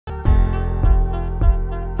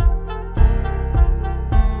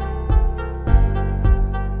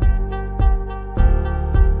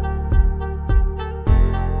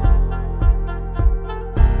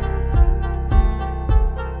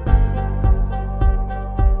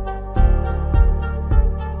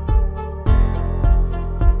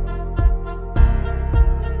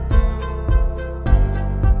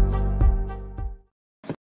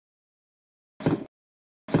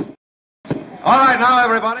All right, now,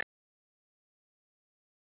 everybody.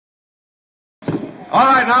 All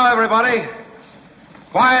right, now, everybody.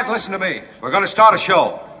 Quiet, listen to me. We're going to start a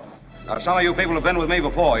show. Now, some of you people have been with me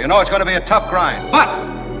before. You know it's going to be a tough grind, but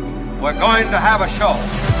we're going to have a show.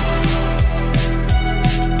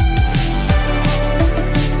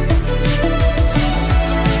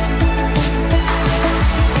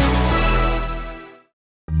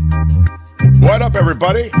 What up,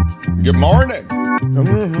 everybody? Good morning.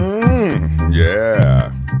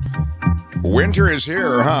 Yeah. Winter is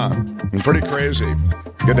here, huh? Pretty crazy.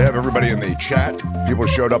 Good to have everybody in the chat. People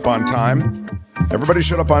showed up on time. Everybody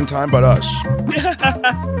showed up on time but us.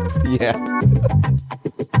 Yeah.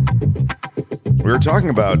 We were talking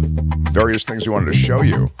about various things we wanted to show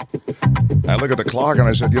you. I look at the clock and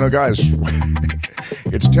I said, you know, guys,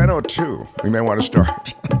 it's 10:02. We may want to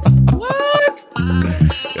start. What?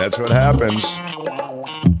 That's what happens.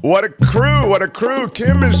 What a crew. What a crew.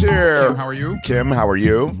 Kim is here. Kim, how are you? Kim, how are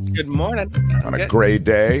you? Good morning. On a gray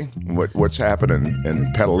day. What's happening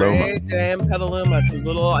in Petaluma? Gray day in Petaluma. It's a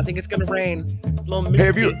little, I think it's going to rain. A little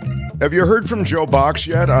misty. Hey, have you heard from Joe Box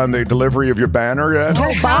yet on the delivery of your banner yet?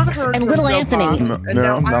 Joe Box and Little Anthony. And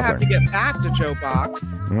now I have to get back to Joe Box.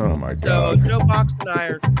 Oh, my So God. Joe Box and I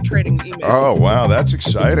are trading emails. Oh, wow. That's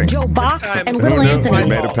exciting. Joe Box and Who Little knew? Anthony. You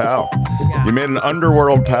made a pal. Yeah. You made an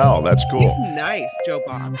underworld pal. That's cool. He's nice, Joe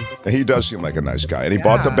Box. He does seem like a nice guy. And he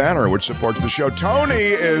bought the banner, which supports the show. Tony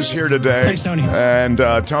is here today. Thanks, Tony. And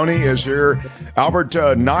Tony is here. Albert,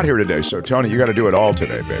 not here today. So, Tony, you got to do it all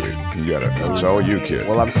today, baby. You got it. It's all you, kid.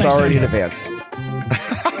 Well, I'm sorry in advance.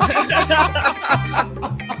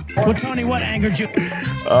 Well, Tony, what angered you?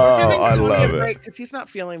 Oh, I love it. Because he's not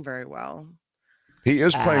feeling very well. He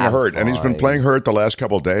is playing hurt, and he's been playing hurt the last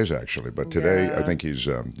couple of days, actually. But today, I think he's,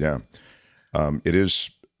 it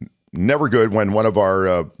is never good when one of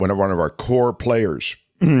our core players,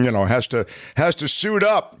 has to suit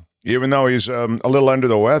up, even though he's a little under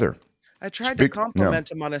the weather. I tried to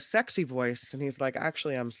compliment him on his sexy voice, and he's like,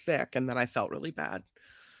 actually, I'm sick. And then I felt really bad.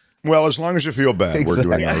 Well, as long as you feel bad, Exactly.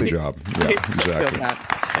 we're doing our job. Yeah, I feel exactly.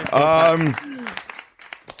 bad.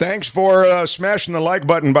 Thanks for smashing the like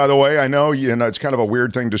button, by the way. I know, it's kind of a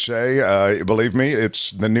weird thing to say. Believe me,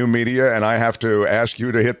 it's the new media, and I have to ask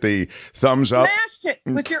you to hit the thumbs up. Smash it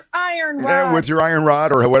with your iron rod. Yeah, with your iron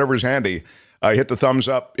rod or whatever's handy. Hit the thumbs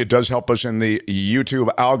up. It does help us in the YouTube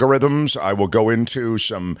algorithms. I will go into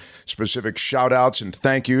some specific shout outs and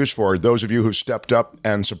thank yous for those of you who stepped up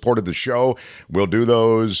and supported the show. We'll do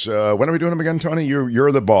those. When are we doing them again, Tony?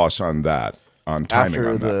 You're the boss on that. On timing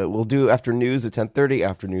on that. We'll do after news at 10:30,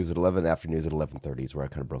 after news at 11, after news at 11:30 is where I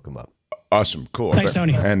kind of broke them up. Awesome, cool. Thanks,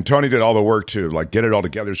 Tony. And Tony did all the work to get it all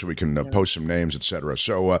together so we can post some names, etc.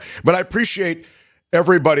 So, but I appreciate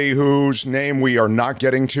everybody whose name we are not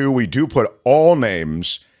getting to. We do put all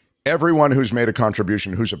names, everyone who's made a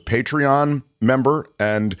contribution, who's a Patreon member,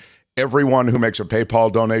 and everyone who makes a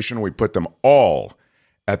PayPal donation. We put them all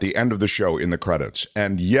at the end of the show in the credits.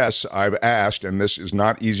 And yes, I've asked, and this is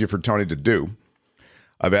not easy for Tony to do,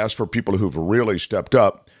 I've asked for people who've really stepped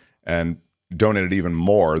up and donated even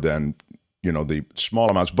more than, the small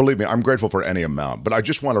amounts. Believe me, I'm grateful for any amount, but I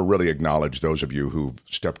just want to really acknowledge those of you who've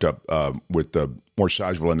stepped up with the more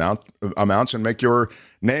sizable amounts and make your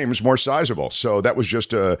names more sizable. So that was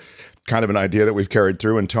just a kind of an idea that we've carried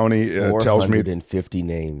through, and Tony tells me 450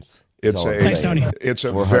 names. It's Thanks, Tony. It's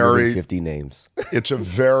a 450 names. It's a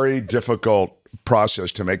very difficult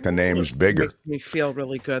process to make the names bigger. Makes me feel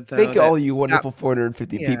really good, though. Thank all you wonderful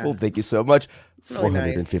 450 people. Thank you so much. Really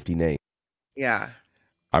 450 names. Yeah.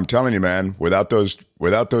 I'm telling you, man, without those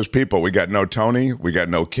people, we got no Tony, we got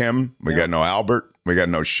no Kim, we got no Albert, we got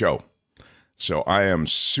no show. So I am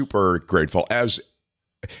super grateful, as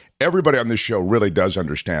everybody on this show really does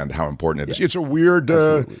understand how important it is. It's a weird,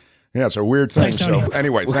 it's a weird thing. Thanks, Tony. So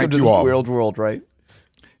anyway, Welcome thank to you this all. Weird world, right?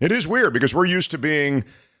 It is weird because we're used to being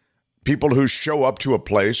people who show up to a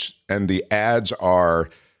place and the ads are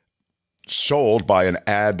sold by an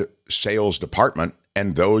ad sales department,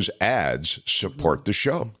 and those ads support the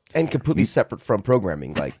show. And completely separate from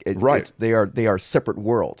programming. Like Right. they are separate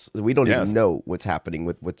worlds. We don't even know what's happening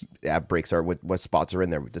with what ad breaks are, what spots are in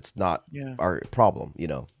there. That's not our problem.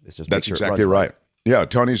 It's just That's exactly right. Yeah,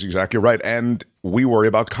 Tony's exactly right. And we worry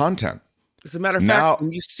about content. As a matter of fact,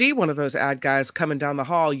 when you see one of those ad guys coming down the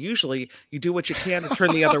hall, usually you do what you can to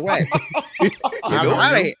turn the other way. I'm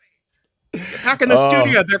ready. Get back in the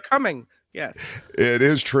studio. They're coming. Yes. It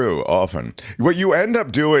is true often. What you end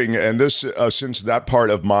up doing, and this, since that part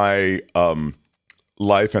of my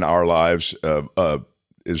life and our lives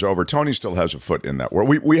is over, Tony still has a foot in that world.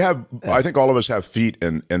 We have, I think all of us have feet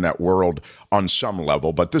in that world on some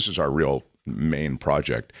level, but this is our real main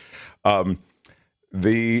project.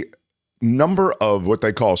 the number of what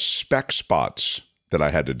they call spec spots that I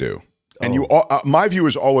had to do. And my view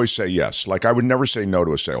is always say yes. Like I would never say no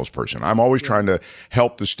to a salesperson. I'm always trying to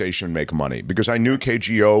help the station make money because I knew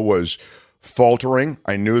KGO was faltering.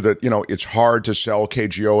 I knew that, it's hard to sell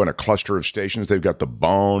KGO in a cluster of stations. They've got the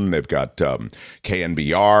Bone, they've got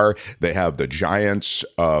KNBR, they have the Giants,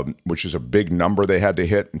 which is a big number they had to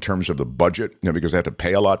hit in terms of the budget, because they had to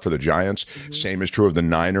pay a lot for the Giants. Same is true of the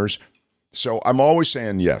Niners. So I'm always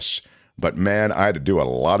saying yes. But man, I had to do a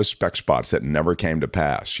lot of spec spots that never came to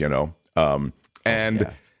pass,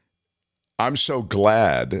 I'm so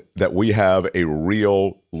glad that we have a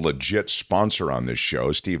real legit sponsor on this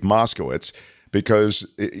show, Steve Moskowitz, because,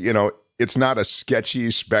 it's not a sketchy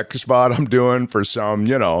spec spot I'm doing for some,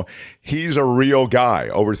 he's a real guy,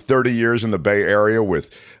 over 30 years in the Bay Area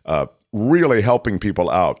with really helping people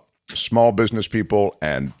out, small business people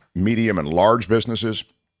and medium and large businesses.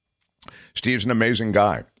 Steve's an amazing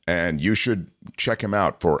guy, and you should check him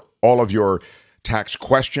out for all of your tax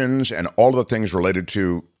questions and all of the things related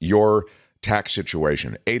to your tax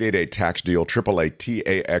situation. 888-TAX-DEAL,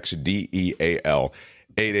 888-TAX-DEAL,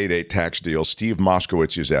 888-TAX-DEAL. Steve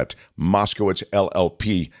Moskowitz is at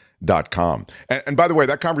MoskowitzLLP.com. And by the way,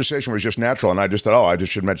 that conversation was just natural, and I just thought, I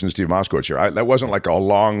just should mention Steve Moskowitz here. That wasn't like a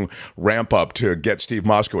long ramp up to get Steve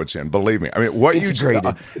Moskowitz in. Believe me. I mean, what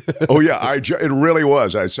integrated. It really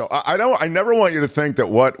was. I never want you to think that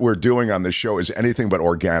what we're doing on this show is anything but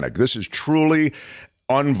organic. This is truly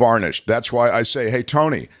unvarnished. That's why I say, hey,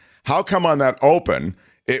 Tony, how come on that open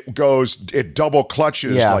it double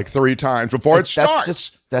clutches like 3 times before it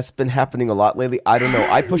starts? That's been happening a lot lately. I don't know.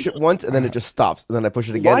 I push it once and then it just stops. And then I push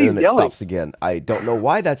it again and then it stops again. I don't know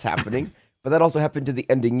why that's happening. But that also happened to the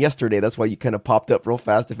ending yesterday. That's why you kind of popped up real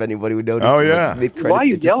fast, if anybody would notice. Oh, yeah. Why are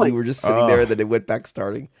you yelling? We were just sitting there and then it went back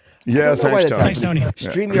starting. Yeah, thanks, Tony.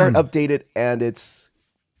 StreamYard updated and it's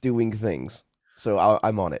doing things. So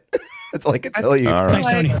I'm on it. That's all I can tell you. All right.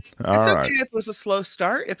 Thanks, Tony. It's okay if it was a slow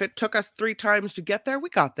start. If it took us 3 times to get there, we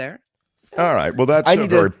got there. All right. Well, that's I need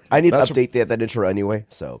to update that intro anyway.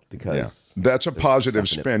 So because that's a positive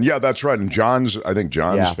spin. Yeah, that's right. And I think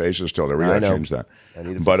John's face is still there. We got to change that.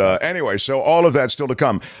 But anyway, so all of that still to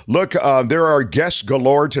come. Look, there are guests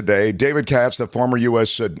galore today. David Katz, the former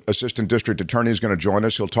U.S. Assistant District Attorney, is going to join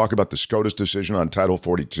us. He'll talk about the SCOTUS decision on Title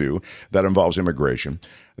 42 that involves immigration.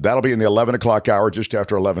 That'll be in the 11 o'clock hour, just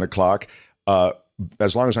after 11 o'clock.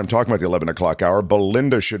 As long as I'm talking about the 11 o'clock hour,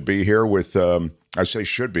 Belinda should be here with, I say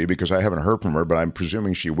should be because I haven't heard from her, but I'm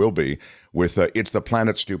presuming she will be, with It's the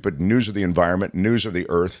Planet Stupid, news of the environment, news of the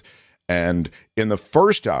earth. And in the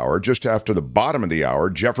first hour, just after the bottom of the hour,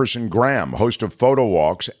 Jefferson Graham, host of Photo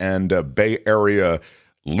Walks and Bay Area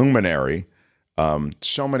luminary.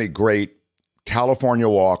 So many great California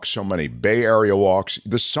walks, so many Bay Area walks.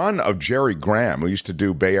 The son of Jerry Graham, who used to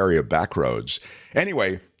do Bay Area backroads.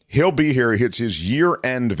 Anyway, he'll be here. It's his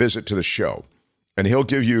year-end visit to the show, and he'll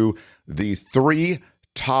give you the 3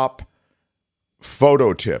 top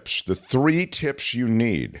photo tips, the 3 tips you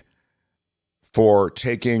need for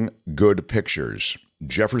taking good pictures.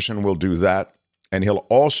 Jefferson will do that, and he'll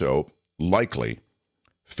also likely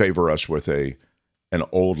favor us with an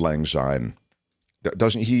Old Lang Syne.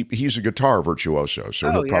 Doesn't he? He's a guitar virtuoso,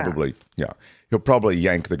 so he'll probably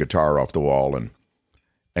yank the guitar off the wall and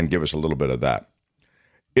give us a little bit of that.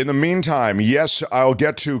 In the meantime, yes, I'll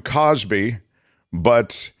get to Cosby,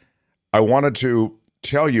 but I wanted to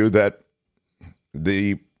tell you that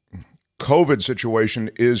the COVID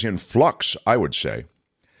situation is in flux, I would say.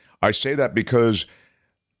 I say that because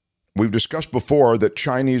we've discussed before that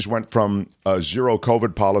Chinese went from a zero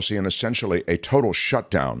COVID policy and essentially a total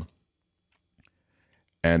shutdown.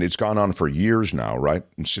 And it's gone on for years now, right?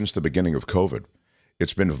 And since the beginning of COVID.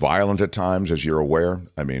 It's been violent at times, as you're aware.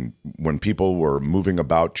 I mean, when people were moving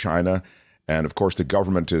about China, and of course the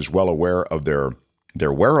government is well aware of their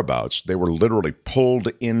whereabouts, they were literally pulled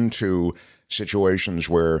into situations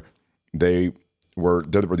where there were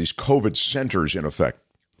these COVID centers in effect.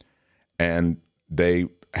 And they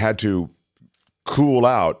had to cool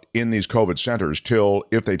out in these COVID centers till,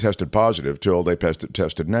 if they tested positive, till they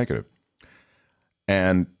tested negative.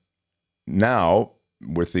 And now,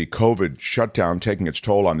 with the COVID shutdown taking its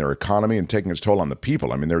toll on their economy and taking its toll on the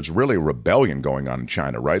people, I mean, there's really a rebellion going on in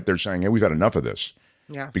China, right? They're saying, hey, we've had enough of this.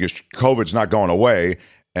 Yeah. Because COVID's not going away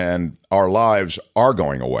and our lives are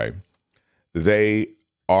going away. They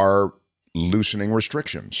are loosening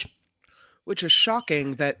restrictions. Which is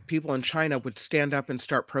shocking that people in China would stand up and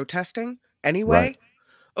start protesting anyway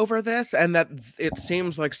over this, and that it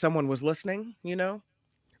seems like someone was listening,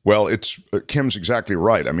 Well, Kim's exactly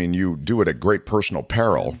right. I mean, you do it at great personal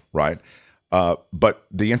peril, right? But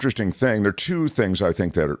the interesting thing, there are two things I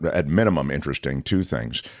think that are at minimum interesting, two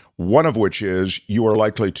things. One of which is you are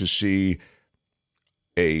likely to see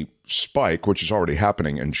a spike, which is already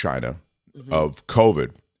happening in China, of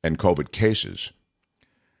COVID and COVID cases.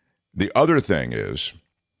 The other thing is,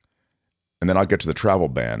 and then I'll get to the travel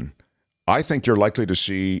ban, I think you're likely to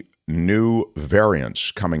see new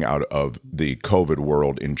variants coming out of the COVID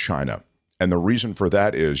world in China. And the reason for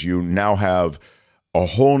that is you now have a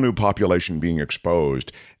whole new population being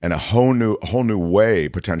exposed and a whole new way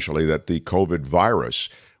potentially that the COVID virus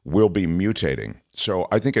will be mutating. So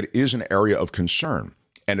I think it is an area of concern.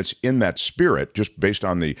 And it's in that spirit, just based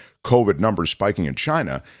on the COVID numbers spiking in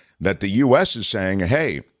China, that the U.S. is saying,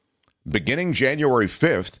 hey, beginning January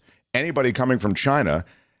 5th, anybody coming from China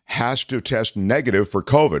has to test negative for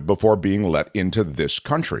COVID before being let into this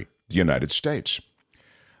country, the United States.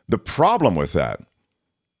 The problem with that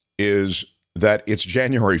is that it's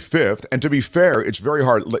January 5th. And to be fair, it's very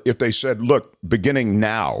hard. If they said, look, beginning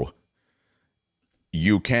now,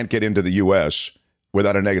 you can't get into the U.S.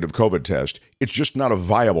 without a negative COVID test, it's just not a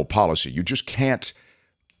viable policy. You just can't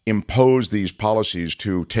impose these policies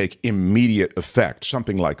to take immediate effect,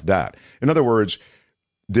 something like that. In other words,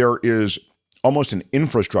 there is almost an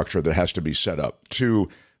infrastructure that has to be set up to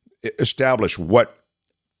establish what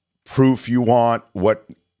proof you want, what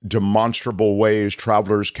demonstrable ways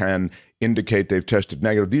travelers can indicate they've tested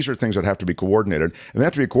negative. These are things that have to be coordinated, and they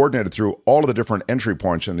have to be coordinated through all of the different entry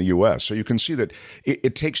points in the U.S. So you can see that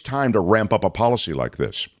it takes time to ramp up a policy like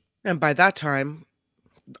this. And by that time,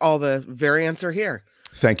 all the variants are here.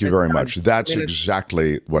 Thank you very much. That's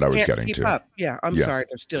exactly what I was getting to. Up. Yeah, I'm sorry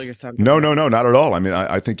to steal your thunder. No, not at all. I mean,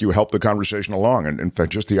 I think you helped the conversation along, and in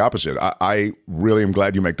fact, just the opposite. I really am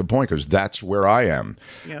glad you make the point, because that's where I am.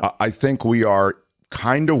 Yeah. I think we are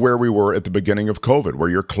kind of where we were at the beginning of COVID, where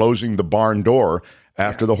you're closing the barn door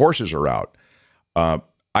after the horses are out.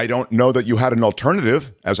 I don't know that you had an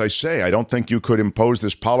alternative. As I say, I don't think you could impose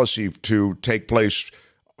this policy to take place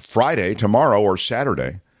Friday, tomorrow, or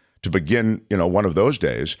Saturday to begin, one of those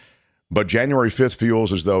days. But January 5th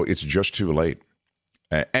feels as though it's just too late.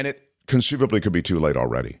 And it conceivably could be too late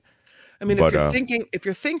already. I mean, if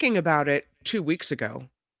you're thinking about it 2 weeks ago,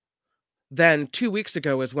 then 2 weeks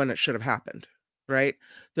ago is when it should have happened, right?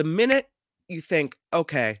 The minute you think,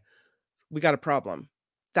 okay, we got a problem,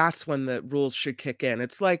 that's when the rules should kick in.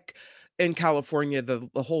 It's like in California, the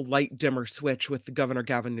whole light dimmer switch with the Governor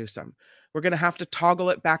Gavin Newsom. We're going to have to toggle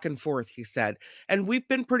it back and forth, he said. And we've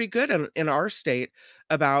been pretty good in our state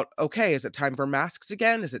about, okay, is it time for masks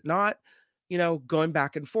again? Is it not? Going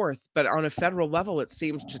back and forth. But on a federal level, it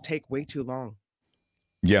seems to take way too long.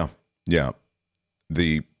 Yeah.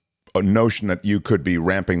 The notion that you could be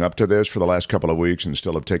ramping up to this for the last couple of weeks and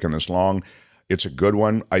still have taken this long, it's a good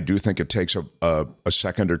one. I do think it takes a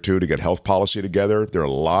second or two to get health policy together. There are a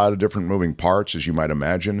lot of different moving parts, as you might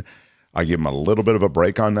imagine. I give them a little bit of a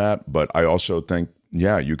break on that, but I also think,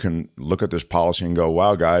 you can look at this policy and go,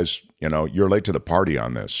 wow, guys, you're late to the party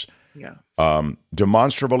on this. Yeah.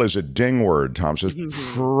 Demonstrable is a ding word, Tom says.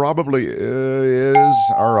 Probably is.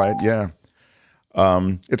 All right, yeah.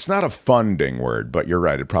 It's not a fun ding word, but you're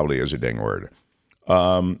right, it probably is a ding word.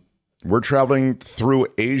 We're traveling through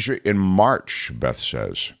Asia in March, Beth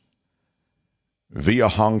says, via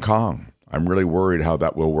Hong Kong. I'm really worried how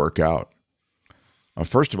that will work out.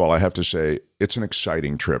 First of all, I have to say, it's an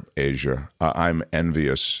exciting trip, Asia. I'm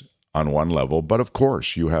envious on one level, but of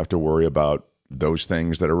course, you have to worry about those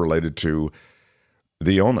things that are related to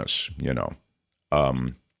the illness,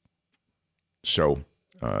 So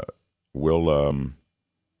we'll,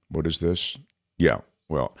 what is this? Yeah,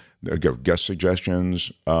 well, guest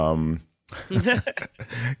suggestions.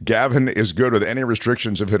 Gavin is good with any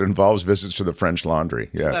restrictions if it involves visits to the French Laundry.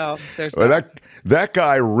 Yes. Well, there's that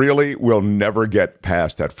guy really will never get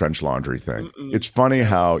past that French Laundry thing. It's funny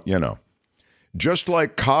how, just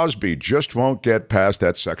like Cosby just won't get past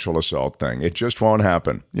that sexual assault thing. It just won't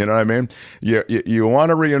happen. You know what I mean? You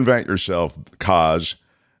want to reinvent yourself, Cos,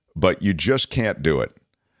 but you just can't do it.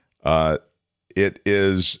 It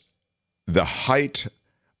is the height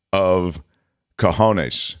of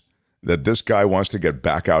cojones that this guy wants to get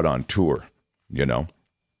back out on tour,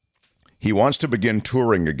 He wants to begin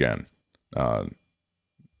touring again.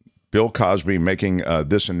 Bill Cosby making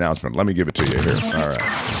this announcement. Let me give it to you here. All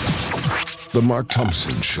right. The Mark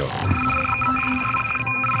Thompson Show.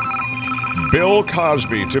 Bill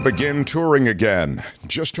Cosby to begin touring again.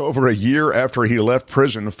 Just over a year after he left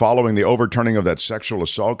prison following the overturning of that sexual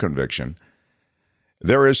assault conviction.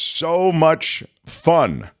 There is so much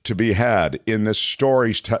fun to be had in this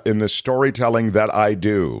storytelling that I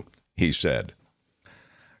do, he said.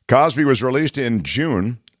 Cosby was released in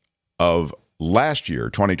June of last year,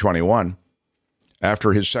 2021,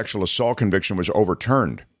 after his sexual assault conviction was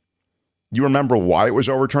overturned. You remember why it was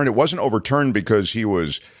overturned? It wasn't overturned because he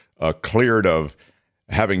was cleared of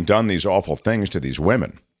having done these awful things to these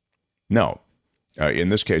women. No. In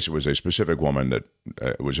this case, it was a specific woman that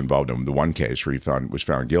was involved in the one case where he was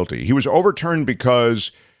found guilty. He was overturned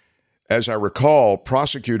because, as I recall,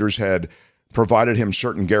 prosecutors had provided him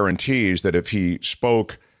certain guarantees that if he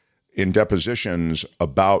spoke in depositions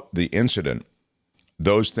about the incident,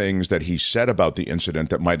 those things that he said about the incident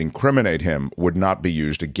that might incriminate him would not be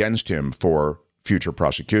used against him for future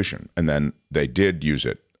prosecution. And then they did use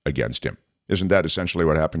it against him. Isn't that essentially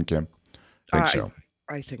what happened, Kim? I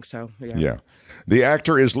think so. Yeah. Yeah. The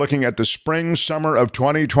actor is looking at the spring, summer of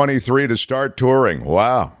 2023 to start touring.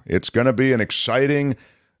 Wow. It's going to be an exciting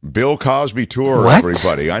Bill Cosby tour,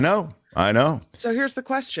 everybody. I know. So here's the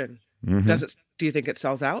question. Mm-hmm. Do you think it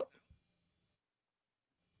sells out?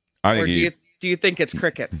 I think Do you think it's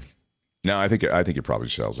crickets? No, I think it probably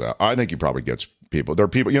sells out. I think he probably gets people. There are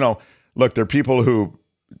people, look, there are people who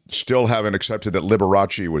still haven't accepted that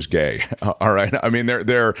Liberace was gay. All right. I mean,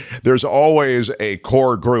 there's always a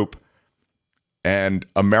core group, and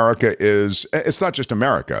America it's not just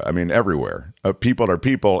America. I mean, everywhere. People are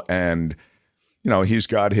people, and, he's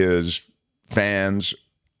got his fans.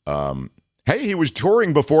 Hey, he was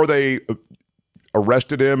touring before they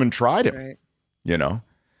arrested him and tried him, Right.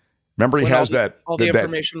 Remember, he has all the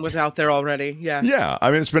information was out there already. Yeah. Yeah. I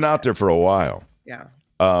mean, it's been out there for a while. Yeah.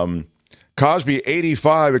 Cosby,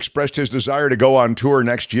 85, expressed his desire to go on tour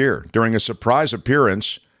next year during a surprise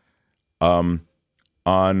appearance on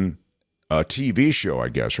a TV show, I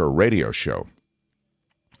guess, or a radio show.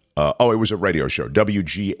 It was a radio show,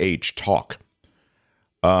 WGH Talk.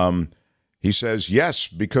 He says, yes,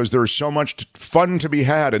 because there's so much fun to be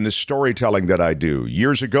had in this storytelling that I do.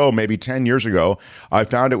 Years ago, maybe 10 years ago, I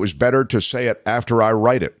found it was better to say it after I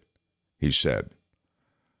write it, he said.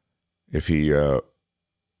 If he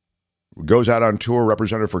goes out on tour,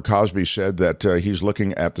 Representative for Cosby said that he's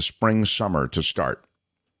looking at the spring, summer to start.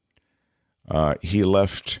 He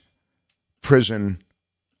left prison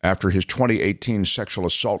after his 2018 sexual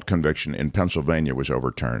assault conviction in Pennsylvania was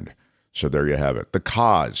overturned. So there you have it. The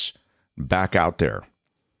cause back out there.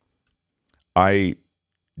 I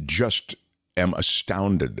just am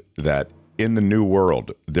astounded that in the new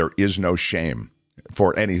world, there is no shame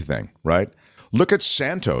for anything, right? Look at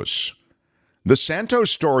Santos. The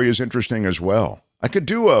Santos story is interesting as well. I could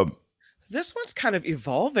do This one's kind of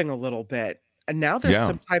evolving a little bit, and now there's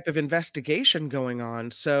some type of investigation going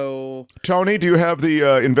on. So, Tony, do you have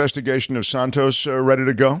the investigation of Santos ready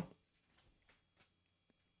to go?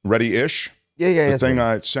 Ready-ish? Yeah. The thing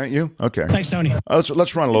I sent you? Okay. Thanks, Tony.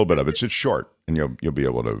 Let's run a little bit of it. It's short, and you'll be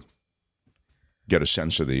able to get a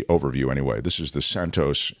sense of the overview anyway. This is the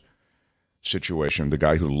Santos situation, the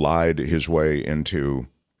guy who lied his way into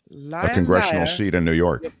a congressional seat in New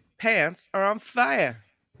York. Your pants are on fire.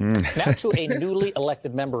 Now to a newly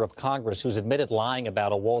elected member of Congress who's admitted lying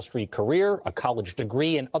about a Wall Street career, a college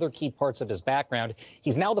degree, and other key parts of his background.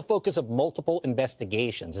 He's now the focus of multiple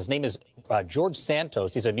investigations. His name is George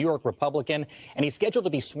Santos. He's a New York Republican, and he's scheduled to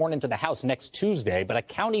be sworn into the House next Tuesday. But a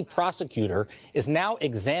county prosecutor is now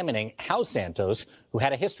examining how Santos, who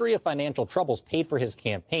had a history of financial troubles, paid for his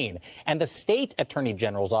campaign. And the state attorney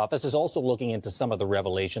general's office is also looking into some of the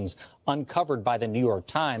revelations uncovered by the New York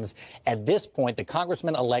Times. At this point, the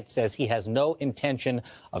congressman-elect says he has no intention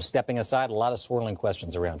of stepping aside. A lot of swirling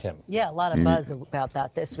questions around him. Yeah, a lot of buzz about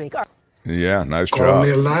that this week. Yeah, nice job. Call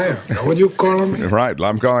me a liar. What are you calling me? Right,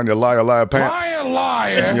 I'm calling you liar, pants.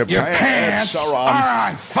 Liar. Your pants are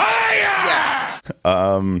on fire.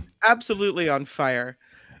 Absolutely on fire.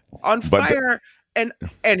 On fire,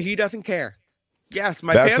 and he doesn't care. Yes,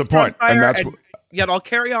 my that's pants the point, are on fire, and yet I'll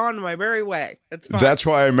carry on my merry way. It's fine. That's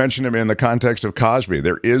why I mentioned him in the context of Cosby.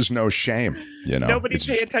 There is no shame, Nobody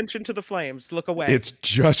pay attention to the flames. Look away. It's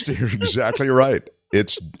just exactly right.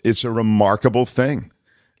 It's a remarkable thing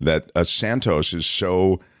that Santos is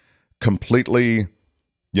so completely,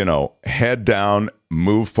 head down,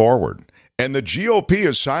 move forward. And the GOP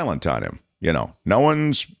is silent on him. No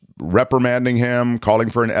one's reprimanding him, calling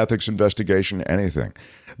for an ethics investigation, anything.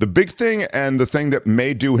 The big thing and the thing that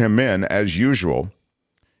may do him in, as usual,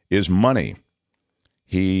 is money.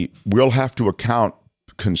 He will have to account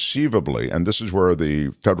conceivably, and this is where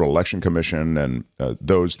the Federal Election Commission and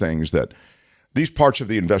those things that these parts of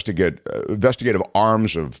the investigative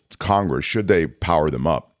arms of Congress, should they power them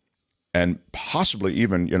up, and possibly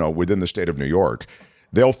even, within the state of New York,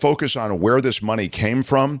 they'll focus on where this money came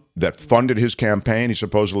from that funded his campaign. He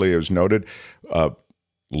supposedly, as noted,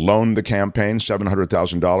 loaned the campaign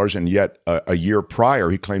 $700,000, and yet a year prior,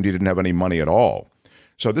 he claimed he didn't have any money at all.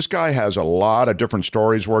 So this guy has a lot of different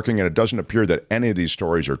stories working, and it doesn't appear that any of these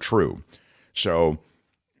stories are true. So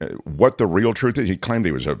what the real truth is, he claimed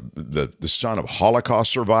he was the son of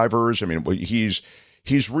Holocaust survivors. I mean, he's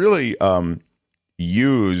really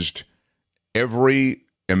used every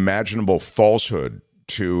imaginable falsehood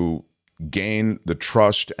to gain the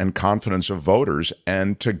trust and confidence of voters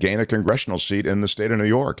and to gain a congressional seat in the state of New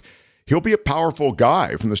York. He'll be a powerful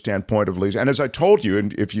guy from the standpoint of leaders. And as I told you,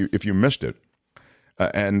 and if you missed it,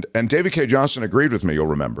 and David K. Johnson agreed with me, you'll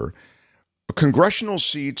remember, congressional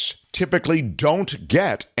seats typically don't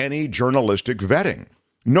get any journalistic vetting.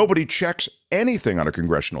 Nobody checks anything on a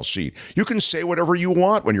congressional seat. You can say whatever you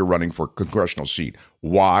want when you're running for a congressional seat.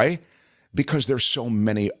 Why? Because there's so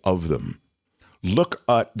many of them. Look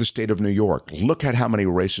at the state of New York. Look at how many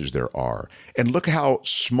races there are. And look how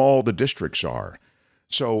small the districts are.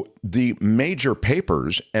 So the major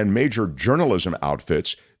papers and major journalism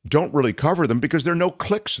outfits don't really cover them because there are no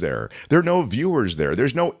clicks there. There are no viewers there.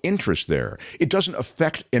 There's no interest there. It doesn't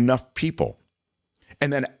affect enough people.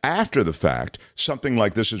 And then after the fact, something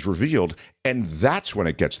like this is revealed, and that's when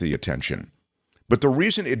it gets the attention. But the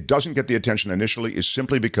reason it doesn't get the attention initially is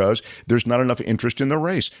simply because there's not enough interest in the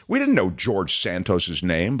race. We didn't know George Santos's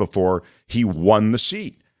name before he won the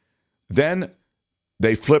seat. Then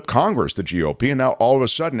they flip Congress, the GOP, and now all of a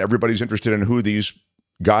sudden everybody's interested in who these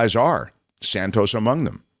guys are, Santos among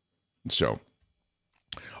them. So,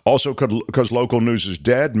 also because local news is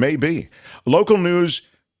dead? Maybe. Local news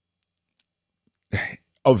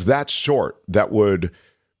of that sort that would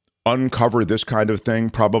uncover this kind of thing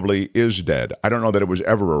probably is dead. I don't know that it was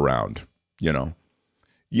ever around, you know.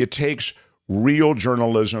 It takes real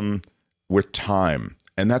journalism with time,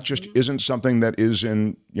 and that just isn't something that is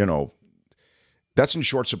in, you know, that's in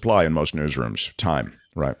short supply in most newsrooms. Time,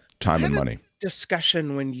 right? Time and money.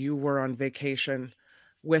 Discussion when you were on vacation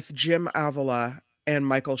with Jim Avila and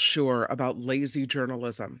Michael Schur about lazy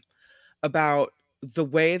journalism, about the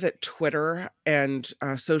way that Twitter and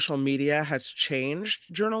social media has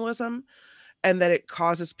changed journalism, and that it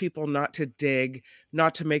causes people not to dig,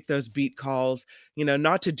 not to make those beat calls, you know,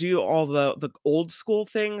 not to do all the old school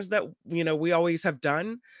things that, you know, we always have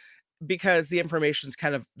done, because the information's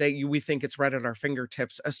kind of, we think it's right at our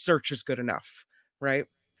fingertips. A search is good enough, right?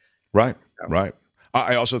 Right, right.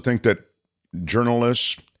 I also think that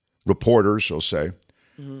journalists, reporters, I'll say,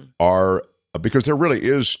 are, because there really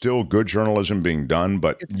is still good journalism being done,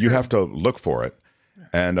 but you have to look for it.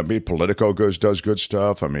 And I mean, Politico does good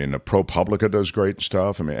stuff. I mean, ProPublica does great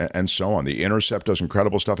stuff. I mean, and so on. The Intercept does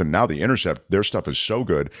incredible stuff. And now The Intercept, their stuff is so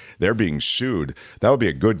good, they're being sued. That would be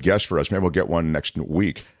a good guest for us. Maybe we'll get one next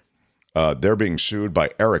week. They're being sued by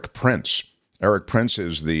Eric Prince. Eric Prince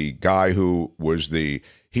is the guy who was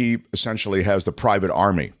he essentially has the private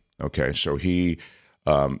army. Okay, so he,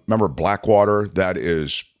 remember Blackwater? That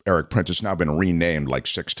is Eric Prince. It's now been renamed like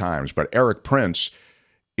 6 times. But Eric Prince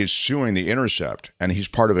is suing The Intercept, and he's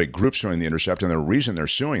part of a group suing The Intercept. And the reason they're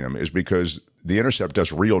suing them is because The Intercept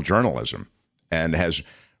does real journalism and has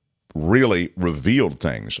really revealed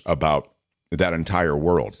things about that entire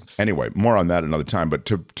world. Anyway, more on that another time. But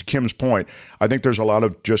to Kim's point, I think there's a lot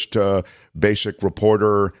of just basic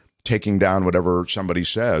reporter taking down whatever somebody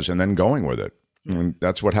says and then going with it. I mean,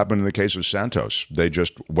 that's what happened in the case of Santos. They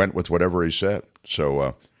just went with whatever he said.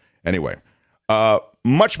 So anyway,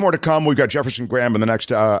 much more to come. We've got Jefferson Graham in the next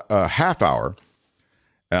half hour.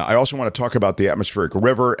 I also want to talk about the atmospheric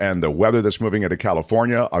river and the weather that's moving into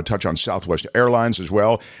California. I'll touch on Southwest Airlines as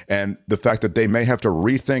well, and the fact that they may have to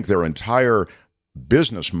rethink their entire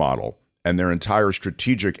business model and their entire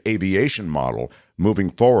strategic aviation model moving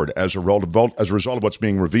forward as a result of what's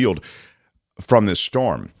being revealed from this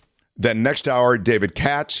storm. Then next hour, David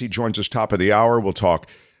Katz, he joins us top of the hour. We'll talk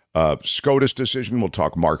SCOTUS decision. We'll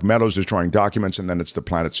talk Mark Meadows destroying documents, and then it's the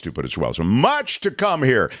Planet Stupid as well. So much to come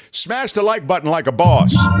here. Smash the like button like a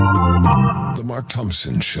boss. The Mark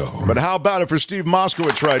Thompson Show. But how about it for Steve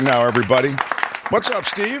Moskowitz right now, everybody? What's up,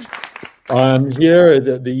 Steve? I'm here.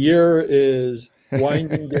 The year is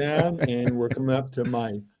winding down, and we're coming up to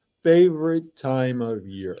my favorite time of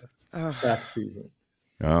year, tax season.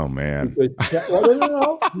 Oh, man.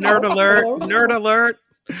 Nerd alert. Nerd alert.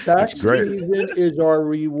 Tax season is our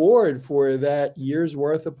reward for that year's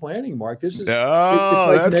worth of planning, Mark. This is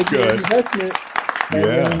that's good. Investment, and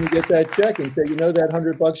then you get that check and say, you know, that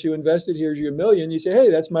 $100 you invested, here's your $1 million. You say,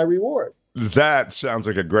 hey, that's my reward. That sounds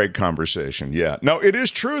like a great conversation. Yeah. No, it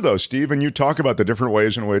is true, though, Steve. And you talk about the different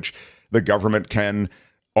ways in which the government can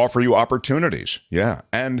offer you opportunities. Yeah.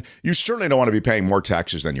 And you certainly don't want to be paying more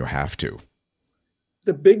taxes than you have to.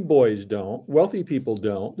 the big boys don't. Wealthy people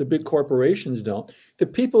don't. The big corporations don't. The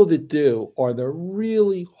people that do are the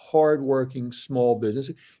really hardworking small business.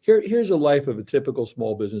 Here's a life of a typical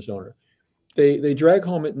small business owner. They drag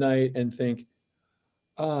home at night and think,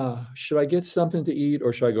 should I get something to eat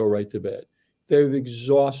or should I go right to bed? They're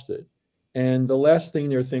exhausted. And the last thing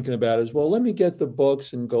they're thinking about is, well, let me get the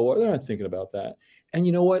books and go. They're not thinking about that. And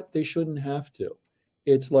you know what? They shouldn't have to.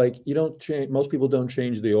 It's like you don't change. Most people don't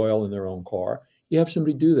change the oil in their own car. You have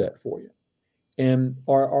somebody do that for you. And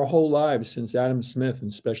our whole lives since Adam Smith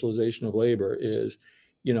and specialization of labor is,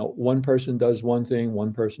 one person does one thing,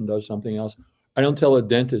 one person does something else. I don't tell a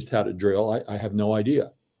dentist how to drill. I have no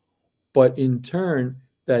idea. But in turn,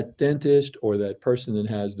 that dentist or that person that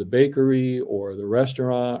has the bakery or the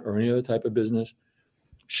restaurant or any other type of business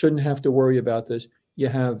shouldn't have to worry about this. You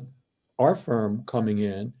have our firm coming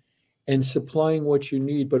in and supplying what you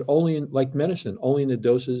need, but only in, like medicine, only in the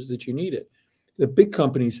doses that you need it. The big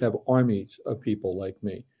companies have armies of people like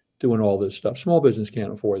me doing all this stuff. Small business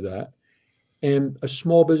can't afford that. And a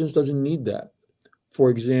small business doesn't need that. For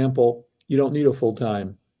example, you don't need a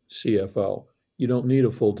full-time CFO. You don't need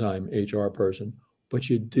a full-time HR person, but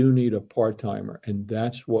you do need a part-timer. And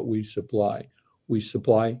that's what we supply. We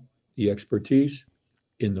supply the expertise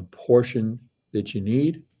in the portion that you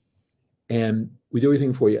need. And we do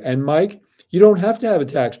everything for you. And Mike, you don't have to have a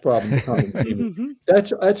tax problem to come and see me.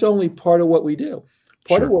 That's only part of what we do.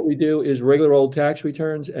 Part of what we do is regular old tax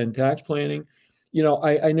returns and tax planning.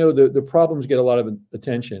 I know the problems get a lot of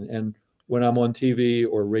attention. And when I'm on TV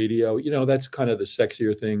or radio, that's kind of the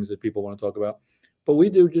sexier things that people want to talk about. But we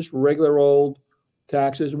do just regular old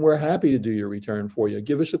taxes, and we're happy to do your return for you.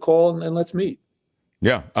 Give us a call and let's meet.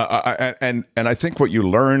 Yeah. And I think what you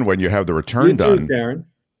learn when you have the return done, Karen.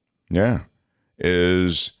 Yeah,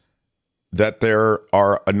 is that there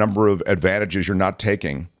are a number of advantages you're not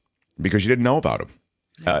taking because you didn't know about them.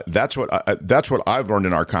 That's what I've learned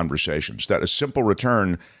in our conversations, that a simple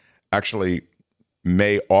return actually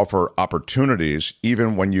may offer opportunities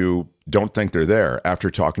even when you don't think they're there after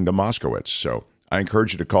talking to Moskowitz. So I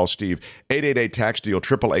encourage you to call Steve, 888-TAX-DEAL,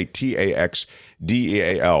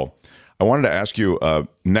 888-TAX-DEAL. I wanted to ask you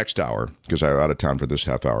next hour, because I'm out of time for this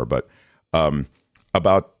half hour, but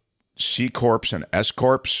about C Corps and S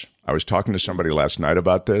Corps. I was talking to somebody last night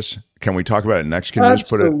about this. Can we talk about it next? Can you just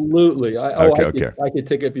put it? Absolutely. Okay. I could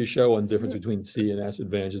take up your show on the difference between C and S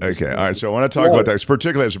advantages. Okay. All right. So I want to talk about that,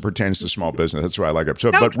 particularly as it pertains to small business. That's why I like it.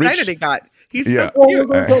 So, How excited he got. He's so cute. We're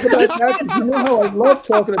going to talk about taxes. You know how I love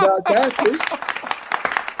talking about taxes.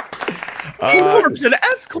 Corps and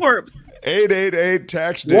S Corps.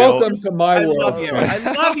 888-TAX-DEAL. Welcome to my world. Love you. I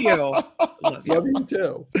love you. Love you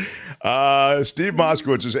too. Steve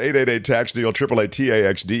Moskowitz is 888-TAX-DEAL,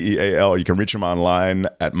 888-TAX-DEAL. You can reach him online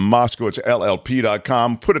at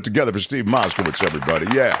moskowitzllp.com. Put it together for Steve Moskowitz, everybody.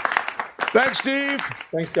 Yeah. Thanks, Steve.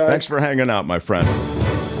 Thanks, guys. Thanks for hanging out, my friend.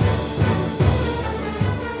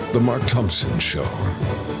 The Mark Thompson Show.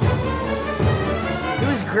 It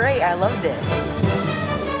was great. I loved it.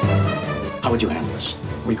 How would you handle this?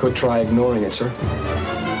 We could try ignoring it, sir.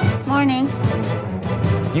 Morning.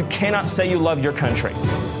 You cannot say you love your country.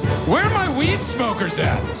 Where are my weed smokers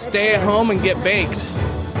at? Stay at home and get baked.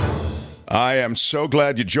 I am so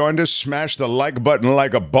glad you joined us. Smash the like button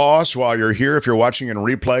like a boss while you're here. If you're watching in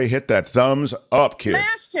replay, hit that thumbs up, kid.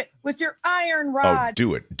 Smash it with your iron rod. Oh,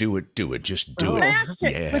 do it. Just do it. Smash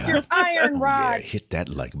it with your iron rod. Yeah, hit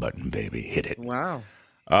that like button, baby. Hit it. Wow.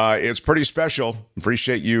 It's pretty special.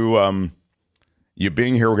 Appreciate you you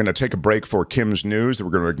being here. We're going to take a break for Kim's News.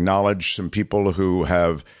 We're going to acknowledge some people who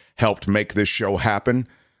have helped make this show happen.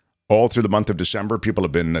 All through the month of December, people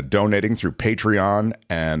have been donating through Patreon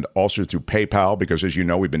and also through PayPal because, as you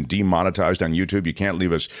know, we've been demonetized on YouTube. You can't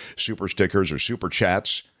leave us super stickers or super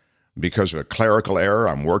chats because of a clerical error.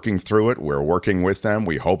 I'm working through it. We're working with them.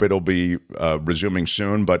 We hope it'll be resuming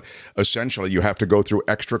soon. But essentially, you have to go through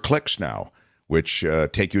extra clicks now, which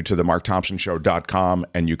take you to the markthompsonshow.com,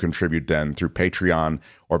 and you contribute then through Patreon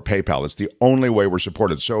or PayPal. It's the only way we're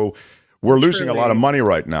supported. So we're losing a lot of money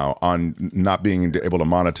right now on not being able to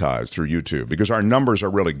monetize through YouTube because our numbers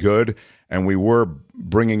are really good, and we were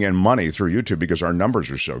bringing in money through YouTube because our numbers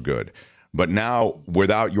are so good. But now,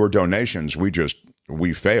 without your donations, we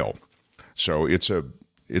fail. So it's a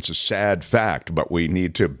sad fact, but we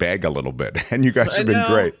need to beg a little bit. And you guys have been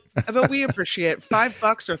great. But we appreciate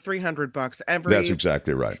 $5 or $300 every. That's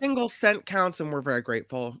exactly right. Single cent counts, and we're very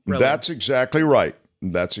grateful. Really. That's exactly right.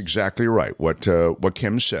 That's exactly right. What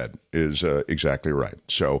Kim said is exactly right.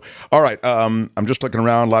 So, all right. I'm just looking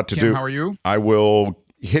around. A lot to do. How are you? I will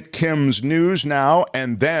hit Kim's News now,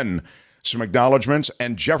 and then some acknowledgments.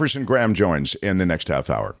 And Jefferson Graham joins in the next half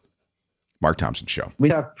hour. Mark Thompson Show. We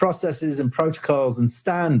have processes and protocols and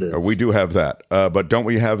standards. We do have that. But don't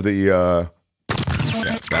we have the...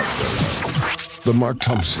 The Mark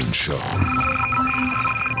Thompson Show.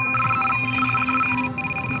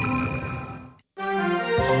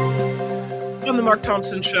 On the Mark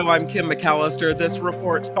Thompson Show, I'm Kim McAllister. This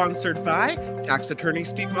report sponsored by tax attorney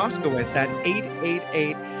Steve Moskowitz at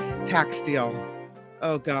 888 Tax Deal.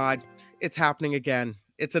 Oh, God, it's happening again.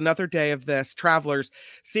 It's another day of this. Travelers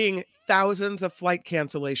seeing thousands of flight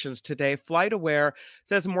cancellations today. FlightAware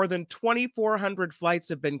says more than 2,400 flights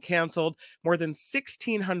have been canceled, more than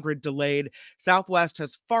 1,600 delayed. Southwest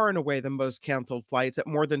has far and away the most canceled flights at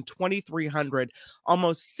more than 2,300,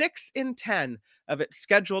 almost 6 in 10 of its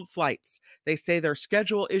scheduled flights. They say their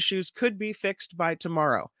schedule issues could be fixed by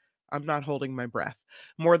tomorrow. I'm not holding my breath.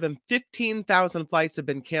 More than 15,000 flights have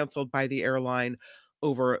been canceled by the airline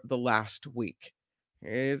over the last week.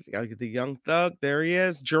 Here's the young thug. There he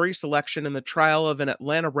is. Jury selection in the trial of an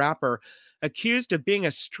Atlanta rapper accused of being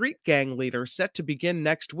a street gang leader set to begin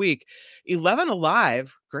next week. 11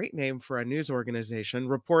 Alive, great name for a news organization,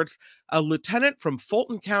 reports a lieutenant from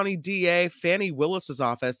Fulton County DA Fannie Willis's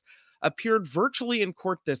office appeared virtually in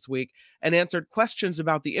court this week and answered questions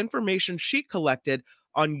about the information she collected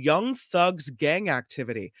on Young Thug's gang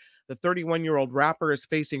activity. The 31-year-old rapper is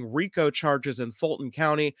facing RICO charges in Fulton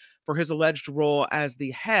County for his alleged role as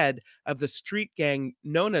the head of the street gang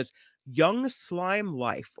known as Young Slime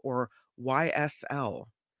Life, or YSL.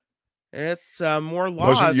 It's more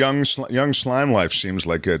laws. Wasn't Young Slime Life seems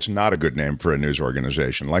like it's not a good name for a news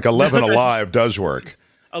organization. Like 11 Alive does work.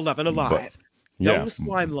 11 Alive. Young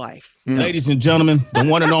Slime Life. Ladies and gentlemen, the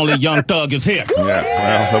one and only Young Thug is here. Yeah,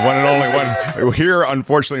 well, the one and only one here,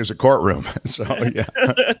 unfortunately, is a courtroom. So, yeah.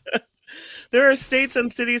 There are states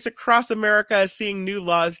and cities across America seeing new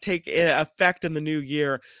laws take effect in the new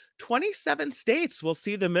year. 27 states will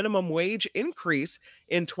see the minimum wage increase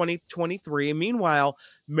in 2023. Meanwhile,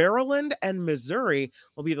 Maryland and Missouri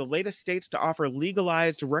will be the latest states to offer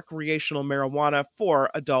legalized recreational marijuana for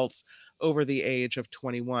adults over the age of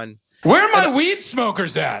 21. Where are my weed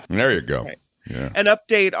smokers at? There you go. Right. Yeah. An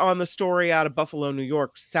update on the story out of Buffalo, New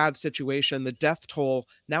York. Sad situation. The death toll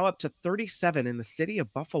now up to 37 in the city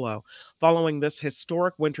of Buffalo following this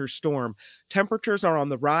historic winter storm. Temperatures are on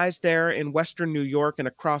the rise there in western New York and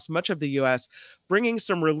across much of the U.S., bringing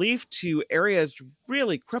some relief to areas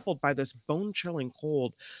really crippled by this bone-chilling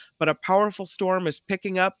cold. But a powerful storm is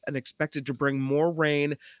picking up and expected to bring more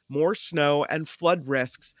rain, more snow, and flood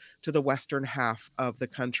risks to the western half of the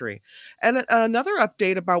country. And another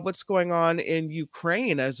update about what's going on in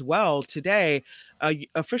Ukraine as well. Today,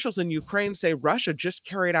 officials in Ukraine say Russia just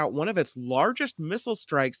carried out one of its largest missile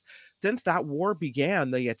strikes since that war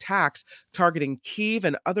began. The attacks targeting Kyiv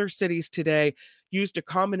and other cities today used a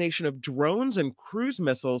combination of drones and cruise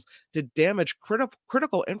missiles to damage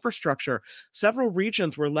critical infrastructure. Several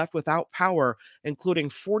regions were left without power, including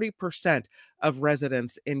 40% of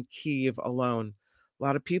residents in Kyiv alone. A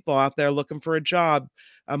lot of people out there looking for a job.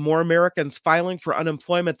 More Americans filing for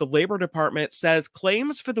unemployment. The Labor Department says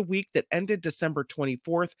claims for the week that ended December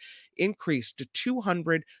 24th increased to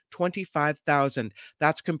 225,000.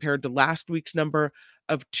 That's compared to last week's number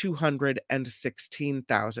of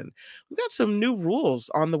 216,000. We've got some new rules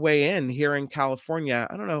on the way in here in California.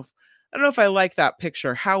 I don't know if I like that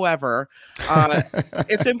picture. However,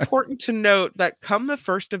 it's important to note that come the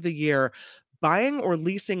first of the year, buying or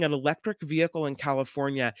leasing an electric vehicle in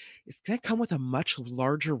California is going to come with a much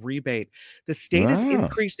larger rebate. The state is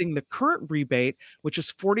increasing the current rebate, which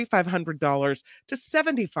is $4,500 to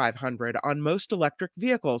 $7,500 on most electric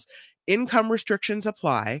vehicles. Income restrictions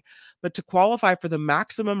apply, but to qualify for the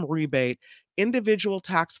maximum rebate, individual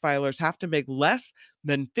tax filers have to make less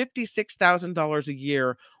than $56,000 a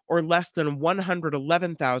year or less than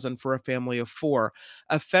 $111,000 for a family of 4.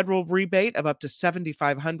 A federal rebate of up to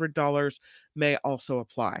 $7,500 may also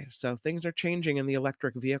apply. So things are changing in the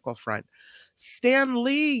electric vehicle front. Stan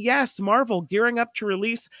Lee, yes, Marvel gearing up to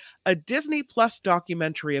release a Disney Plus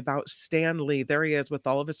documentary about Stan Lee. There he is with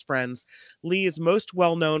all of his friends. Lee is most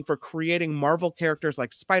well known for creating Marvel characters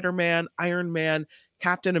like Spider-Man, Iron Man,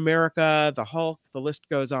 Captain America, the Hulk, the list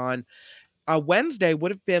goes on. Wednesday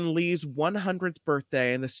would have been Lee's 100th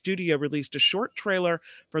birthday, and the studio released a short trailer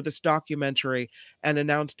for this documentary and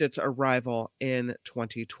announced its arrival in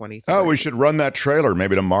 2023. Oh, we should run that trailer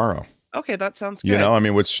maybe tomorrow. Okay, that sounds good. You know, I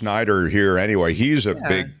mean, with Snyder here anyway, he's a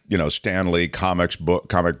big, Stan Lee comic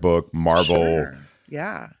book, Marvel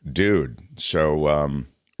dude. So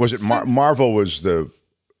was it Marvel was the,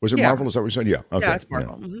 was it Marvel? Is that what we said? Yeah. Okay. Yeah, it's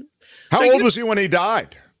Marvel. Yeah. Mm-hmm. How old was he when he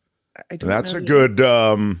died? That's a good...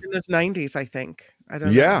 in his 90s, I think. I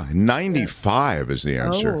don't know. 95 is the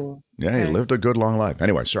answer. Oh. Yeah, he lived a good long life.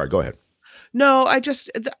 Anyway, sorry, go ahead. No,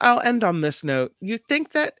 I'll end on this note. You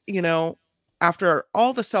think that, after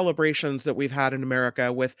all the celebrations that we've had in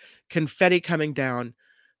America with confetti coming down,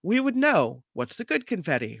 we would know what's the good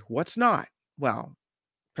confetti, what's not. Well,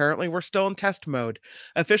 apparently we're still in test mode.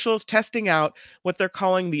 Officials testing out what they're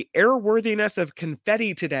calling the airworthiness of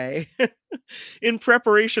confetti today in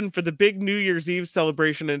preparation for the big New Year's Eve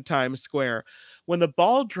celebration in Times Square. When the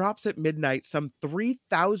ball drops at midnight, some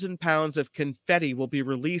 3,000 pounds of confetti will be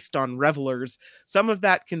released on revelers. Some of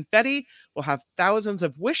that confetti will have thousands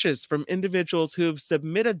of wishes from individuals who have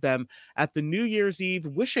submitted them at the New Year's Eve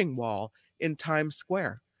wishing wall in Times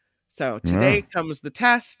Square. So today comes the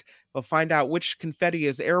test. We'll find out which confetti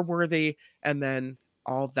is airworthy, and then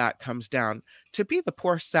all of that comes down. To be the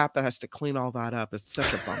poor sap that has to clean all that up is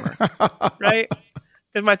such a bummer, right?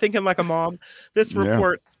 Am I thinking like a mom? This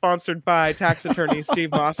report sponsored by tax attorney Steve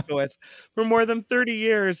Moskowitz. For more than 30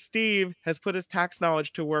 years, Steve has put his tax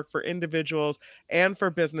knowledge to work for individuals and for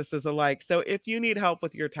businesses alike. So if you need help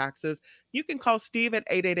with your taxes, you can call Steve at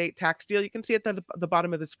 888-TAX-DEAL. You can see it at the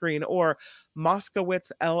bottom of the screen, or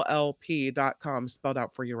MoskowitzLLP.com spelled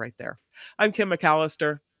out for you right there. I'm Kim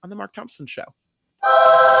McAllister on The Mark Thompson Show.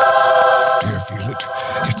 Do you feel it?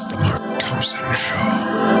 It's The Mark Thompson Show.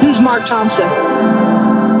 Who's Mark Thompson?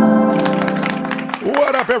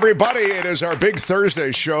 What up, everybody? It is our big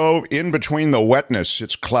Thursday show in between the wetness.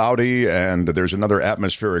 It's cloudy, and there's another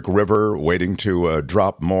atmospheric river waiting to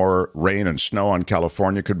drop more rain and snow on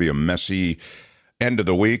California. Could be a messy end of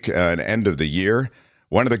the week and end of the year.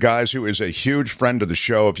 One of the guys who is a huge friend of the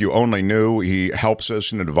show, if you only knew, he helps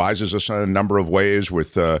us and advises us on a number of ways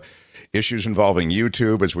with issues involving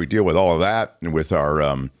YouTube as we deal with all of that, and with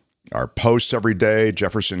our posts every day.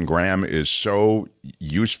 Jefferson Graham is so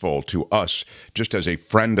useful to us just as a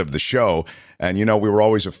friend of the show. And, we were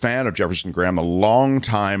always a fan of Jefferson Graham, a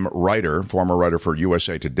longtime writer, former writer for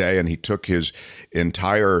USA Today, and he took his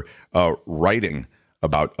entire writing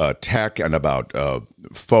about tech and about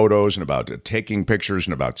photos and about taking pictures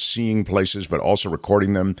and about seeing places, but also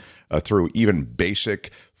recording them through even basic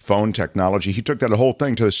phone technology. He took that whole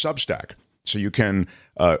thing to the Substack. So you can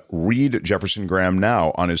read Jefferson Graham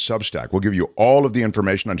now on his Substack. We'll give you all of the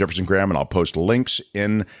information on Jefferson Graham, and I'll post links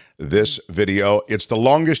in this video. It's the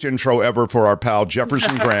longest intro ever for our pal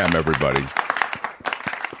Jefferson Graham, everybody.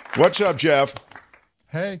 What's up, Jeff?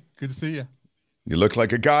 Hey, good to see you. You look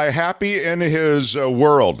like a guy happy in his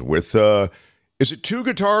world with, is it 2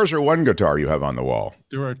 guitars or 1 guitar you have on the wall?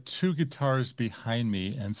 There are 2 guitars behind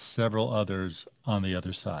me and several others on the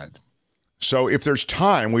other side. So if there's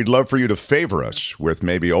time, we'd love for you to favor us with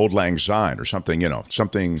maybe Old Lang Syne or something,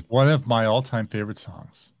 something. It's one of my all-time favorite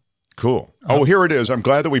songs. Cool. Oh, here it is. I'm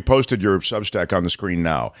glad that we posted your Substack on the screen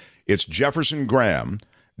now. It's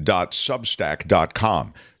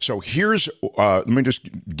jeffersongraham.substack.com. So here's, let me just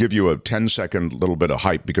give you a 10-second little bit of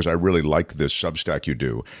hype because I really like this Substack you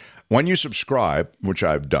do. When you subscribe, which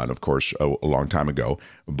I've done, of course, a long time ago,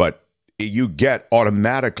 but you get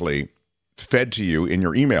automatically fed to you in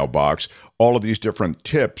your email box all of these different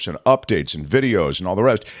tips and updates and videos and all the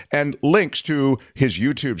rest, and links to his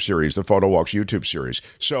YouTube series, the Photo Walks YouTube series.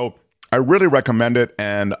 So I really recommend it,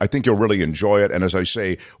 and I think you'll really enjoy it. And as I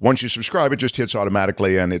say, once you subscribe, it just hits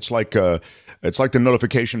automatically, and it's like the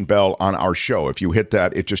notification bell on our show. If you hit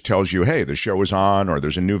that, it just tells you, hey, the show is on, or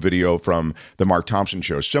there's a new video from the Mark Thompson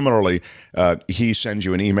Show. Similarly, he sends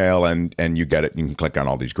you an email, and you get it, and you can click on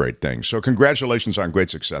all these great things. So congratulations on great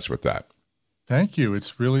success with that. Thank you.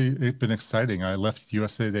 It's been exciting. I left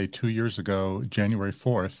USA Today 2 years ago, January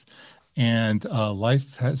 4th, and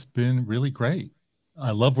life has been really great.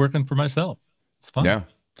 I love working for myself. It's fun. Yeah.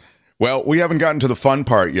 Well, we haven't gotten to the fun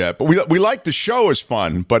part yet, but we like the show is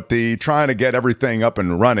fun, but the trying to get everything up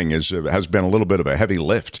and running has been a little bit of a heavy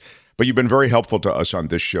lift. But you've been very helpful to us on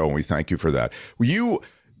this show, and we thank you for that. You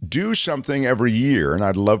do something every year, and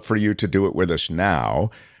I'd love for you to do it with us now,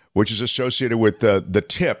 which is associated with the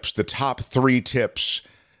tips, the top 3 tips,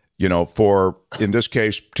 for, in this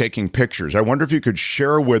case, taking pictures. I wonder if you could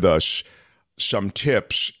share with us some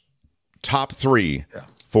tips, top 3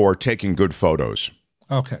 for taking good photos.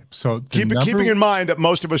 Okay, so keeping in mind that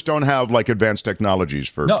most of us don't have like advanced technologies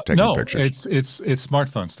for taking pictures. It's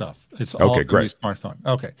smartphone stuff. It's all great. Smartphone.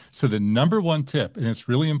 Okay, so the number 1 tip, and it's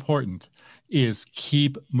really important, is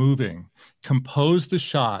keep moving. Compose the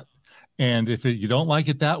shot. And if you don't like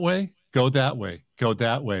it that way, go that way, go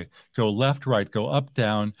that way, go left, right, go up,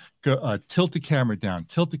 down, go, tilt the camera down,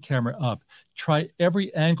 tilt the camera up, try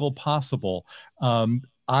every angle possible.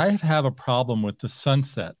 I have a problem with the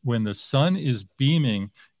sunset. When the sun is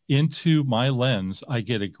beaming into my lens, I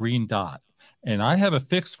get a green dot. And I have a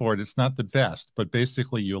fix for it. It's not the best, but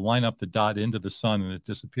basically you line up the dot into the sun and it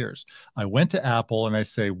disappears. I went to Apple and I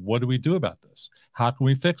say, what do we do about this? How can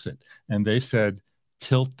we fix it? And they said,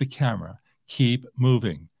 tilt the camera, keep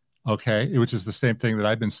moving. Okay, which is the same thing that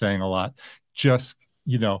I've been saying a lot. Just,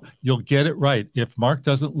 you'll get it right. If Mark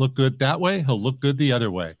doesn't look good that way, he'll look good the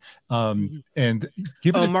other way. And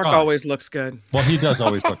give it a Mark try. always looks good. Well, he does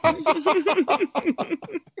always look good.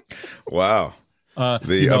 Wow.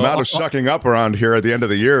 The amount of sucking up around here at the end of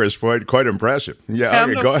the year is quite impressive. Yeah,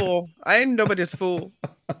 I'm no fool. I ain't nobody's fool.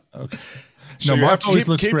 Okay. So you have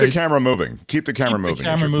to keep the camera moving. Keep the camera moving. Keep the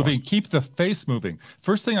camera moving. Keep the face moving.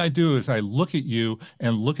 First thing I do is I look at you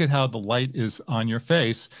and look at how the light is on your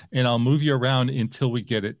face, and I'll move you around until we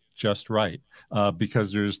get it just right.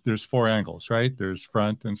 Because there's 4 angles, right? There's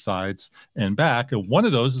front and sides and back, and one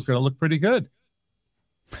of those is going to look pretty good.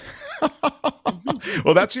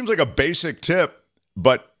 Well, that seems like a basic tip,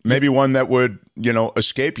 but maybe one that would,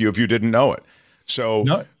 escape you if you didn't know it.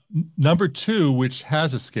 So number 2, which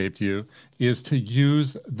has escaped you, is to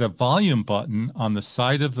use the volume button on the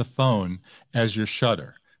side of the phone as your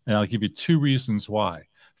shutter. And I'll give you 2 reasons why.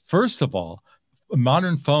 First of all,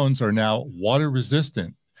 modern phones are now water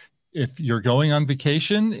resistant. If you're going on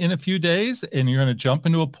vacation in a few days and you're going to jump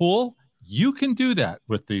into a pool, you can do that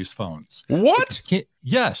with these phones. What?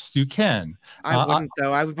 Yes, you can. I wouldn't,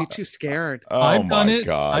 though. I would be too scared. I've done it.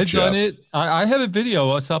 I've done it. I have a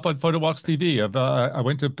video. It's up on PhotoWalks TV. Of I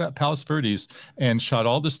went to Palos Verdes and shot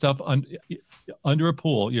all this stuff under a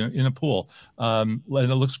pool, in a pool, and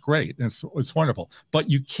it looks great. It's wonderful. But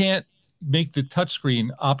you can't make the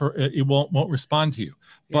touchscreen operate. It won't respond to you.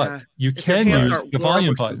 But you can use the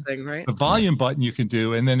volume button. Right? The volume button you can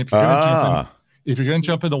do, and then if you're going to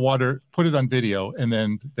jump in the water, put it on video, and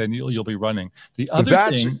then you'll be running. The other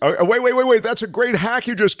thing. Wait! That's a great hack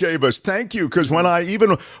you just gave us. Thank you. Because when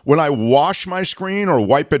I wash my screen or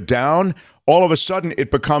wipe it down, all of a sudden it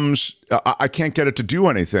becomes I can't get it to do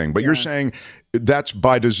anything. But you're saying that's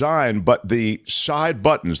by design. But the side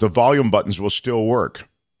buttons, the volume buttons, will still work.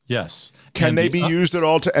 Yes. Can they be used at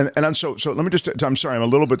all? So let me just. I'm sorry, I'm a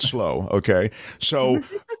little bit slow. Okay. So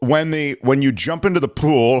when you jump into the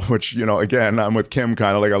pool, which again, I'm with Kim,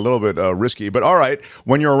 kind of like a little bit risky, but all right.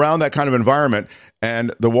 When you're around that kind of environment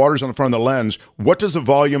and the water's on the front of the lens, what does the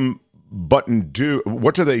volume button do?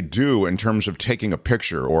 What do they do in terms of taking a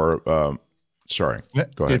picture? Or sorry,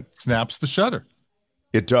 go ahead. It snaps the shutter.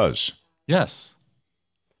 It does. Yes.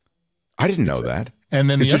 I didn't know that. And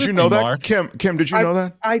then did you know that, Mark? Kim? Did you know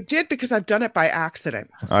that? I did, because I've done it by accident.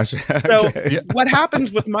 I see. So what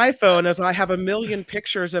happens with my phone is I have a million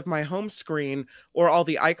pictures of my home screen or all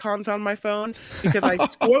the icons on my phone because I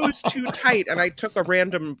squoze too tight and I took a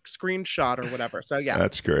random screenshot or whatever. So yeah,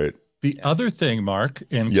 that's great. The other thing, Mark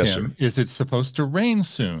and Kim, is it's supposed to rain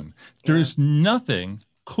soon. There's nothing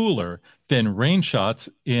cooler than rain shots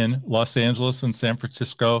in Los Angeles and San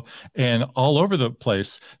Francisco and all over the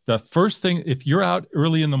place. The first thing, if you're out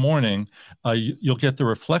early in the morning, you'll get the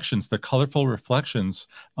reflections, the colorful reflections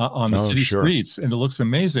on the city streets, and it looks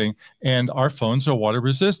amazing. And our phones are water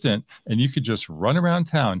resistant, and you could just run around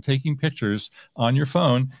town taking pictures on your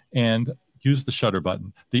phone and use the shutter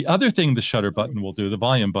button. The other thing the shutter button will do, the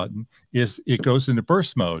volume button, is it goes into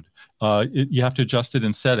burst mode. You have to adjust it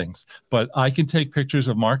in settings. But I can take pictures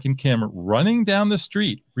of Mark and Kim running down the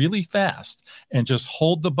street really fast and just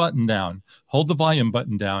hold the button down, hold the volume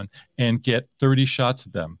button down, and get 30 shots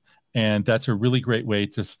of them. And that's a really great way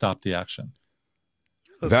to stop the action.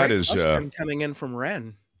 That is coming in from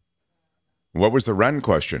Ren. What was the Ren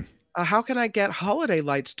question? How can I get holiday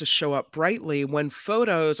lights to show up brightly when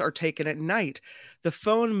photos are taken at night? The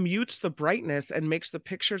phone mutes the brightness and makes the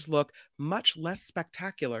pictures look much less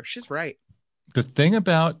spectacular. She's right. The thing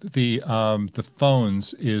about the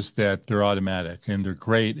phones is that they're automatic and they're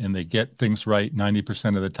great and they get things right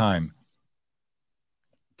 90% of the time.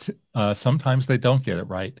 Sometimes they don't get it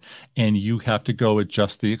right, and you have to go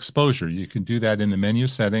adjust the exposure. You can do that in the menu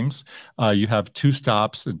settings. You have 2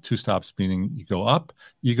 stops, and 2 stops meaning you go up,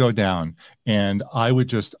 you go down, and I would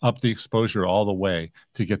just up the exposure all the way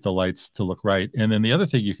to get the lights to look right. And then the other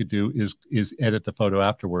thing you could do is edit the photo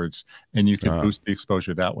afterwards, and you can boost the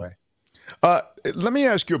exposure that way. Let me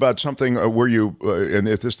ask you about something where you, and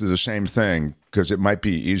if this is the same thing, because it might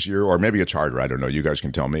be easier, or maybe it's harder, I don't know, you guys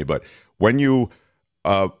can tell me, but when you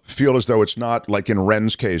feel as though it's not, like in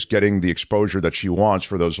Ren's case, getting the exposure that she wants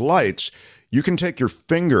for those lights, you can take your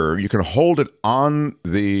finger, you can hold it on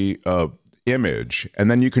the image, and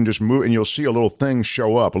then you can just move, and you'll see a little thing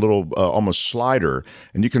show up, a little almost slider,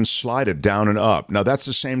 and you can slide it down and up. Now, that's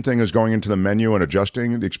the same thing as going into the menu and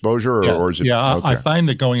adjusting the exposure, or is it? Yeah, okay. I find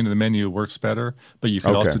that going into the menu works better, but you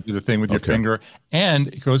can also do the thing with your finger. And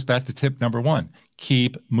it goes back to tip number 1.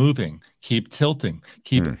 Keep moving, keep tilting,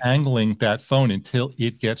 keep angling that phone until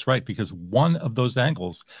it gets right, because one of those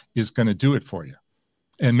angles is going to do it for you.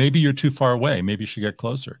 And maybe you're too far away. Maybe you should get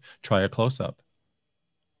closer. Try a close-up.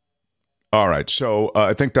 All right. So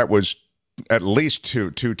I think that was at least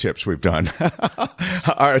two tips we've done.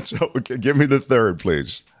 All right. So give me the third,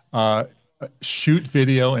 please. Shoot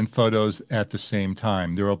video and photos at the same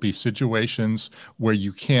time. There will be situations where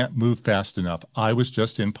you can't move fast enough. I was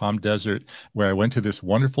just in Palm Desert where I went to this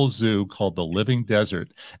wonderful zoo called the Living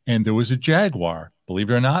Desert, and there was a jaguar, believe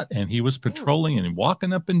it or not, and he was patrolling and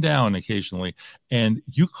walking up and down occasionally, and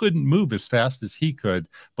you couldn't move as fast as he could,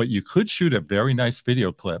 but you could shoot a very nice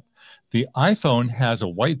video clip. The iPhone has a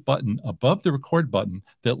white button above the record button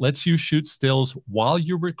that lets you shoot stills while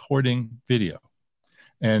you're recording video.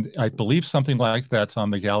 And I believe something like that's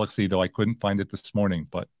on the Galaxy, though I couldn't find it this morning,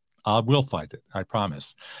 but I will find it, I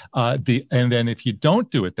promise. And then if you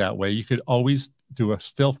don't do it that way, you could always do a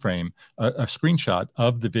still frame, a screenshot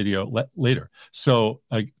of the video later. So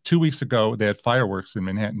 2 weeks ago, they had fireworks in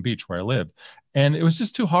Manhattan Beach where I live, and it was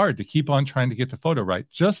just too hard to keep on trying to get the photo right.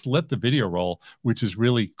 Just let the video roll, which is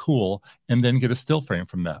really cool, and then get a still frame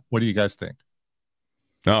from that. What do you guys think?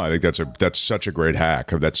 No, I think that's such a great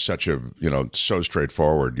hack. That's such a, so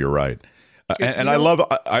straightforward. You're right. And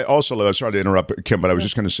I also love, sorry to interrupt, Kim, but I was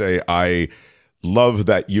just going to say, I love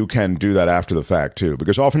that you can do that after the fact too,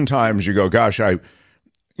 because oftentimes you go, gosh, I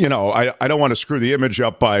don't want to screw the image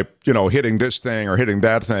up by, hitting this thing or hitting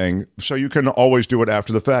that thing. So you can always do it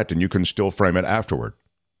after the fact, and you can still frame it afterward.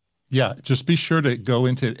 Yeah, just be sure to go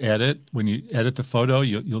into edit. When you edit the photo,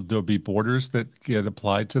 there'll be borders that get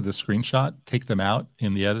applied to the screenshot. Take them out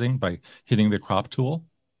in the editing by hitting the crop tool.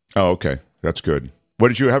 Oh, okay. That's good. What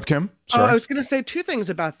did you have, Kim? Sorry. I was going to say 2 things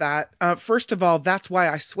about that. First of all, that's why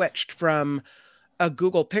I switched from a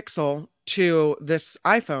Google Pixel to this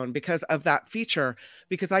iPhone, because of that feature,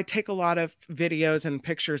 because I take a lot of videos and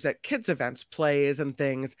pictures at kids events, plays and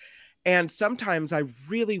things. And sometimes I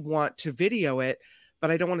really want to video it, but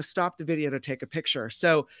I don't want to stop the video to take a picture.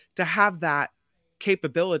 So to have that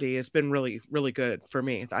capability has been really, really good for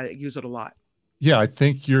me. I use it a lot. Yeah, I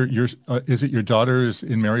think is it your daughter is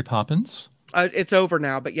in Mary Poppins? It's over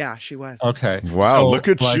now, but yeah, she was. Okay. Wow, look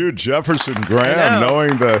at you, Jefferson Graham,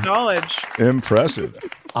 knowing the knowledge. Impressive.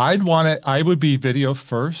 I would be video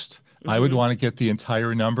first. I would want to get the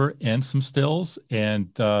entire number and some stills. And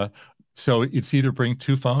so it's either bring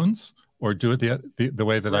 2 phones or do it the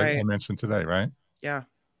way that I mentioned today, right? Yeah.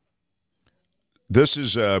 This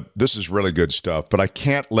is really good stuff, but I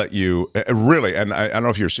can't let you really, and I don't know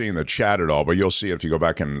if you're seeing the chat at all, but you'll see it if you go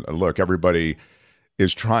back and look. Everybody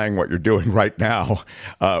is trying what you're doing right now.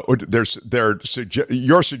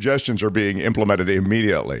 Your suggestions are being implemented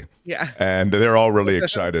immediately. Yeah. And they're all really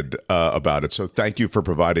excited about it. So thank you for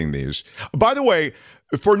providing these. By the way,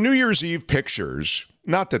 for New Year's Eve pictures,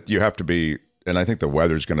 not that you have to be, and I think the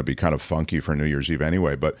weather's going to be kind of funky for New Year's Eve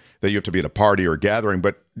anyway, but that you have to be at a party or gathering,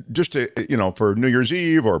 but just to, for New Year's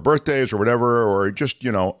Eve or birthdays or whatever, or just,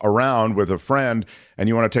 around with a friend and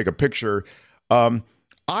you want to take a picture.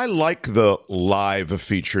 I like the live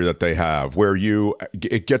feature that they have where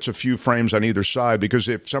it gets a few frames on either side, because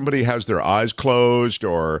if somebody has their eyes closed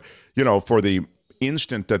or, for the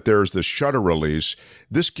instant that there's the shutter release,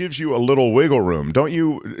 this gives you a little wiggle room. Don't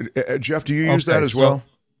you, Jeff, do you use that as well?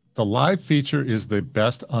 The live feature is the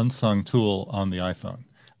best unsung tool on the iPhone.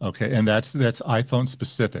 Okay, and that's iPhone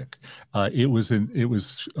specific. It was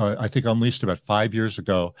I think unleashed about 5 years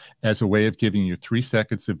ago as a way of giving you 3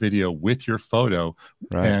 seconds of video with your photo,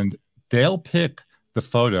 and they'll pick the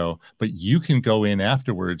photo, but you can go in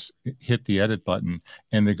afterwards, hit the edit button,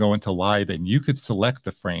 and they go into live, and you could select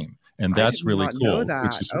the frame. And that's really cool.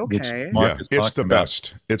 It's the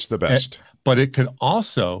best. It's the best. But it could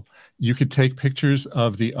also, you could take pictures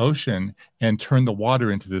of the ocean and turn the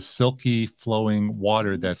water into this silky flowing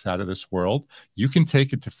water that's out of this world. You can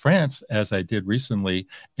take it to France, as I did recently,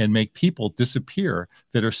 and make people disappear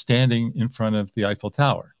that are standing in front of the Eiffel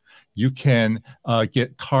Tower. You can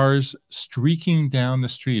get cars streaking down the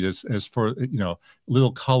street as for,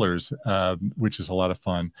 little colors, which is a lot of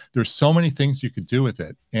fun. There's so many things you could do with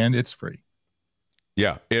it, and it's free.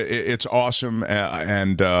 Yeah, it's awesome.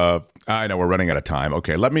 And I know we're running out of time.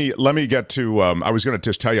 Okay, let me get to, I was going to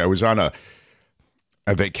just tell you, I was on a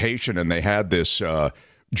vacation, and they had this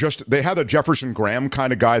they had a Jefferson Graham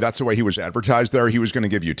kind of guy. That's the way he was advertised there. He was going to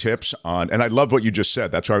give you tips on, and I love what you just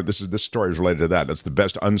said. That's why this story is related to that. That's the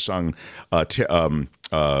best unsung feature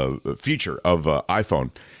of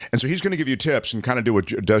iPhone. And so he's going to give you tips and kind of do what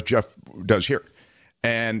Jeff does here.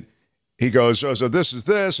 And he goes, oh, so this is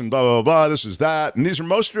this and blah, blah, blah, this is that. And these are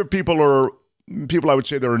most of the people I would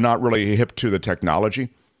say that are not really hip to the technology.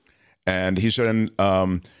 And he said,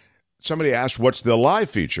 somebody asked, what's the live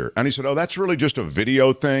feature? And he said, oh, that's really just a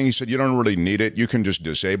video thing. He said, you don't really need it. You can just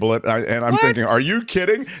disable it. And I'm thinking, are you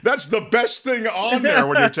kidding? That's the best thing on there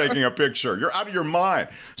when you're taking a picture. You're out of your mind.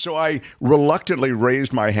 So I reluctantly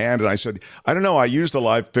raised my hand and I said, I don't know. I used the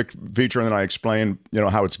live feature and then I explained,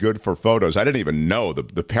 how it's good for photos. I didn't even know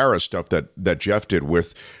the Paris stuff that Jeff did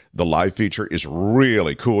with the live feature is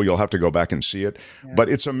really cool. You'll have to go back and see it. Yeah. But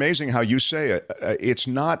it's amazing how you say it. It's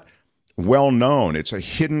not well known. It's a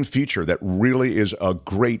hidden feature that really is a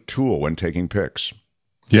great tool when taking pics.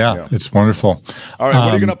 Yeah, it's wonderful. All right, what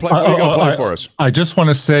are you going to play? What are you going to play for us? I just want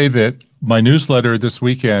to say that my newsletter this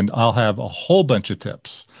weekend, I'll have a whole bunch of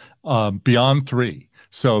tips beyond 3.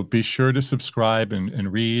 So be sure to subscribe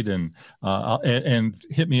and read and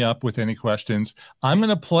hit me up with any questions. I'm going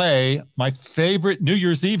to play my favorite New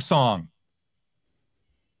Year's Eve song.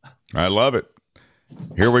 I love it.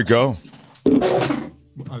 Here we go.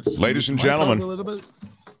 Ladies and gentlemen,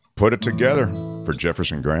 put it together for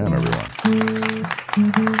Jefferson Graham, everyone.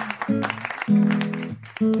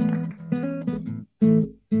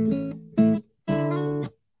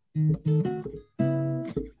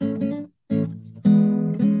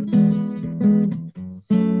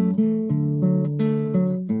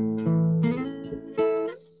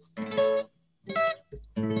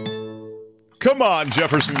 Come on,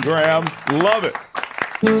 Jefferson Graham. Love it.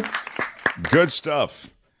 Good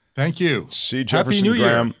stuff. Thank you. See Jefferson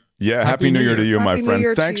Graham. Yeah, Happy New Year to you, my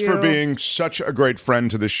friend. Thanks for being such a great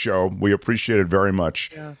friend to this show. We appreciate it very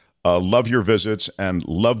much. Yeah. Love your visits and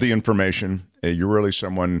love the information. You're really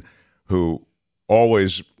someone who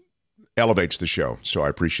always elevates the show, so I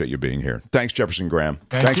appreciate you being here. Thanks, Jefferson Graham.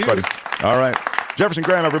 Thanks, buddy. All right. Jefferson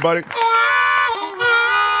Graham, everybody.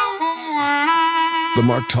 The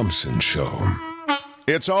Mark Thompson Show.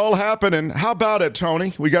 It's all happening. How about it,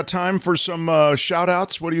 Tony? We got time for some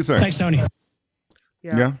shout-outs? What do you think? Thanks, Tony.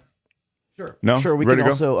 Yeah? Sure. No? Sure, we Ready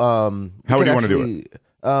can to go? also... How would you want to do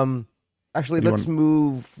it? Actually, let's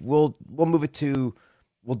move... We'll move it to...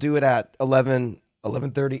 We'll do it at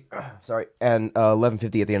 11:30, sorry, and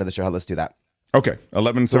 11:50 at the end of the show. Let's do that. Okay,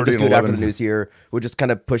 11:30 so we'll just do and 11. it after the news here. We'll just kind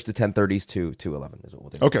of push the 10:30s to 11 is what we'll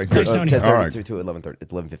do. Okay, good. 10:30 all right. to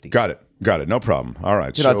 11:50. Got it. No problem. All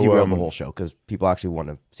right. So not derail the whole show because people actually want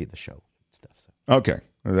to see the show and stuff. So. Okay,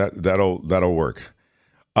 that'll work.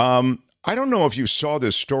 I don't know if you saw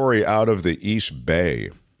this story out of the East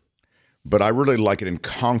Bay, but I really like it in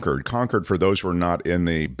Concord. Concord, for those who are not in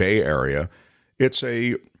the Bay Area, it's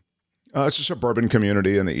a suburban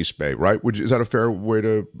community in the East Bay, right? Is that a fair way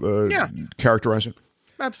to characterize it?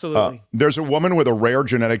 Absolutely. There's a woman with a rare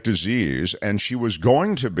genetic disease, and she was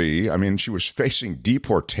she was facing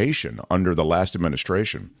deportation under the last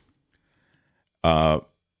administration.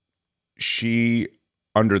 She,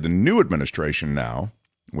 under the new administration now,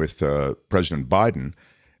 with President Biden,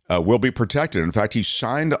 will be protected. In fact, he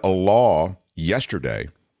signed a law yesterday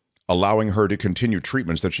allowing her to continue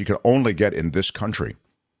treatments that she can only get in this country.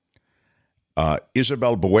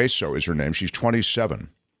 Isabel Bueso is her name. She's 27.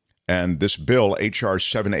 And this bill, H.R.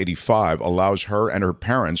 785, allows her and her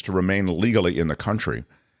parents to remain legally in the country.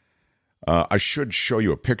 I should show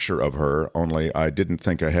you a picture of her, only I didn't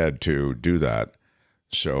think ahead to do that.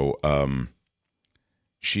 So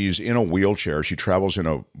she's in a wheelchair. She travels in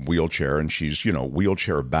a wheelchair, and she's,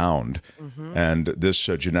 wheelchair bound. Mm-hmm. And this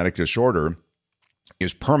genetic disorder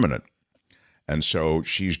is permanent. And so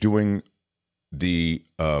she's doing the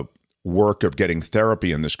work of getting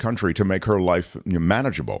therapy in this country to make her life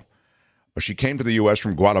manageable. She came to the U.S.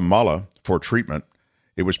 from Guatemala for treatment.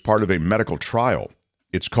 It was part of a medical trial.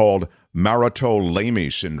 It's called Maroto-Lamy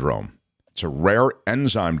syndrome. It's a rare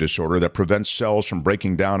enzyme disorder that prevents cells from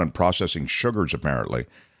breaking down and processing sugars, apparently.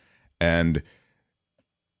 And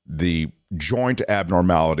the joint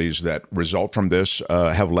abnormalities that result from this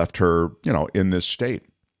have left her, in this state.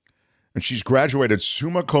 And she's graduated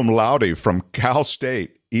summa cum laude from Cal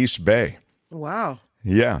State, East Bay. Wow.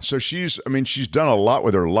 Yeah. So she's done a lot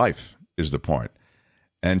with her life, is the point.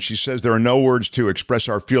 And she says there are no words to express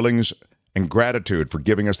our feelings and gratitude for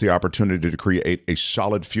giving us the opportunity to create a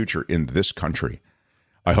solid future in this country.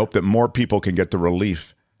 I hope that more people can get the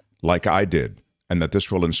relief like I did, and that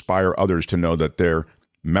this will inspire others to know that there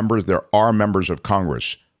are members of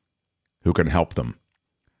Congress who can help them.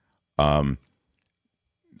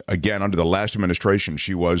 again, under the last administration,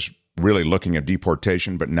 she was really looking at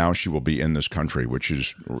deportation, but now she will be in this country, which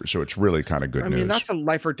is, so it's really kind of good news. I mean, that's a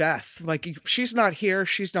life or death. Like, if she's not here,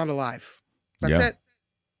 she's not alive. That's it.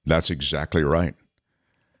 That's exactly right.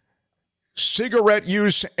 Cigarette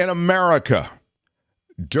use in America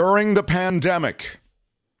during the pandemic.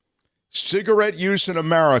 Cigarette use in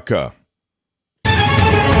America.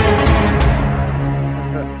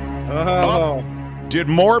 Oh. Did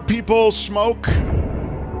more people smoke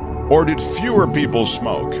or did fewer people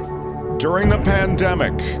smoke during the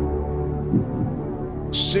pandemic?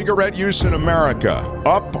 Cigarette use in America,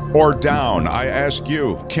 up or down? I ask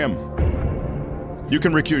you, Kim. You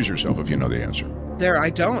can recuse yourself if you know the answer.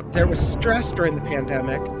 I don't. There was stress during the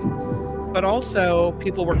pandemic, but also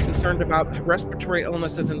people were concerned about respiratory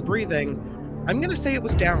illnesses and breathing. I'm going to say it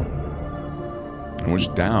was down. It was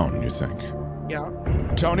down, you think? Yeah.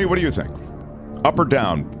 Tony, what do you think? Up or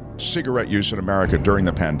down, cigarette use in America during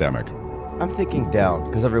the pandemic? I'm thinking down,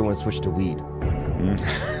 because everyone switched to weed.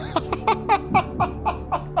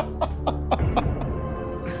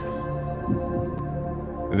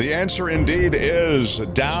 The answer indeed is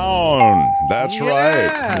down. That's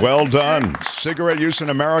right. Well done. Cigarette use in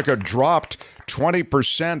America dropped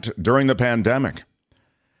 20% during the pandemic.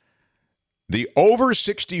 The over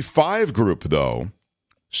 65 group, though,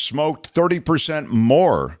 smoked 30%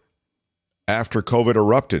 more after COVID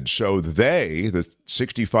erupted. So they, the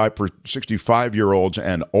 65-year-olds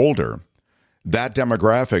and older, that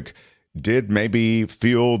demographic did maybe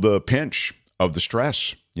feel the pinch of the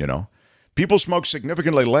stress, you know. People smoked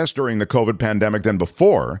significantly less during the COVID pandemic than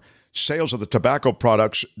before. Sales of the tobacco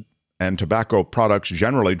products and tobacco products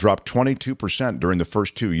generally dropped 22% during the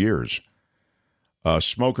first 2 years.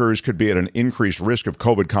 Smokers could be at an increased risk of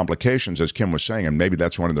COVID complications, as Kim was saying, and maybe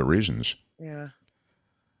that's one of the reasons. Yeah.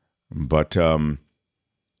 But the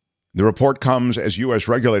report comes as U.S.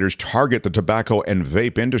 regulators target the tobacco and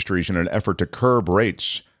vape industries in an effort to curb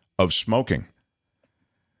rates of smoking.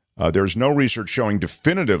 There's no research showing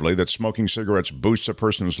definitively that smoking cigarettes boosts a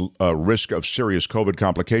person's risk of serious COVID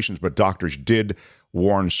complications, but doctors did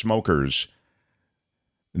warn smokers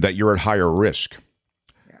that you're at higher risk.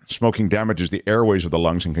 Yeah. Smoking damages the airways of the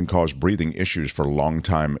lungs and can cause breathing issues for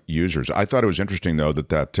longtime users. I thought it was interesting, though,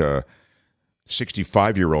 that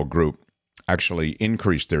 65-year-old group actually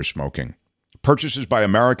increased their smoking. Purchases by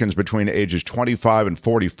Americans between ages 25 and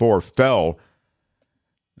 44 fell,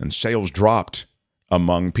 and sales dropped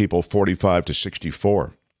among people 45 to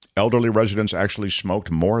 64. Elderly residents actually smoked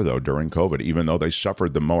more, though, during COVID, even though they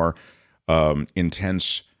suffered the more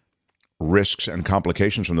intense risks and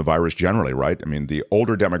complications from the virus generally, right? I mean, the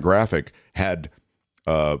older demographic had,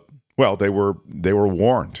 they were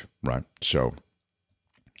warned, right? So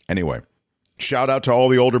anyway, shout out to all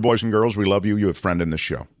the older boys and girls. We love you. You have a friend in this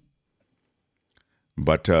show.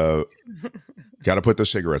 But got to put the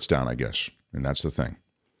cigarettes down, I guess. And that's the thing.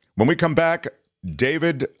 When we come back,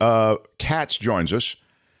 David Katz joins us.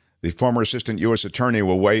 The former assistant U.S. attorney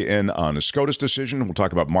will weigh in on a SCOTUS decision. We'll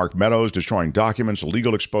talk about Mark Meadows destroying documents,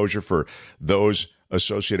 legal exposure for those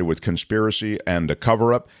associated with conspiracy and a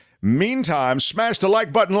cover-up. Meantime, smash the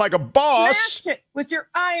like button like a boss. Smash it with your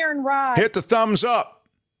iron rod. Hit the thumbs up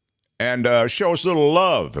and show us a little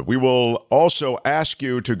love. We will also ask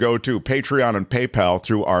you to go to Patreon and PayPal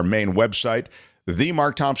through our main website,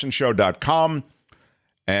 themarkthompsonshow.com,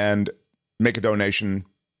 and make a donation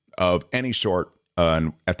of any sort.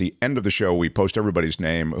 And at the end of the show, we post everybody's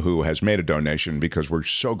name who has made a donation because we're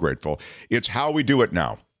so grateful. It's how we do it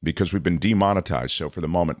now because we've been demonetized. So for the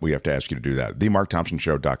moment, we have to ask you to do that.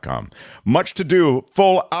 themarkthompsonshow.com. Much to do,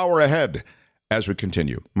 full hour ahead as we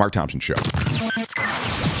continue. Mark Thompson Show.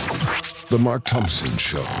 The Mark Thompson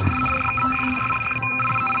Show.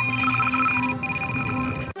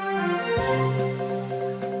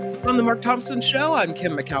 On the Mark Thompson Show, I'm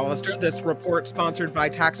Kim McAllister. This report sponsored by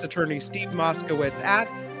tax attorney Steve Moskowitz at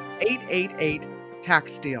 888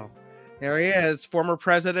 Tax Deal. There he is, former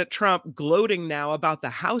President Trump, gloating now about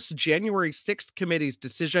the House January 6th committee's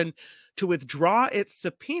decision to withdraw its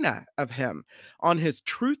subpoena of him. On his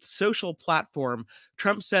Truth Social platform,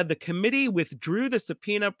 Trump said the committee withdrew the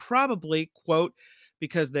subpoena probably, quote,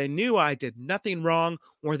 because they knew I did nothing wrong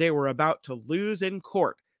or they were about to lose in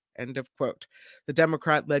court. End of quote. The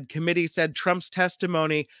Democrat-led committee said Trump's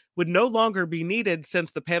testimony would no longer be needed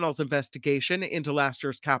since the panel's investigation into last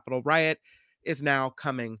year's Capitol riot is now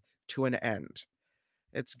coming to an end.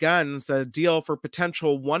 It's guns. A deal for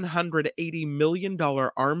potential $180 million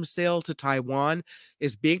arms sale to Taiwan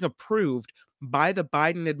is being approved by the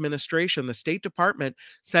Biden administration. The State Department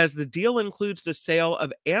says the deal includes the sale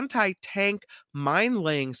of anti-tank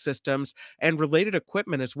mine-laying systems and related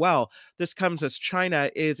equipment as well. This comes as China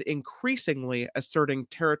is increasingly asserting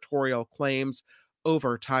territorial claims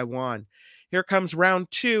over Taiwan. Here comes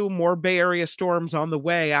round 2, more Bay Area storms on the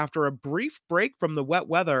way. After a brief break from the wet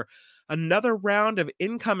weather, another round of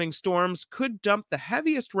incoming storms could dump the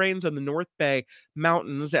heaviest rains on the North Bay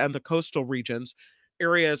Mountains and the coastal regions.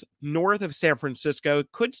 Areas north of San Francisco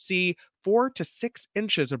could see 4 to 6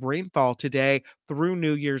 inches of rainfall today through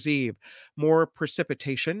New Year's Eve. More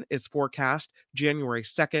precipitation is forecast January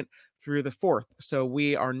 2nd through the 4th, so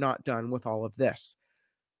we are not done with all of this.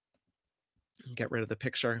 Get rid of the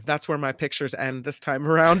picture. That's where my pictures end this time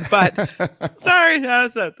around, but sorry,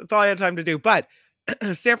 that's all I had time to do. But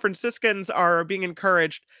San Franciscans are being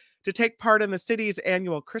encouraged to take part in the city's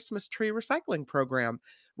annual Christmas tree recycling program.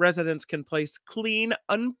 Residents can place clean,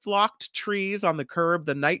 unflocked trees on the curb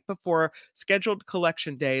the night before scheduled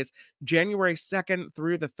collection days, January 2nd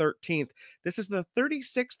through the 13th. This is the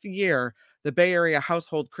 36th year the Bay Area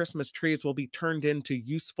household Christmas trees will be turned into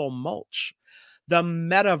useful mulch. The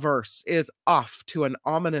metaverse is off to an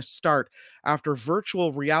ominous start after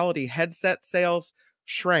virtual reality headset sales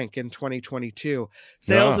shrank in 2022.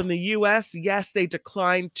 Sales in the U.S., yes, they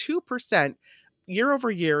declined 2% year over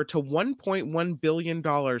year to $1.1 billion.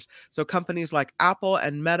 So companies like Apple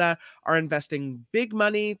and Meta are investing big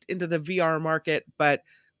money into the VR market, but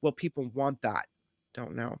will people want that?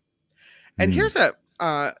 Don't know. And here's a,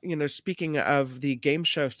 speaking of the game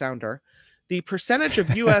show sounder, the percentage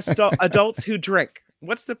of U.S. adults who drink.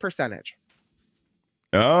 What's the percentage?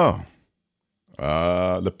 Oh,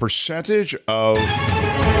 the percentage of.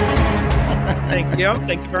 Thank you.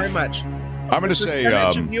 Thank you very much. I'm going to say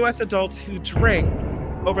percentage of U.S. adults who drink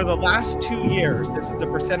over the last 2 years. This is the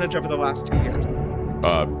percentage over the last 2 years.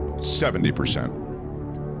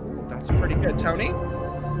 70%. That's pretty good, Tony.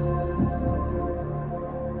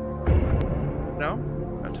 No,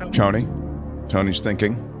 not Tony. Tony's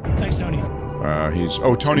thinking. Thanks, Tony.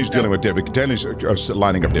 Tony's dealing with David. Danny's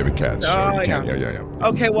lining up David Katz. Oh, yeah.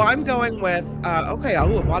 Okay, well, I'm going with, a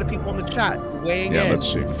lot of people in the chat weighing in. Yeah, let's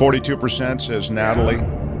see. 42% says Natalie.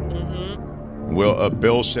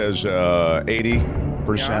 Bill says 80%.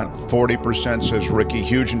 40% says Ricky.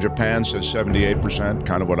 Huge in Japan says 78%.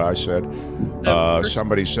 Kind of what I said.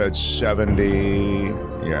 Somebody said 70.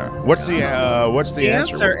 Yeah. What's the answer? The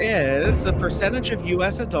answer is the percentage of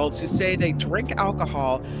U.S. adults who say they drink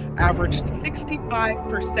alcohol averaged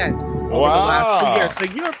 65% over the last 2 years. So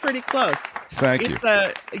you were pretty close. Thank you.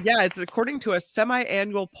 It's according to a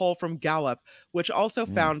semi-annual poll from Gallup, which also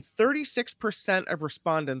found 36% of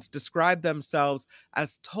respondents describe themselves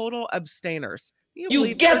as total abstainers.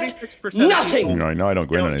 You get nothing. No, I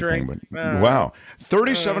don't go into anything, but wow.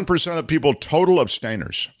 37% of the people total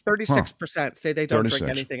abstainers. 36% say they don't drink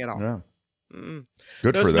anything at all. Yeah. Good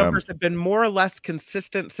for them. Those numbers have been more or less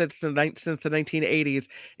consistent since the 1980s.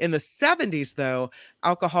 In the 70s, though,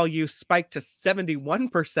 alcohol use spiked to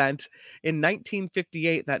 71%. In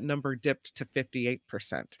 1958, that number dipped to 58%.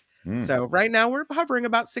 So right now, we're hovering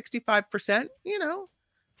about 65%.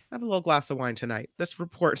 Have a little glass of wine tonight. This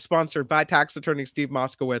report is sponsored by tax attorney Steve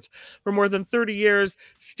Moskowitz. For more than 30 years,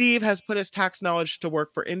 Steve has put his tax knowledge to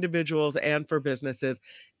work for individuals and for businesses.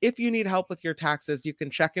 If you need help with your taxes, you can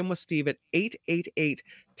check in with Steve at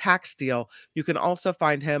 888-TAX-DEAL. You can also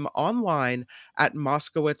find him online at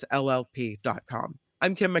moskowitzllp.com.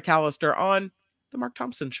 I'm Kim McAllister on The Mark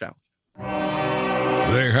Thompson Show.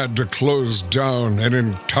 They had to close down an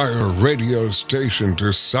entire radio station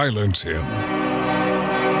to silence him.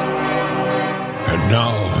 And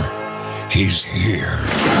now, he's here.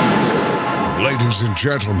 Ladies and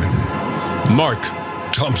gentlemen, Mark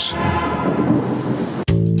Thompson.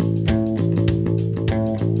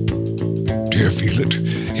 Do you feel it?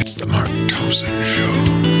 It's the Mark Thompson Show.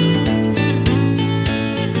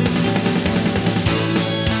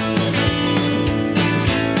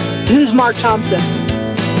 This is Mark Thompson.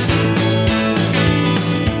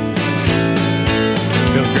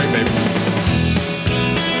 Feels great, baby.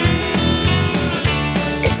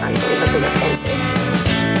 It's unbelievably offensive.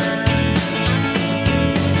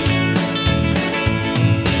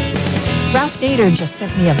 Ralph Nader just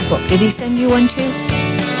sent me a book. Did he send you one too?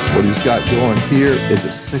 What he's got going here is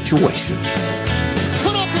a situation.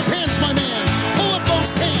 Put up your pants, my man. Pull up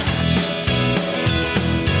those pants.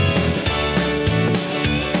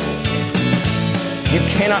 You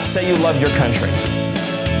cannot say you love your country.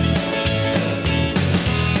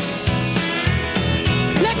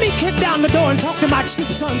 Let me kick down the door and talk to my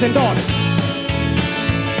stupid sons and daughters.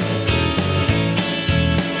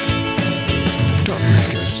 Don't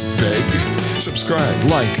make us beg. Subscribe,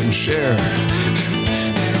 like, and share.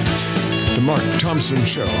 The Mark Thompson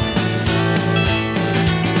Show.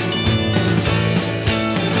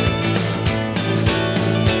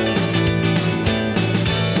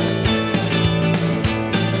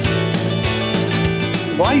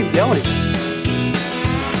 Why are you yelling?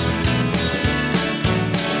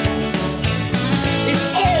 It's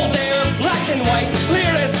all there, black and white, clear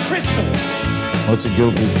as crystal. What's a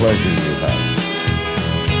guilty pleasure you have?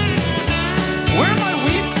 Where are my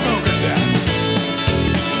weed smokers at?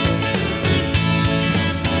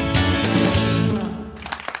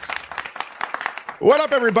 What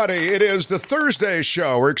up, everybody? It is the Thursday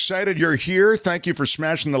show. We're excited you're here. Thank you for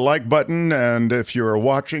smashing the like button. And if you're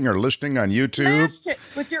watching or listening on YouTube, Smash it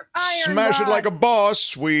with your iron smash rod. it like a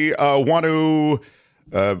boss. We want to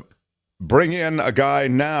bring in a guy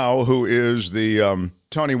now who is the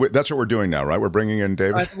Tony. That's what we're doing now, right? We're bringing in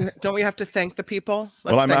David. Don't we have to thank the people?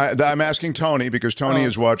 Well, I'm asking Tony because Tony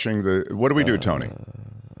is watching the. What do we do, Tony?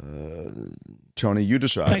 Tony, you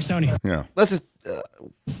decide. Thanks, Tony. Yeah. Let's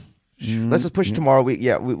just push tomorrow.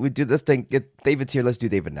 We do this thing. Get David's here. Let's do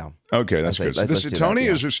David now. Okay, that's good. Tony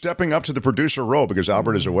is stepping up to the producer role because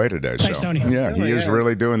Albert is away today. Thanks, Tony. Yeah, he is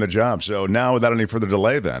really doing the job. So now, without any further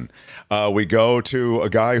delay, then we go to a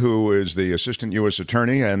guy who is the assistant U.S.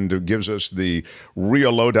 attorney and gives us the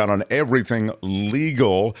real lowdown on everything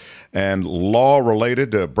legal and law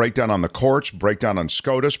related. Breakdown on the courts, breakdown on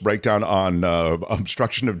SCOTUS, breakdown on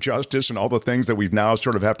obstruction of justice, and all the things that we've now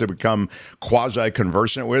sort of have to become quasi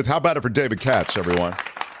conversant with. How about it for David Katz, everyone?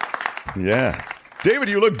 Yeah. David,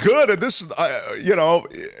 you look good. And this,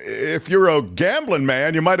 if you're a gambling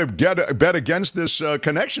man, you might have bet against this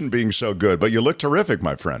connection being so good, but you look terrific,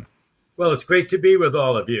 my friend. Well, it's great to be with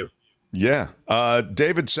all of you. Yeah.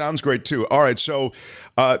 David sounds great, too. All right. So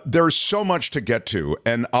there's so much to get to,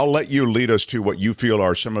 and I'll let you lead us to what you feel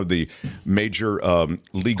are some of the major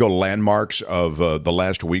legal landmarks of the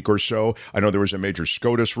last week or so. I know there was a major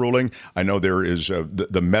SCOTUS ruling. I know there is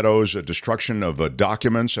the Meadows destruction of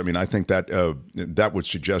documents. I mean, I think that that would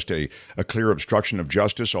suggest a clear obstruction of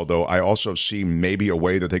justice, although I also see maybe a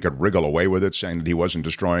way that they could wriggle away with it, saying that he wasn't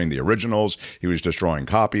destroying the originals, he was destroying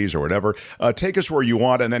copies or whatever. Take us where you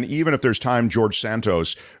want, and then even if there's time, George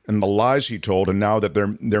Santos and the lies he told, and now that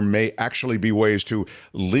there may actually be ways to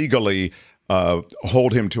legally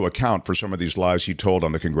hold him to account for some of these lies he told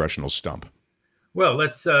on the congressional stump. Well,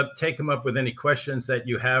 let's take him up with any questions that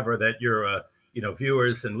you have or that your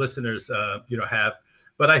viewers and listeners have.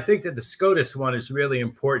 But I think that the SCOTUS one is really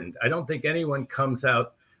important. I don't think anyone comes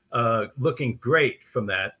out looking great from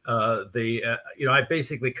that. I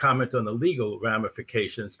basically comment on the legal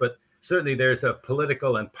ramifications, but certainly there's a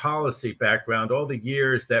political and policy background. All the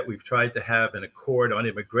years that we've tried to have an accord on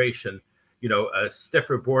immigration, a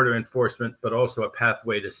stiffer border enforcement, but also a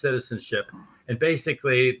pathway to citizenship. And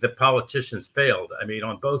basically the politicians failed. I mean,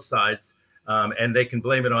 on both sides, and they can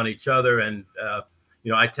blame it on each other. And,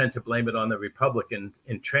 I tend to blame it on the Republican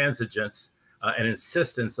intransigence and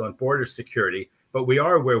insistence on border security. But we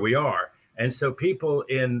are where we are. And so people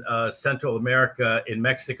in Central America, in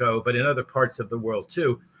Mexico, but in other parts of the world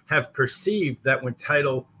too, have perceived that when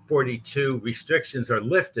Title 42 restrictions are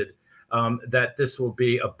lifted, that this will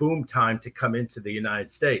be a boom time to come into the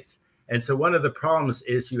United States. And so one of the problems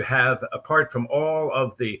is you have, apart from all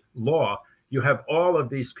of the law, you have all of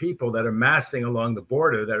these people that are massing along the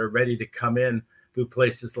border that are ready to come in through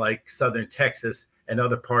places like southern Texas and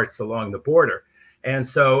other parts along the border. And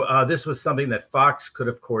so this was something that Fox could,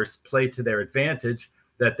 of course, play to their advantage,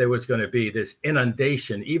 that there was going to be this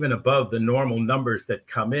inundation, even above the normal numbers that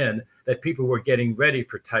come in, that people were getting ready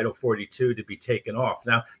for Title 42 to be taken off.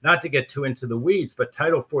 Now, not to get too into the weeds, but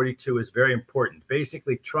Title 42 is very important.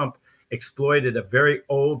 Basically, Trump exploited a very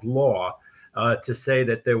old law to say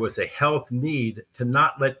that there was a health need to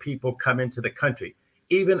not let people come into the country,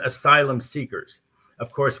 even asylum seekers.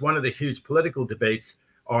 Of course, one of the huge political debates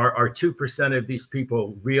are 2% of these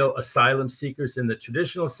people real asylum seekers in the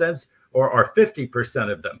traditional sense, or are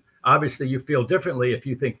 50% of them? Obviously, you feel differently if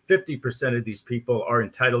you think 50% of these people are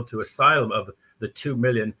entitled to asylum of the 2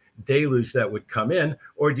 million deluge that would come in,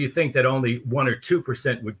 or do you think that only 1 or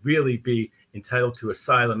 2% would really be entitled to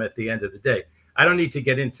asylum at the end of the day? I don't need to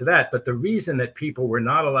get into that, but the reason that people were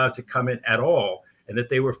not allowed to come in at all and that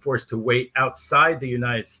they were forced to wait outside the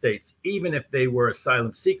United States, even if they were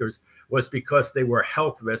asylum seekers, was because they were a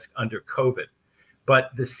health risk under COVID.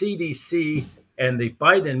 But the CDC and the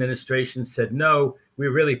Biden administration said, no,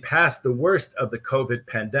 we're really past the worst of the COVID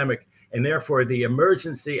pandemic, And therefore, the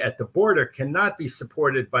emergency at the border cannot be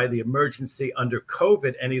supported by the emergency under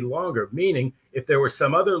COVID any longer. Meaning, if there were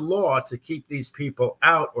some other law to keep these people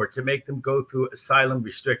out or to make them go through asylum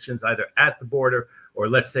restrictions, either at the border or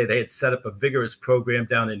let's say they had set up a vigorous program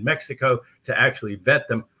down in Mexico to actually vet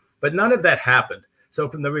them. But none of that happened. So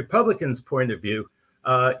from the Republicans' point of view,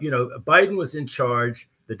 Biden was in charge.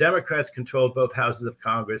 The Democrats controlled both houses of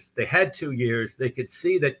Congress. They had 2 years. They could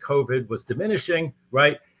see that COVID was diminishing,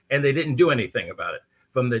 right? And they didn't do anything about it.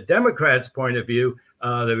 From the Democrats' point of view,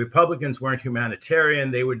 the Republicans weren't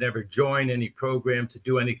humanitarian. They would never join any program to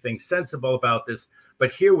do anything sensible about this.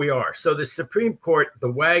 But here we are. So the Supreme Court,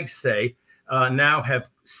 the wags say, now have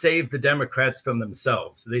saved the Democrats from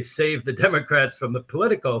themselves. They've saved the Democrats from the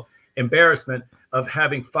political embarrassment of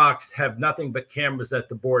having Fox have nothing but cameras at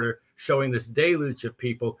the border showing this deluge of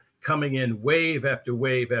people coming in wave after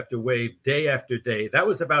wave after wave, day after day. That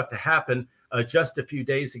was about to happen just a few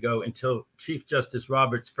days ago until Chief Justice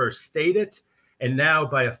Roberts first stayed it. And now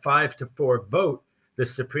by a 5-4 vote, the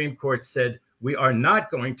Supreme Court said, we are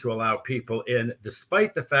not going to allow people in,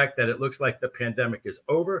 despite the fact that it looks like the pandemic is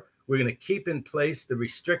over. We're going to keep in place the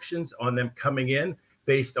restrictions on them coming in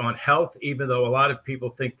based on health, even though a lot of people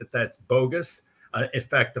think that that's bogus. In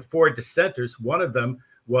fact, the 4 dissenters, one of them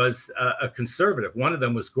was a conservative. One of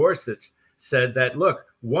them was Gorsuch, said that, look,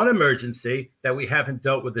 one emergency that we haven't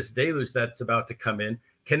dealt with, this deluge that's about to come in,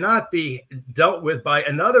 cannot be dealt with by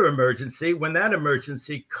another emergency when that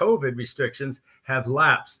emergency COVID restrictions have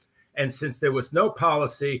lapsed. And since there was no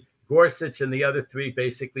policy, Gorsuch and the other 3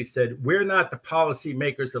 basically said, we're not the policy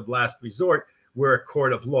makers of last resort, we're a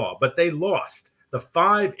court of law. But they lost. The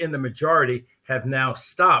 5 in the majority have now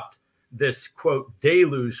stopped this, quote,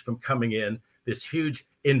 deluge from coming in, this huge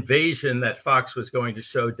invasion that Fox was going to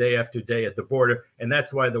show day after day at the border. And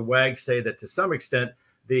that's why the wags say that to some extent,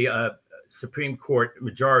 the Supreme Court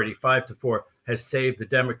majority, 5-4, has saved the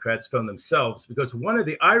Democrats from themselves. Because one of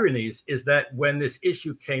the ironies is that when this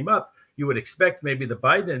issue came up, you would expect maybe the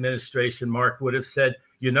Biden administration, Mark, would have said,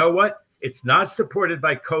 you know what? It's not supported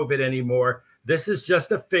by COVID anymore. This is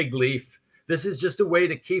just a fig leaf. This is just a way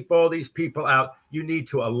to keep all these people out. You need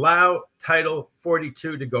to allow Title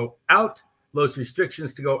 42 to go out, those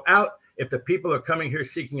restrictions to go out. If the people are coming here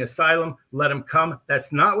seeking asylum, let them come.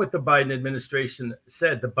 That's not what the Biden administration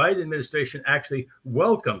said. The Biden administration actually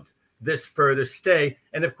welcomed this further stay.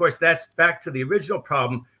 And of course, that's back to the original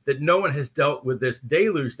problem that no one has dealt with this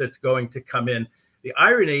deluge that's going to come in. The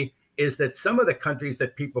irony is that some of the countries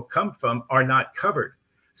that people come from are not covered.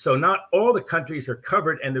 So not all the countries are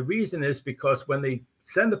covered. And the reason is because when they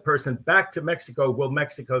send the person back to Mexico, will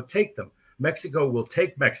Mexico take them? Mexico will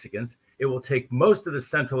take Mexicans. It will take most of the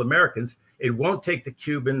Central Americans. It won't take the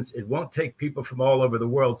Cubans. It won't take people from all over the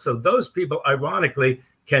world. So those people, ironically,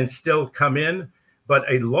 can still come in. But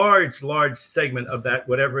a large, large segment of that,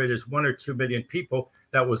 whatever it is, 1 or 2 million people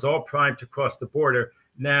that was all primed to cross the border,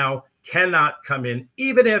 now cannot come in,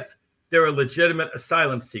 even if they're a legitimate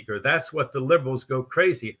asylum seeker. That's what the liberals go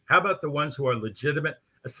crazy. How about the ones who are legitimate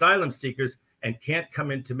asylum seekers and can't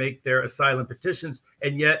come in to make their asylum petitions?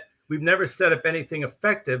 And yet we've never set up anything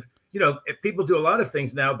effective. You know, if people do a lot of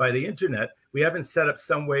things now by the internet. We haven't set up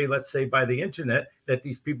some way, let's say by the internet, that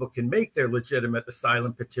these people can make their legitimate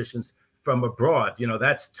asylum petitions from abroad. You know,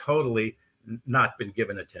 that's totally not been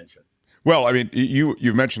given attention. Well, I mean,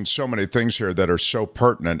 you mentioned so many things here that are so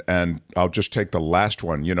pertinent, and I'll just take the last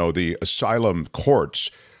one. You know, the asylum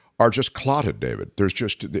courts are just clotted, David.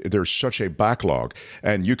 There's such a backlog,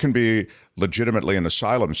 and you can be legitimately an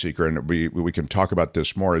asylum seeker, and we can talk about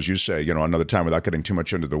this more, as you say, you know, another time without getting too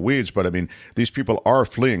much into the weeds. But I mean, these people are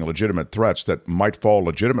fleeing legitimate threats that might fall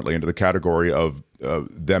legitimately into the category of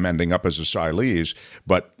them ending up as asylees,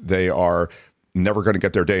 but they are never going to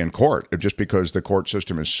get their day in court just because the court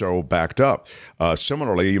system is so backed up.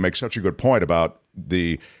 Similarly, you make such a good point about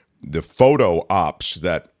the photo ops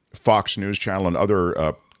that Fox News Channel and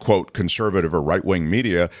other quote conservative or right-wing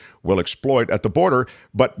media will exploit at the border.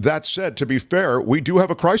 But that said, to be fair, we do have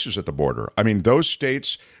a crisis at the border. I mean, those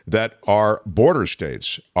states that are border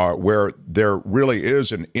states are where there really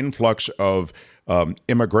is an influx of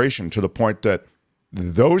immigration to the point that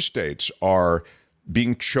those states are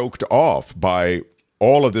being choked off by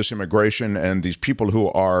all of this immigration and these people who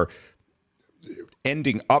are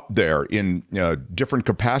ending up there in different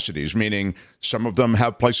capacities, meaning some of them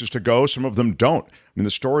have places to go, some of them don't. I mean,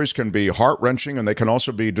 the stories can be heart-wrenching and they can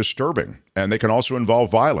also be disturbing, and they can also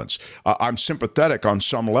involve violence. I'm sympathetic on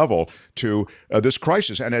some level to this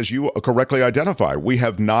crisis, and as you correctly identify, we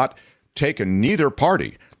have not taken, neither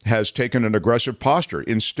party has taken an aggressive posture.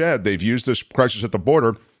 Instead, they've used this crisis at the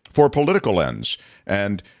border for political ends.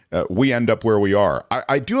 And we end up where we are.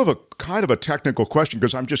 I do have a kind of a technical question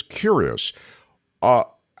because I'm just curious.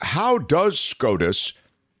 How does SCOTUS,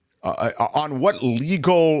 on what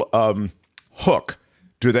legal hook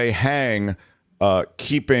do they hang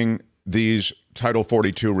keeping these Title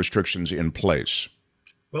 42 restrictions in place?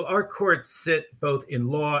 Well, our courts sit both in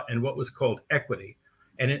law and what was called equity.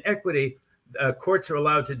 And in equity, courts are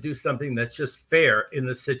allowed to do something that's just fair in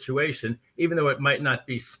the situation, even though it might not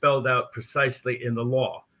be spelled out precisely in the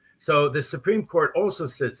law. So the Supreme Court also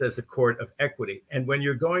sits as a court of equity. And when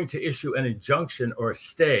you're going to issue an injunction or a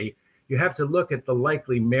stay, you have to look at the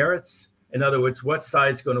likely merits. In other words, what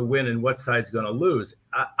side's going to win and what side's going to lose.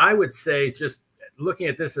 I would say, just looking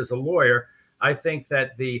at this as a lawyer, I think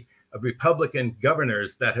that the Republican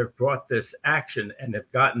governors that have brought this action and have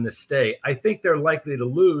gotten the stay, I think they're likely to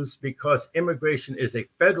lose because immigration is a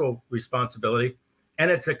federal responsibility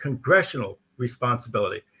and it's a congressional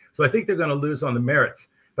responsibility. So I think they're going to lose on the merits.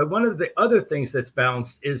 But one of the other things that's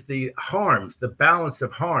balanced is the harms, the balance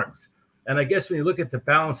of harms. And I guess when you look at the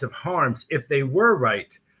balance of harms, if they were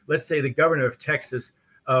right, let's say the governor of Texas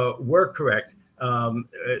were correct,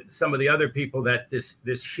 some of the other people that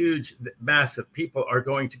this huge mass of people are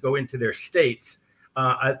going to go into their states,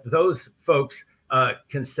 those folks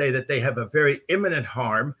can say that they have a very imminent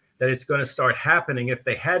harm, that it's going to start happening if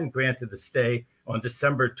they hadn't granted the stay on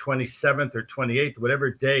December 27th or 28th, whatever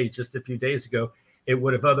day, just a few days ago, it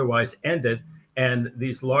would have otherwise ended. And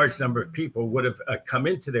these large number of people would have come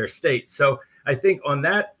into their state. So I think on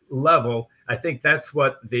that level, I think that's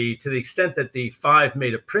what to the extent that the 5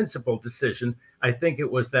 made a principled decision, I think it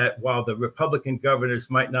was that while the Republican governors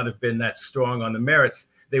might not have been that strong on the merits,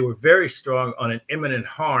 they were very strong on an imminent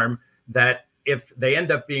harm that if they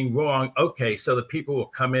end up being wrong, okay, so the people will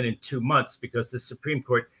come in 2 months, because the Supreme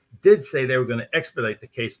Court did say they were going to expedite the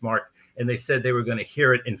case, Mark, and they said they were going to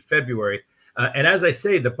hear it in February. And as I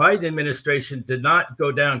say, the Biden administration did not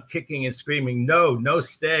go down kicking and screaming, no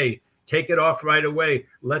stay, take it off right away,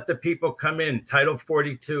 let the people come in. Title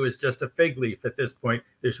 42 is just a fig leaf at this point.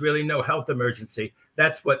 There's really no health emergency.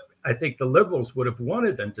 That's what I think the liberals would have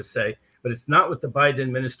wanted them to say, but it's not what the Biden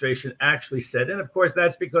administration actually said. And of course,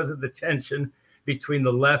 that's because of the tension between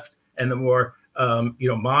the left and the more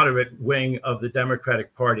moderate wing of the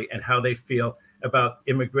Democratic Party and how they feel about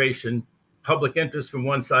immigration, public interest from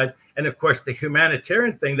one side, and of course the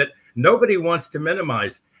humanitarian thing that nobody wants to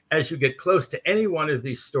minimize. As you get close to any one of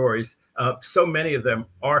these stories, so many of them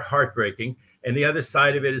are heartbreaking. And the other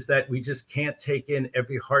side of it is that we just can't take in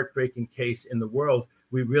every heartbreaking case in the world.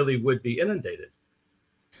 We really would be inundated.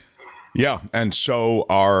 Yeah, and so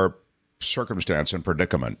our circumstance and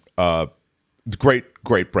predicament.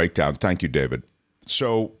 Great breakdown. Thank you, David.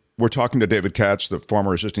 So we're talking to David Katz, the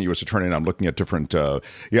former assistant U.S. attorney, and I'm looking at different,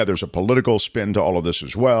 there's a political spin to all of this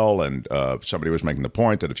as well. And somebody was making the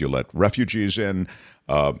point that if you let refugees in,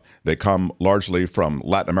 they come largely from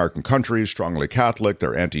Latin American countries, strongly Catholic,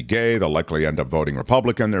 they're anti-gay, they'll likely end up voting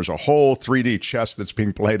Republican. There's a whole 3D chess that's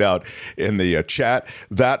being played out in the chat.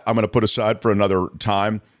 That I'm going to put aside for another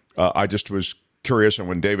time. I just was curious, and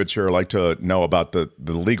when David's here, I'd like to know about the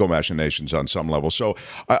legal machinations on some level. So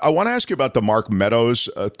I want to ask you about the Mark Meadows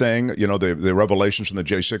thing, the revelations from the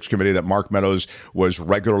J6 committee that Mark Meadows was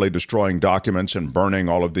regularly destroying documents and burning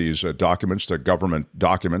all of these documents, the government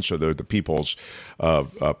documents, so they're the people's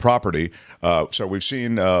property. So we've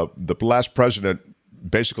seen the last president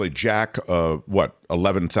basically jack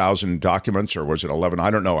 11,000 documents, or was it 11? I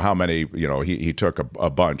don't know how many. He took a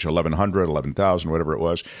bunch, 1,100, 11,000, whatever it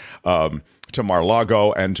was, to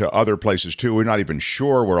Mar-a-Lago and to other places too. We're not even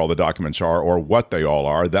sure where all the documents are or what they all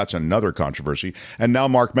are. That's another controversy. And now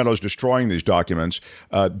Mark Meadows destroying these documents.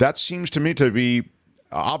 That seems to me to be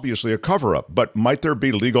obviously a cover-up. But might there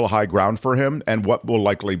be legal high ground for him, and what will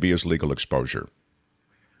likely be his legal exposure?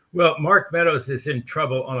 Well, Mark Meadows is in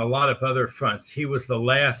trouble on a lot of other fronts. He was the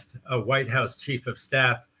last White House chief of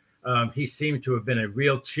staff. He seemed to have been a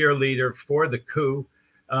real cheerleader for the coup.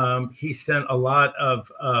 He sent a lot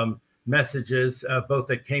of messages, both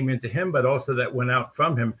that came into him, but also that went out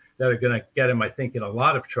from him, that are going to get him, I think, in a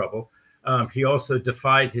lot of trouble. He also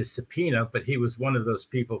defied his subpoena, but he was one of those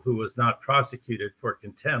people who was not prosecuted for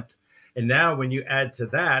contempt. And now when you add to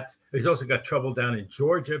that, he's also got trouble down in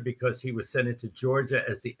Georgia because he was sent into Georgia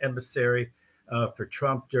as the emissary for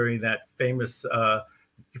Trump during that famous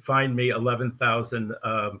find me 11,000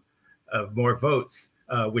 more votes,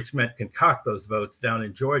 which meant concoct those votes down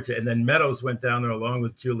in Georgia. And then Meadows went down there along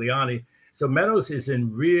with Giuliani. So Meadows is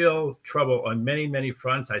in real trouble on many, many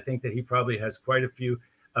fronts. I think that he probably has quite a few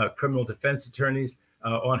criminal defense attorneys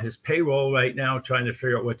on his payroll right now trying to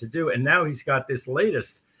figure out what to do. And now he's got this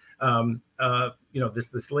latest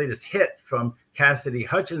this latest hit from Cassidy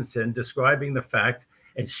Hutchinson describing the fact,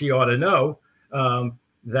 and she ought to know,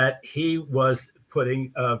 that he was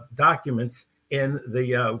putting documents in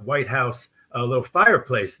the White House little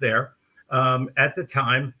fireplace there at the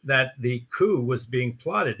time that the coup was being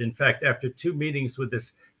plotted. In fact, after 2 meetings with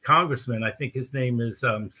this congressman, I think his name is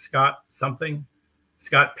Scott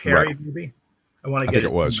Perry, right. Maybe. I think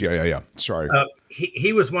it was. Yeah. Sorry.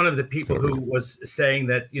 He was one of the people who was saying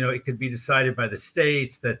that, it could be decided by the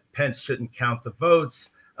states, that Pence shouldn't count the votes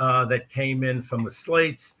that came in from the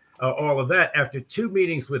slates, all of that. After 2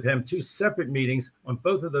 meetings with him, 2 separate meetings, on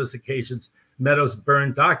both of those occasions, Meadows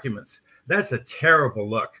burned documents. That's a terrible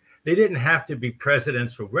look. They didn't have to be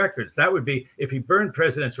presidential records. That would be, if he burned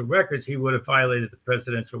presidential records, he would have violated the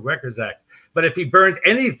Presidential Records Act. But if he burned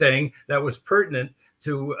anything that was pertinent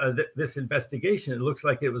to this investigation, it looks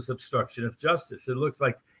like it was obstruction of justice. It looks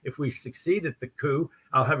like if we succeed at the coup,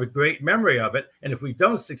 I'll have a great memory of it. And if we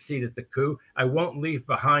don't succeed at the coup, I won't leave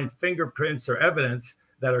behind fingerprints or evidence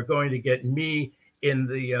that are going to get me in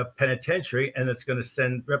the penitentiary, and it's going to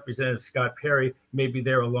send Representative Scott Perry maybe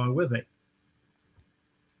there along with me.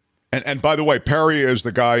 And by the way, Perry is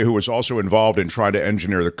the guy who was also involved in trying to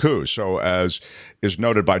engineer the coup. So as is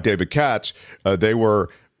noted by David Katz, they were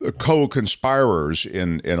co-conspirators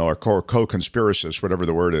or co-conspiracists, whatever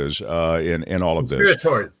the word is, in all of this.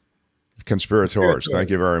 Conspirators. Thank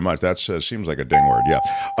you very much. That seems like a ding word.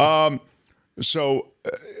 Yeah.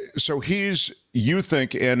 So he's, you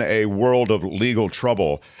think, in a world of legal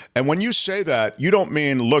trouble. And when you say that, you don't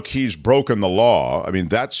mean, look, he's broken the law. I mean,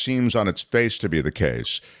 that seems on its face to be the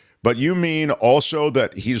case. But you mean also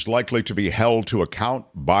that he's likely to be held to account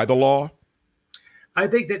by the law? I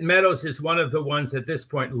think that Meadows is one of the ones at this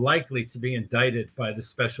point likely to be indicted by the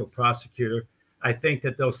special prosecutor. I think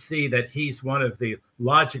that they'll see that he's one of the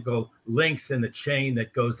logical links in the chain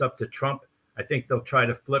that goes up to Trump. I think they'll try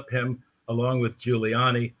to flip him along with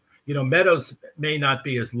Giuliani. Meadows may not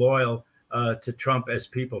be as loyal to Trump as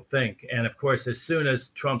people think. And of course, as soon as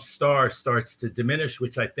Trump's star starts to diminish,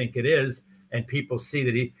 which I think it is, and people see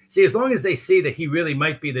that as long as they see that he really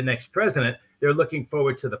might be the next president, they're looking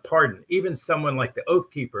forward to the pardon. Even someone like the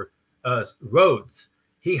Oath Keeper, Rhodes,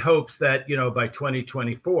 he hopes that, by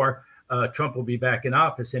 2024, Trump will be back in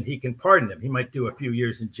office and he can pardon him. He might do a few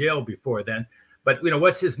years in jail before then. But,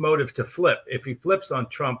 what's his motive to flip? If he flips on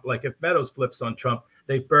Trump, like if Meadows flips on Trump,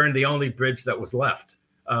 they've burned the only bridge that was left.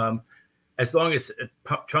 As long as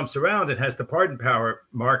Trump's around and has the pardon power,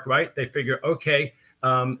 Mark, right? They figure, okay,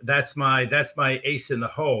 that's my ace in the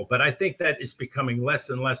hole. But I think that is becoming less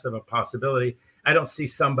and less of a possibility. I don't see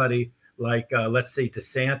somebody like, let's say,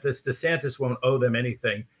 DeSantis. DeSantis won't owe them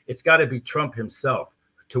anything. It's got to be Trump himself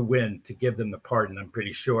to win, to give them the pardon, I'm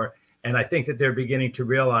pretty sure. And I think that they're beginning to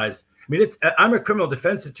realize, I'm a criminal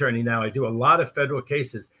defense attorney now. I do a lot of federal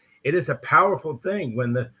cases. It is a powerful thing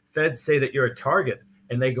when the feds say that you're a target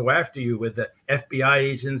and they go after you with the FBI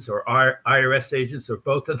agents or IRS agents or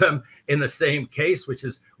both of them in the same case, which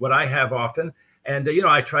is what I have often. And,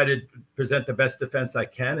 I try to present the best defense I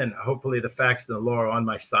can, and hopefully the facts and the law are on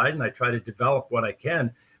my side, and I try to develop what I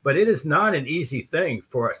can. But it is not an easy thing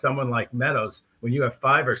for someone like Meadows when you have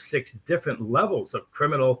 5 or 6 different levels of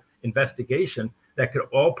criminal investigation that could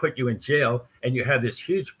all put you in jail, and you have this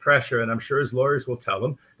huge pressure. And I'm sure his lawyers will tell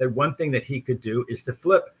him that one thing that he could do is to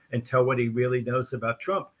flip and tell what he really knows about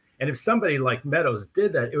Trump. And if somebody like Meadows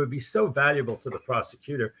did that, it would be so valuable to the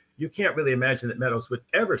prosecutor. You can't really imagine that Meadows would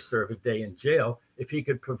ever serve a day in jail if he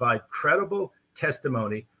could provide credible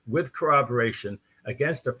testimony with corroboration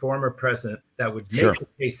against a former president that would make a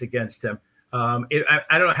case against him. I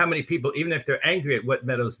don't know how many people, even if they're angry at what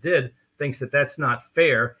Meadows did, thinks that that's not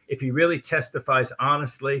fair. If he really testifies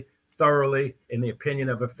honestly, thoroughly, in the opinion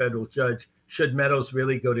of a federal judge, should Meadows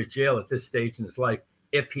really go to jail at this stage in his life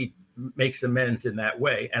if he makes amends in that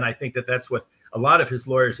way? And I think that that's what a lot of his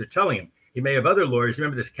lawyers are telling him. He may have other lawyers.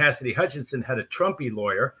 Remember, this Cassidy Hutchinson had a Trumpy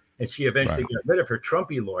lawyer, and she eventually got rid of her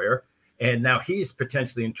Trumpy lawyer. And now he's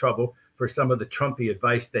potentially in trouble for some of the Trumpy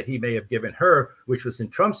advice that he may have given her, which was in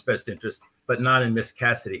Trump's best interest, but not in Miss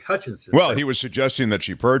Cassidy Hutchinson. Well, he was suggesting that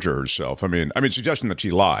she perjure herself. I mean, suggesting that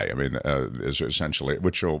she lie. Is essentially,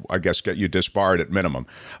 which will, I guess, get you disbarred at minimum.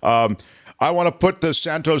 I want to put the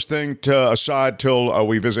Santos thing aside till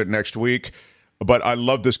we visit next week. But I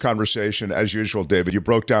love this conversation. As usual, David, you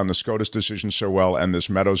broke down the SCOTUS decision so well and this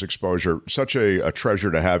Meadows exposure. Such a treasure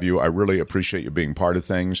to have you. I really appreciate you being part of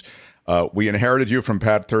things. We inherited you from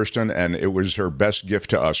Pat Thurston, and it was her best gift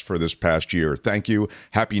to us for this past year. Thank you.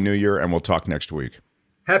 Happy New Year, and we'll talk next week.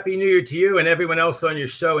 Happy New Year to you and everyone else on your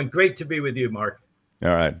show, and great to be with you, Mark. All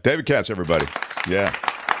right. David Katz, everybody. Yeah.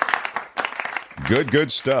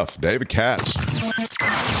 Good stuff. David Katz.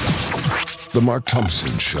 The Mark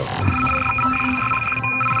Thompson Show.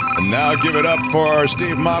 And now give it up for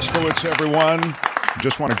Steve Moskowitz, everyone.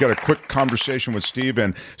 Just want to get a quick conversation with Steve.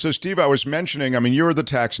 And so, Steve, I was mentioning, I mean, you're the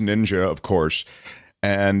tax ninja, of course,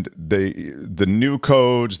 and the new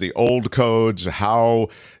codes, the old codes, how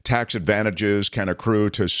tax advantages can accrue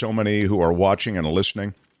to so many who are watching and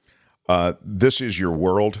listening. This is your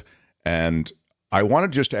world. And I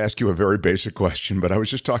want to just ask you a very basic question, but I was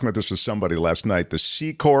just talking about this with somebody last night. The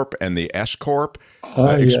C Corp and the S Corp.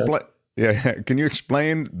 Yes. Yeah, can you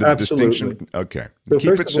explain the Absolutely. distinction? Okay, So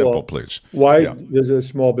keep it simple, all, please. Why does a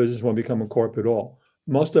small business want to become a corp at all?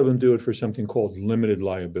 Most of them do it for something called limited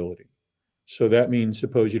liability. So that means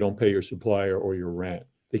suppose you don't pay your supplier or your rent,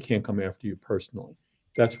 they can't come after you personally.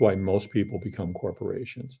 That's why most people become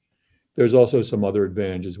corporations. There's also some other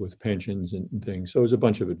advantages with pensions and things. So there's a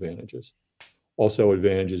bunch of advantages. Also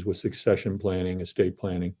advantages with succession planning, estate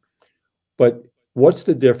planning. But what's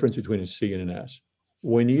the difference between a C and an S?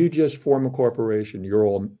 When you just form a corporation,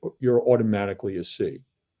 you're automatically a C.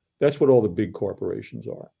 That's what all the big corporations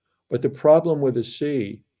are. But the problem with a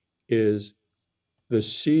C is the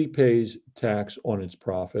C pays tax on its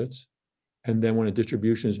profits. And then when a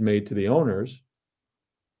distribution is made to the owners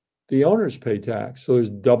pay tax. So there's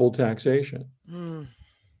double taxation.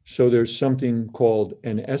 So there's something called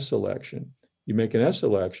an S election. You make an S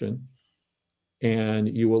election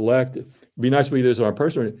and you elect, it'd be nice to be this on our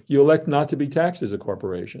personal, you elect not to be taxed as a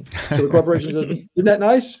corporation. So the corporation says, isn't that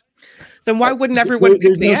nice? Then why wouldn't everyone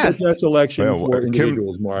pick the S? There's no such election for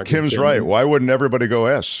individuals, Mark. Kim's right. Why wouldn't everybody go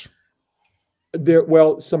S?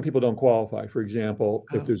 Well, some people don't qualify. For example,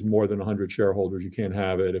 if there's more than 100 shareholders, you can't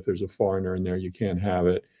have it. If there's a foreigner in there, you can't have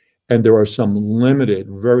it. And there are some limited,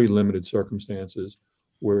 very limited circumstances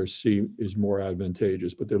where C is more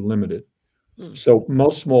advantageous, but they're limited. So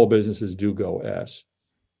most small businesses do go S.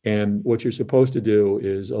 And what you're supposed to do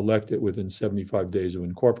is elect it within 75 days of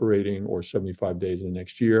incorporating or 75 days in the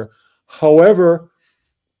next year. However,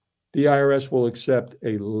 the IRS will accept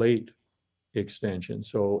a late extension.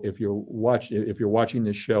 So if you're watching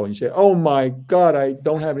this show and you say, oh my God, I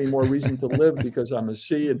don't have any more reason to live because I'm a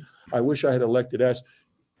C and I wish I had elected S,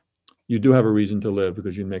 you do have a reason to live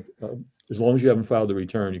because you make, as long as you haven't filed the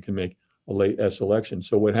return, you can make a late S election.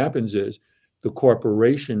 So what happens is the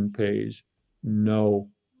corporation pays no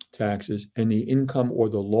taxes and the income or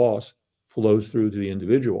the loss flows through to the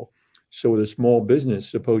individual. So with a small business,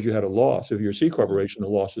 suppose you had a loss. If you're a C corporation, the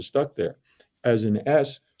loss is stuck there. As an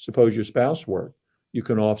S, suppose your spouse worked, you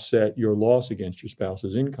can offset your loss against your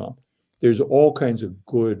spouse's income. There's all kinds of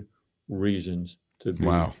good reasons to be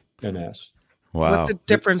an S. Wow. What's the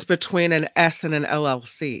difference between an S and an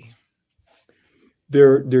LLC?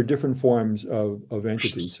 They're different forms of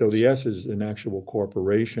entities. So the S is an actual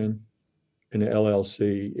corporation, and the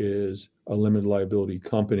LLC is a limited liability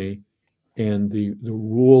company. And the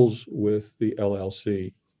rules with the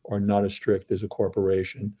LLC are not as strict as a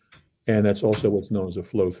corporation. And that's also what's known as a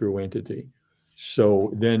flow-through entity.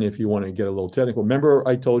 So then if you want to get a little technical, remember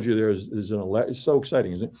I told you there's an election. It's so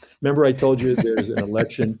exciting, isn't it? Remember I told you there's an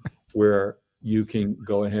election where you can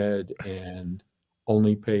go ahead and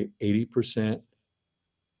only pay 80%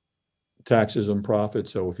 taxes on profit.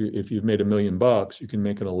 So if you've made $1 million, you can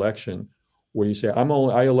make an election where you say, I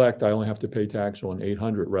only have to pay tax on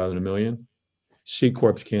 800 rather than $1 million. C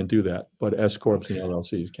corps can't do that, but S corps and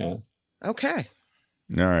LLCs can. Okay.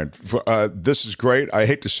 All right. This is great. I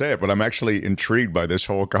hate to say it, but I'm actually intrigued by this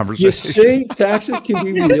whole conversation. You see, taxes can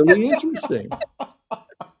be really interesting.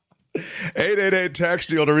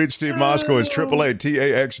 888-TAX-DEAL to reach Steve Moskowitz.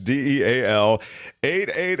 888-TAX-DEAL.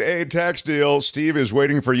 888-TAX-DEAL. Steve is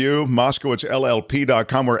waiting for you.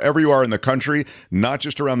 MoskowitzLLP.com. Wherever you are in the country, not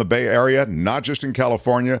just around the Bay Area, not just in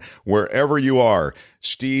California, wherever you are,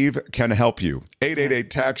 Steve can help you.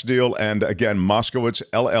 888-TAX-DEAL. And again,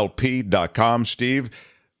 MoskowitzLLP.com. Steve,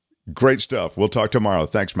 great stuff. We'll talk tomorrow.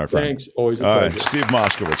 Thanks, my friend. Thanks. Always a pleasure. Steve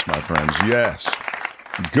Moskowitz, my friends. Yes.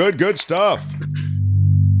 Good stuff.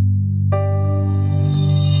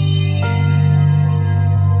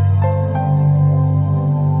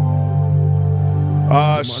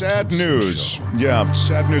 Sad news. Yeah,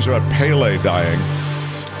 sad news about Pele dying.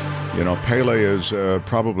 You know, Pele is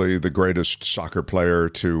probably the greatest soccer player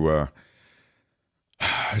to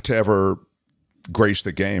ever grace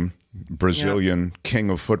the game. Brazilian king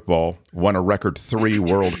of football, won a record 3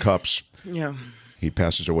 World Cups. Yeah. He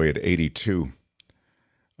passes away at 82.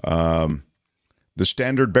 The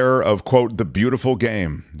standard bearer of, quote, the beautiful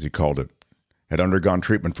game, as he called it, had undergone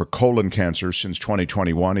treatment for colon cancer since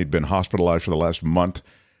 2021. He'd been hospitalized for the last month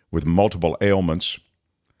with multiple ailments.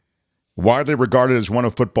 Widely regarded as one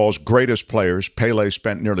of football's greatest players, Pele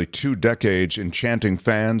spent nearly 2 decades enchanting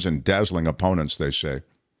fans and dazzling opponents, they say.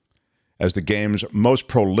 As the game's most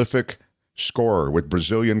prolific scorer with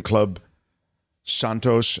Brazilian club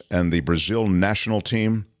Santos and the Brazil national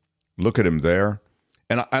team, look at him there.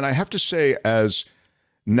 And I have to say, as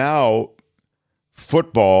now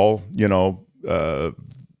football,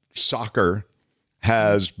 soccer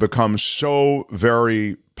has become so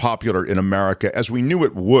very popular in America, as we knew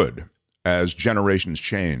it would, as generations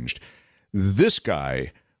changed. This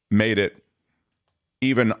guy made it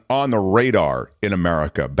even on the radar in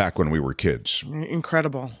America back when we were kids.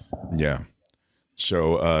 Incredible. Yeah.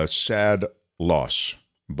 So sad loss,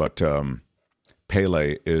 but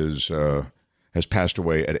Pele has passed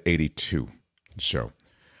away at 82. So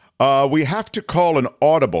we have to call an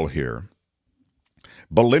audible here.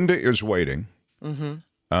 Belinda is waiting.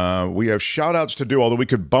 Mm-hmm. We have shout-outs to do, although we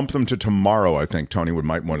could bump them to tomorrow, I think Tony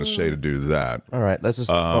might want to say to do that. All right, let's just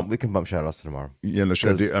we can bump shout-outs to tomorrow. Yeah,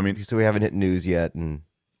 so we haven't hit news yet, and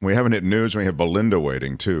we haven't hit news, and we have Belinda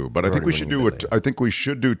waiting too. But I think we should do I think we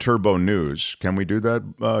should do Turbo News. Can we do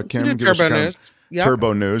that, Kim? Turbo News. Yep.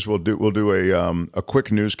 Turbo News. We'll do a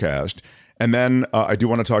quick newscast. And then I do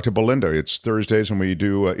want to talk to Belinda. It's Thursdays, and we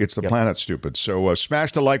do It's the Planet Stupid. So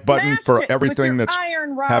smash the like button for everything that's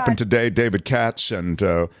happened today. David Katz and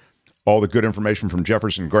all the good information from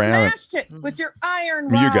Jefferson Graham. Smash it with your iron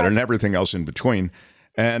rod. You get it, and everything else in between.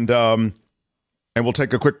 And we'll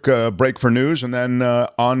take a quick break for news, and then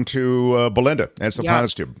on to Belinda. And it's the Planet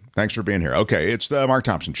Stupid. Thanks for being here. Okay, it's the Mark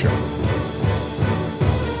Thompson Show.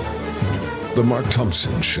 The Mark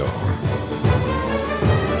Thompson Show.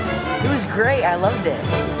 It was great. I loved it.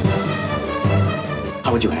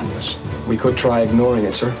 How would you handle this? We could try ignoring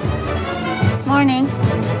it, sir. Morning.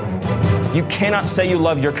 You cannot say you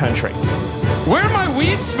love your country. Where are my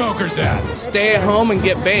weed smokers at? Stay at home and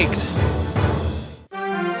get baked.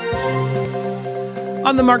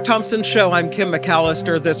 On the Mark Thompson Show, I'm Kim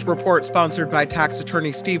McAllister. This report sponsored by tax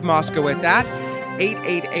attorney Steve Moskowitz at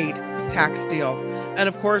 888-TAX-DEAL. And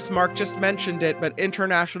of course, Mark just mentioned it, but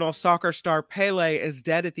international soccer star Pele is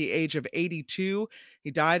dead at the age of 82.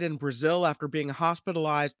 He died in Brazil after being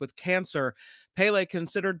hospitalized with cancer. Pele,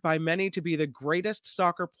 considered by many to be the greatest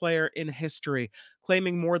soccer player in history,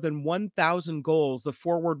 claiming more than 1,000 goals. The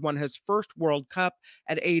forward won his first World Cup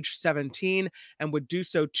at age 17 and would do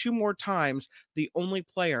so 2 more times, the only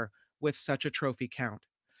player with such a trophy count.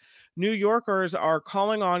 New Yorkers are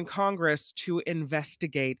calling on Congress to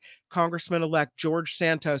investigate Congressman-elect George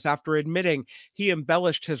Santos after admitting he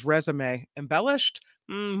embellished his resume. Embellished?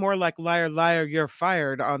 More like liar, liar, you're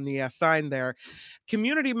fired on the sign there.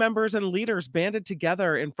 Community members and leaders banded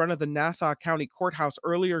together in front of the Nassau County Courthouse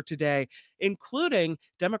earlier today, including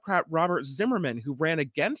Democrat Robert Zimmerman, who ran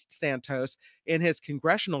against Santos in his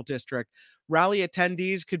congressional district. Rally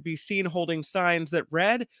attendees could be seen holding signs that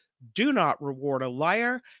read, "Do not reward a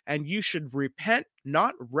liar, and you should repent,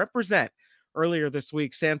 not represent." Earlier this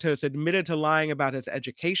week, Santos admitted to lying about his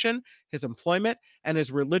education, his employment, and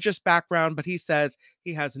his religious background, but he says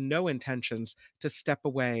he has no intentions to step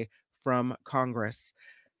away from Congress.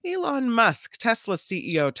 Elon Musk, Tesla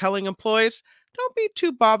CEO, telling employees, don't be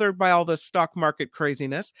too bothered by all this stock market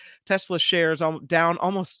craziness. Tesla shares down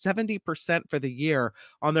almost 70% for the year,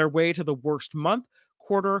 on their way to the worst month,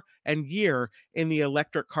 quarter, and year in the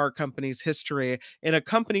electric car company's history. In a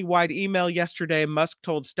company-wide email yesterday, Musk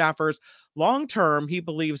told staffers, long-term, he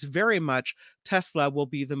believes very much Tesla will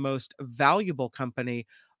be the most valuable company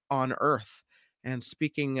on Earth. And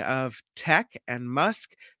speaking of tech and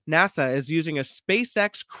Musk, NASA is using a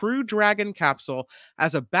SpaceX Crew Dragon capsule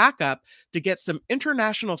as a backup to get some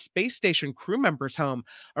International Space Station crew members home.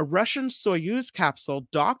 A Russian Soyuz capsule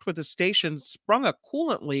docked with the station sprung a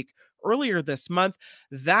coolant leak earlier this month.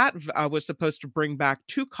 That was supposed to bring back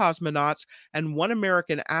 2 cosmonauts and 1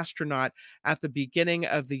 American astronaut at the beginning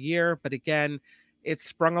of the year. But again, it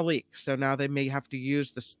sprung a leak. So now they may have to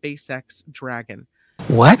use the SpaceX Dragon.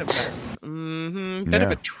 What? Bit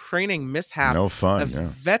of a training mishap. No fun. A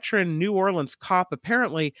veteran New Orleans cop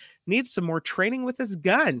apparently needs some more training with his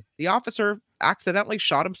gun. The officer accidentally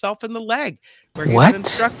shot himself in the leg where he's an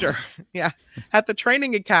instructor. At the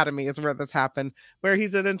training academy is where this happened, where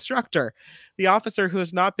he's an instructor. The officer, who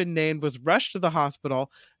has not been named, was rushed to the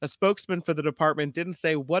hospital. A spokesman for the department didn't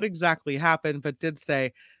say what exactly happened, but did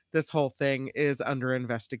say this whole thing is under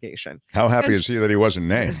investigation. How happy is he that he wasn't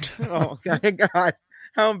named? Oh, God.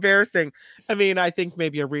 How embarrassing. I mean, I think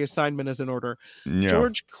maybe a reassignment is in order. Yeah.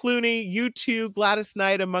 George Clooney, U2, Gladys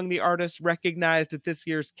Knight among the artists recognized at this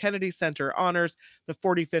year's Kennedy Center Honors, the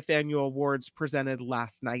 45th annual awards presented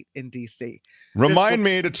last night in D.C. Remind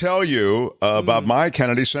me to tell you about my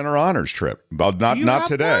Kennedy Center Honors trip. Well, not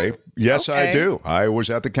today. Yes, okay. I do. I was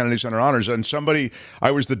at the Kennedy Center Honors, and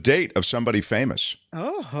I was the date of somebody famous.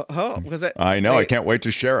 Oh, was it? I know. I can't wait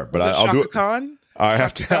to share it, but I'll do it. Khan? I'll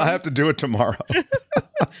have to do it tomorrow.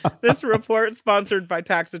 This report sponsored by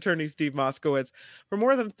tax attorney Steve Moskowitz. For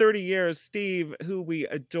more than 30 years, Steve, who we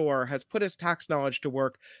adore, has put his tax knowledge to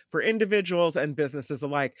work for individuals and businesses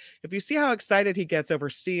alike. If you see how excited he gets over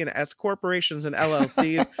C and S corporations and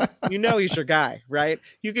LLCs, you know he's your guy, right?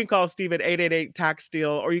 You can call Steve at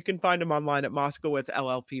 888-TAX-STEAL, or you can find him online at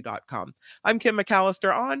moskowitzllp.com. I'm Kim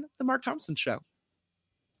McAllister on The Mark Thompson Show.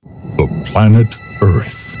 The planet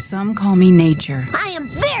Earth. Some call me nature. I am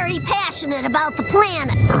very passionate about the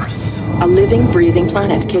planet Earth. A living, breathing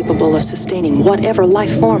planet capable of sustaining whatever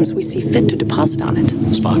life forms we see fit to deposit on it.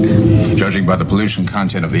 Spock, judging by the pollution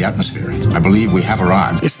content of the atmosphere, I believe we have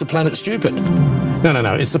arrived. It's the planet stupid.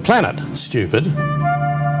 No, it's the planet stupid. It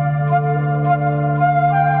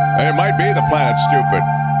might be the planet stupid,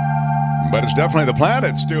 but it's definitely the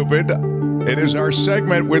planet stupid. It is our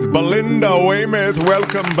segment with Belinda Waymouth.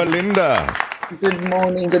 Welcome, Belinda. Good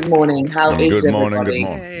morning. How is everybody? Good morning.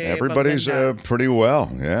 Hey, everybody's pretty well.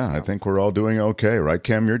 Yeah, I think we're all doing okay. Right,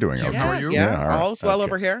 Kim? You're doing okay. How are you? Yeah, all's well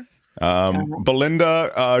over here.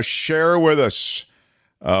 Belinda, share with us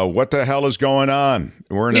what the hell is going on.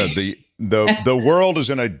 We're in the world is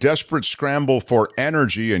in a desperate scramble for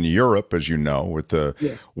energy in Europe, as you know, with the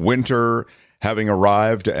winter having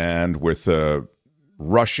arrived and with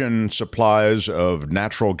Russian supplies of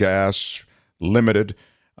natural gas limited.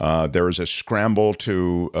 There is a scramble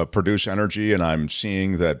to produce energy, and I'm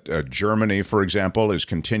seeing that Germany, for example, is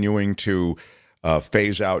continuing to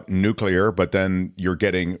phase out nuclear, but then you're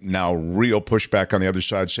getting now real pushback on the other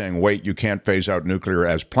side saying, wait, you can't phase out nuclear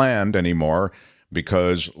as planned anymore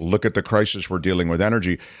because look at the crisis we're dealing with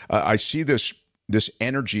energy. I see this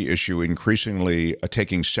energy issue increasingly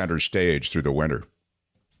taking center stage through the winter.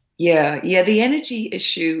 Yeah, the energy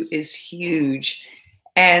issue is huge.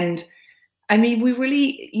 And I mean, we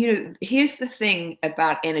really, here's the thing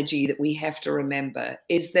about energy that we have to remember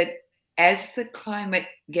is that as the climate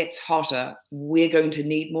gets hotter, we're going to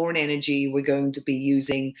need more energy. We're going to be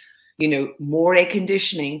using, more air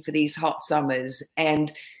conditioning for these hot summers.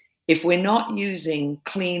 And if we're not using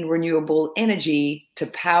clean, renewable energy to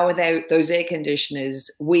power those air conditioners,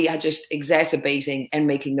 we are just exacerbating and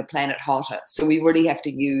making the planet hotter. So we really have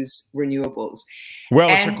to use renewables. Well,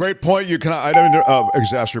 it's a great point. I don't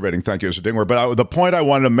exacerbating. Thank you, it's a ding word. But the point I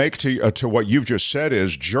wanted to make to what you've just said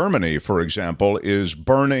is Germany, for example, is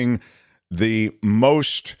burning the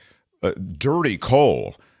most dirty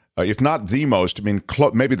coal, if not the most. I mean,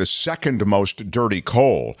 maybe the second most dirty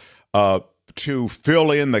coal. To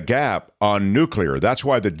fill in the gap on nuclear. That's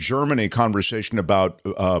why the Germany conversation about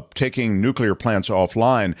taking nuclear plants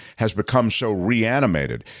offline has become so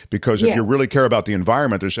reanimated. Because if you really care about the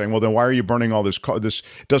environment, they're saying, well, then why are you burning all this coal? This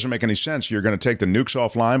doesn't make any sense. You're going to take the nukes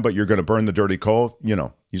offline, but you're going to burn the dirty coal.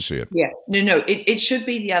 You see it. Yeah, no, it should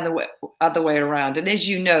be the other way around. And as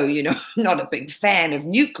you know, I'm not a big fan of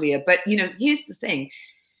nuclear, but here's the thing.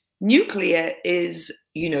 Nuclear is,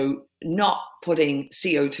 not putting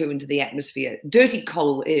CO2 into the atmosphere. Dirty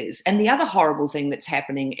coal is. And the other horrible thing that's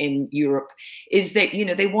happening in Europe is that,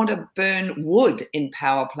 they want to burn wood in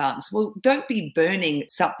power plants. Well, don't be burning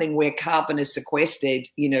something where carbon is sequestered,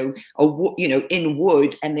 in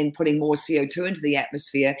wood and then putting more CO2 into the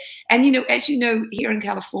atmosphere. And, as you know, here in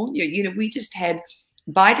California, we just had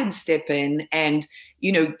Biden step in and,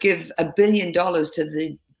 give $1 billion to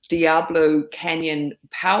the Diablo Canyon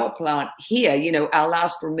power plant here, our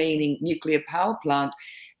last remaining nuclear power plant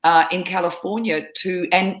in California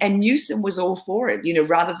and Newsom was all for it,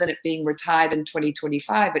 rather than it being retired in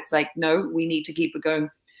 2025. It's like, no, we need to keep it going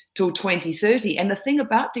till 2030. And the thing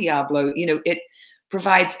about Diablo, it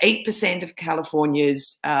provides 8% of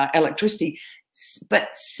California's electricity, but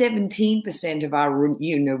 17% of our,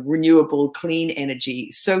 renewable clean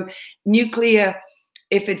energy. So nuclear,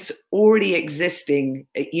 if it's already existing,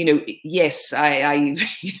 yes, I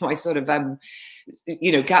sort of,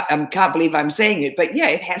 can't believe I'm saying it, but yeah,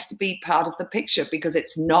 it has to be part of the picture because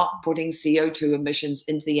it's not putting CO2 emissions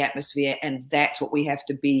into the atmosphere. And that's what we have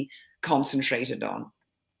to be concentrated on.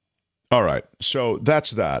 All right. So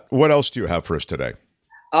that's that. What else do you have for us today?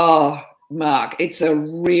 Oh, Mark, it's a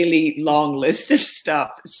really long list of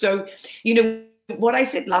stuff. So, what I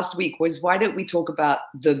said last week was, why don't we talk about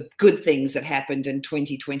the good things that happened in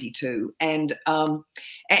 2022? And I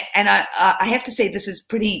have to say, this is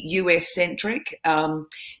pretty US centric,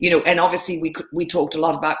 you know, and obviously we talked a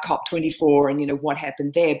lot about COP24 and, you know, what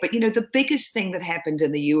happened there. But, you know, the biggest thing that happened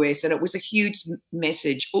in the US, and it was a huge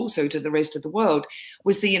message also to the rest of the world,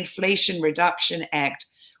 was the Inflation Reduction Act,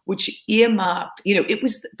 which earmarked, you know, it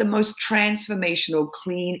was the most transformational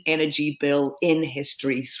clean energy bill in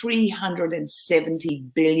history,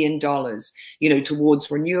 $370 billion, you know, towards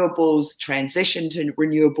renewables, transition to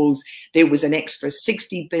renewables. There was an extra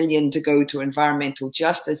 $60 billion to go to environmental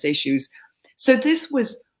justice issues. So this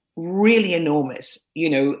was really enormous, you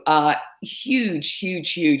know, huge,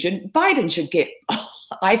 huge, huge. And Biden should get,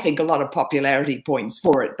 I think, a lot of popularity points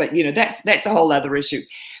for it. But, you know, that's a whole other issue.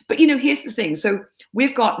 But, you know, here's the thing. So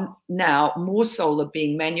we've got now more solar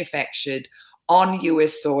being manufactured on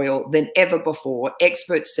US soil than ever before.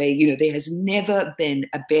 Experts say, you know, there has never been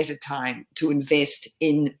a better time to invest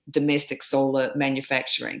in domestic solar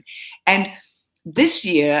manufacturing. And this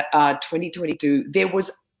year, 2022, there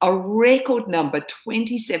was a record number,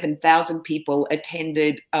 27,000 people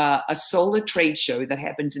attended a solar trade show that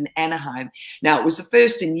happened in Anaheim. Now, it was the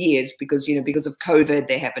first in years because, you know, because of COVID,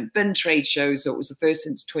 there haven't been trade shows. So it was the first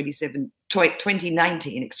since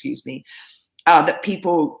 2019, excuse me, that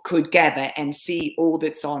people could gather and see all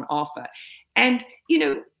that's on offer. And, you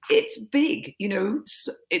know, it's big, you know,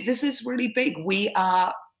 this is really big. We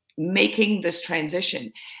are making this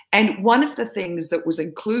transition. And one of the things that was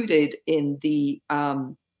included in the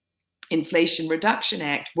Inflation Reduction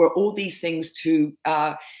Act were all these things to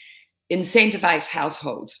incentivize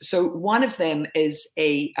households. So one of them is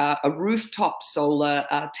a rooftop solar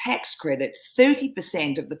tax credit.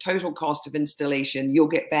 30% of the total cost of installation you'll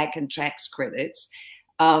get back in tax credits.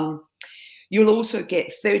 You'll also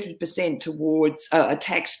get 30% towards a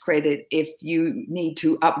tax credit if you need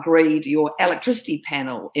to upgrade your electricity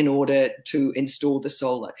panel in order to install the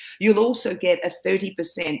solar. You'll also get a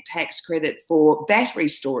 30% tax credit for battery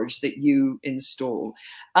storage that you install.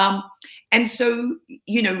 And so,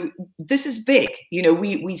 you know, this is big. You know,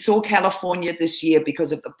 we saw California this year,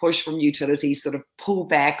 because of the push from utilities, sort of pull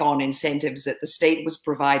back on incentives that the state was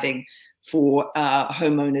providing for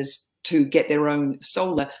homeowners to get their own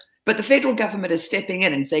solar. But the federal government is stepping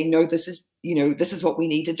in and saying, no, this is, you know, this is what we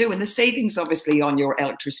need to do. And the savings, obviously, on your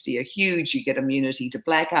electricity are huge. You get immunity to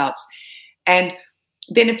blackouts. And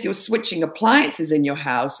then if you're switching appliances in your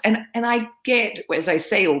house, and I get, as I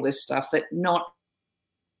say all this stuff, that not.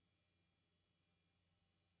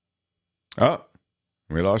 Oh,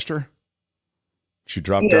 we lost her. She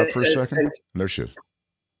dropped out for a second. There she is.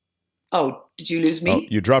 Oh, did you lose me? Oh,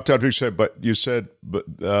 you dropped out. You said, but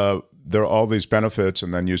there are all these benefits,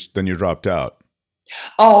 and then you dropped out.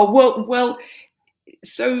 Oh, well.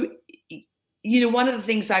 So, you know, one of the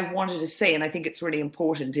things I wanted to say, and I think it's really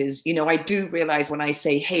important, is, you know, I do realize when I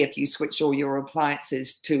say, hey, if you switch all your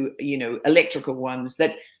appliances to, you know, electrical ones,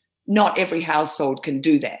 that not every household can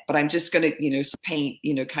do that. But I'm just going to, you know, paint,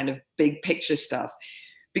 you know, kind of big picture stuff,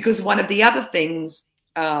 because one of the other things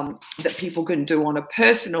that people can do on a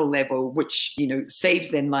personal level, which, you know,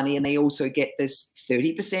 saves them money, and they also get this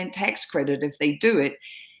 30% tax credit if they do it,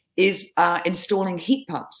 is installing heat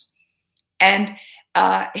pumps. And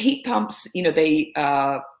heat pumps, you know, they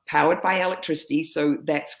are powered by electricity, so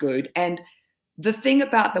that's good. And the thing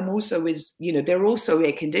about them also is, you know, they're also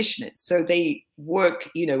air conditioners, so they work,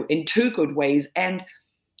 you know, in two good ways. And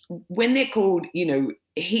when they're called, you know,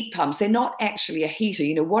 heat pumps, they're not actually a heater.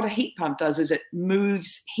 You know, what a heat pump does is it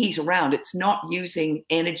moves heat around. It's not using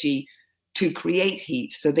energy to create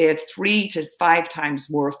heat. So they're 3 to 5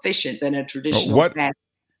 times more efficient than a traditional fan.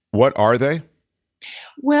 What are they?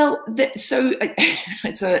 Well, so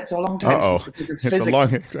it's a long time. It's a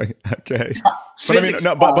long. Okay. But I mean,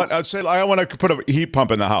 no, but I'd say I want to put a heat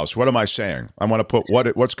pump in the house. What am I saying? I want to put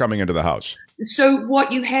what's coming into the house. So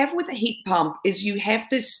what you have with a heat pump is you have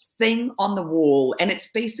this thing on the wall, and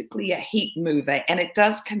it's basically a heat mover, and it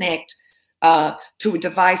does connect to a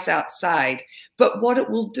device outside. But what it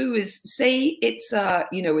will do is, say it's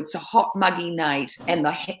you know, it's a hot, muggy night, and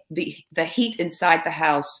the heat inside the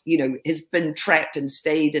house, you know, has been trapped and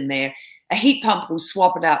stayed in there. A heat pump will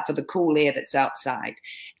swap it out for the cool air that's outside.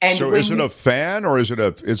 And so, is it a fan, or is it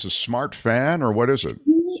a smart fan, or what is it?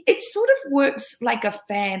 It sort of works like a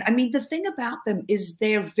fan. I mean, the thing about them is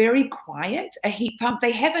they're very quiet. A heat pump,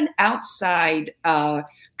 they have an outside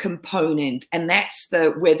component, and that's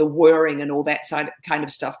where the whirring and all that kind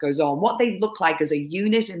of stuff goes on. What they look like is a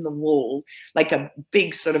unit in the wall, like a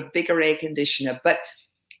big sort of bigger air conditioner. But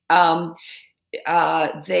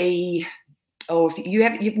oh,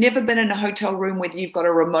 if you've never been in a hotel room where you've got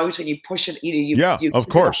a remote and you push it, of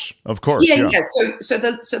course. Yeah. So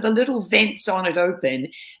the little vents on it open,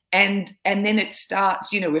 and then it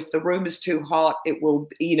starts, if the room is too hot, it will,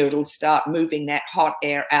 it'll start moving that hot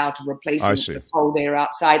air out and replacing the cold air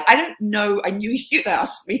outside. I don't know. I knew you'd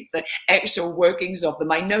ask me the actual workings of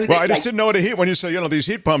them. I know that. Well, I just didn't know what a heat, when you say, these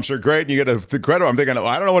heat pumps are great and you get the credit, I'm thinking,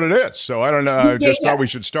 I don't know what it is. So I don't know. I just thought we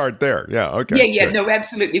should start there. Yeah. Okay. Yeah. No,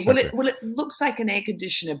 absolutely. Well, it looks like an air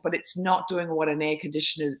conditioner, but it's not doing what an air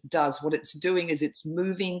conditioner does. What it's doing is it's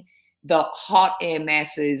moving the hot air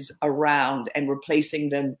masses around and replacing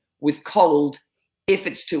them with cold if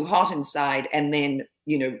it's too hot inside, and then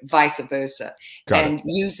vice versa,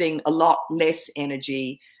 using a lot less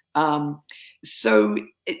energy. So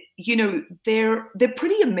they're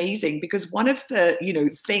pretty amazing, because one of the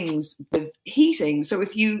things with heating, so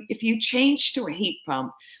if you change to a heat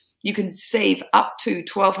pump, you can save up to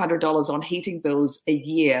 $1,200 on heating bills a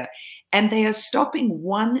year. And they are stopping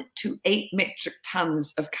 1 to 8 metric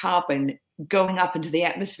tons of carbon going up into the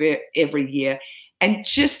atmosphere every year. And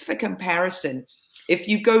just for comparison, if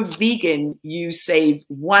you go vegan, you save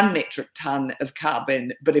 1 metric ton of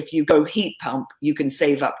carbon. But if you go heat pump, you can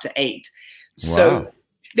save up to 8. Wow. So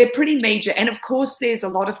they're pretty major. And of course, there's a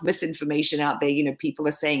lot of misinformation out there. People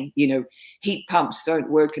are saying, heat pumps don't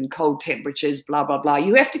work in cold temperatures, blah, blah, blah.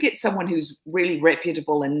 You have to get someone who's really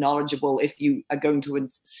reputable and knowledgeable if you are going to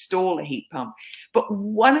install a heat pump. But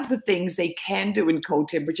one of the things they can do in cold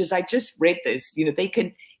temperatures, I just read this, they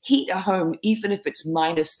can heat a home even if it's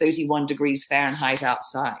minus 31 degrees Fahrenheit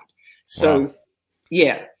outside. So,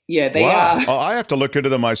 yeah, they are. Oh, I have to look into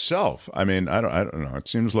them myself. I mean, I don't know. It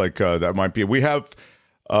seems like that might be. We have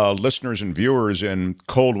listeners and viewers in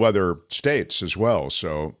cold weather states as well,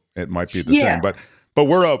 so it might be the thing. But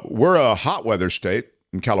we're a hot weather state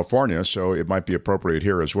in California, so it might be appropriate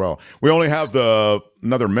here as well. We only have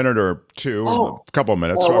another minute or two, a couple of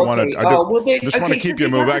minutes. So I just want to keep you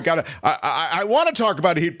moving. I want to talk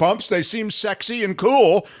about heat pumps. They seem sexy and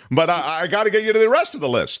cool, but I got to get you to the rest of the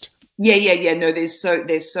list. Yeah. No, there's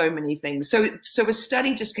so many things. So a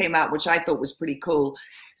study just came out, which I thought was pretty cool,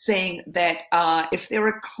 saying that if there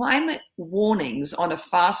are climate warnings on a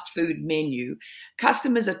fast food menu,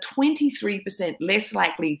 customers are 23% less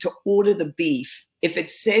likely to order the beef if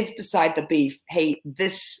it says beside the beef, hey,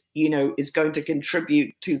 this, is going to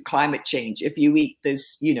contribute to climate change if you eat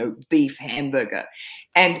this, beef hamburger.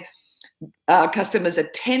 And customers are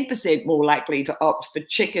 10% more likely to opt for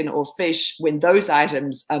chicken or fish when those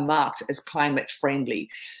items are marked as climate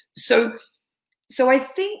friendly. So I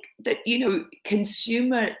think that,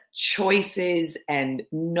 consumer choices and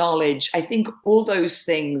knowledge, I think all those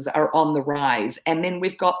things are on the rise. And then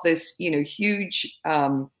we've got this, huge,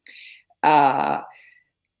 all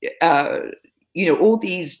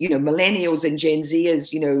these, millennials and Gen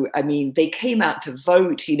Zers, they came out to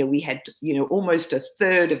vote. We had, almost a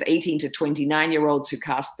third of 18 to 29-year-olds who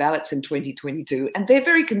cast ballots in 2022. And they're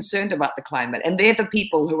very concerned about the climate. And they're the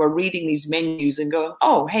people who are reading these menus and going,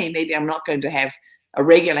 oh, hey, maybe I'm not going to have a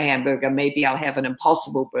regular hamburger. Maybe I'll have an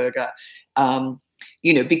Impossible burger,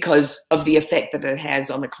 because of the effect that it has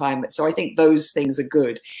on the climate. So I think those things are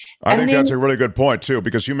good. I think that's a really good point, too,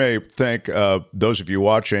 because you may think those of you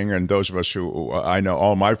watching and those of us who I know,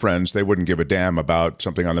 all my friends, they wouldn't give a damn about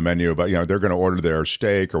something on the menu, but, they're going to order their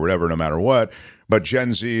steak or whatever, no matter what. But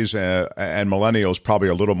Gen Zs and millennials probably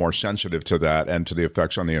a little more sensitive to that and to the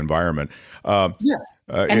effects on the environment.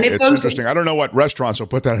 It's interesting. I don't know what restaurants will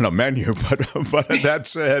put that in a menu, but that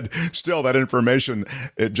said, still that information,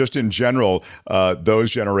 just in general,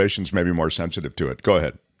 those generations may be more sensitive to it. Go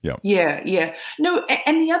ahead. Yeah. No,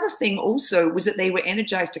 and the other thing also was that they were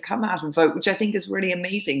energized to come out and vote, which I think is really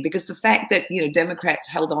amazing, because the fact that, Democrats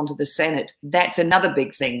held on to the Senate, that's another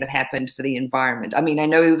big thing that happened for the environment. I mean, I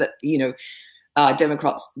know that,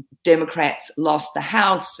 Democrats lost the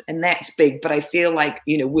House, and that's big, but I feel like,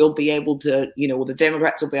 we'll be able to, or the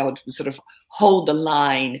Democrats will be able to sort of hold the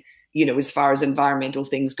line, as far as environmental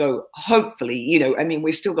things go, hopefully.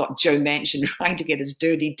 We've still got Joe Manchin trying to get his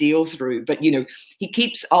dirty deal through, but, he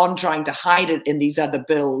keeps on trying to hide it in these other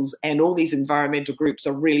bills, and all these environmental groups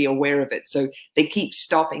are really aware of it. So they keep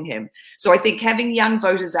stopping him. So I think having young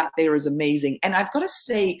voters out there is amazing. And I've got to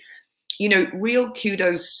say, real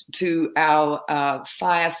kudos to our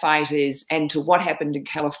firefighters and to what happened in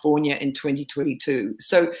California in 2022.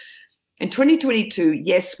 So in 2022,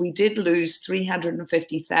 yes, we did lose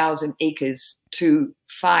 350,000 acres to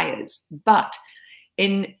fires. But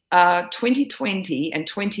in 2020 and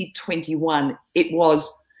 2021, it was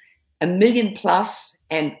 1 million plus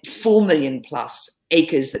and 4 million plus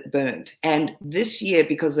acres that burned. And this year,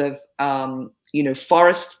 because of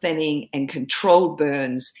forest thinning and controlled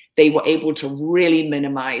burns, they were able to really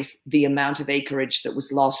minimize the amount of acreage that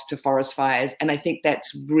was lost to forest fires. And I think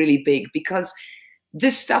that's really big because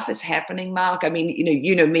this stuff is happening, Mark. I mean,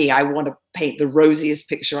 you know me, I want to paint the rosiest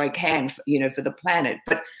picture I can, for the planet.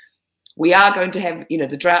 But we are going to have,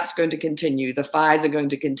 the drought's going to continue, the fires are going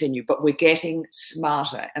to continue, but we're getting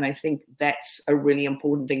smarter. And I think that's a really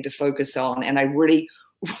important thing to focus on. And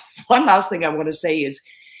one last thing I want to say is,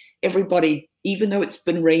 everybody, even though it's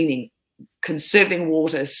been raining, conserving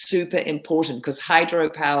water is super important because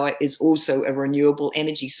hydropower is also a renewable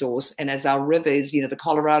energy source. And as our rivers, the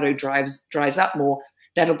Colorado dries up more,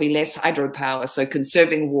 that'll be less hydropower. So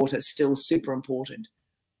conserving water is still super important.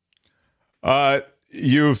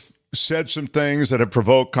 You've said some things that have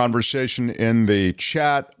provoked conversation in the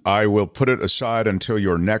chat. I will put it aside until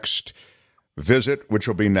your next visit, which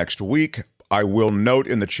will be next week. I will note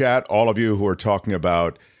in the chat, all of you who are talking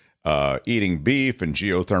about eating beef and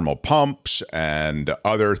geothermal pumps and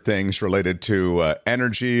other things related to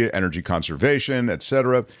energy conservation,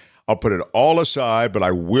 etc. I'll put it all aside, but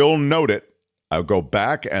I will note it. I'll go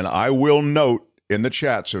back and I will note in the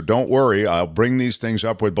chat, so don't worry. I'll bring these things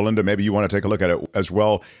up with Belinda. Maybe you want to take a look at it as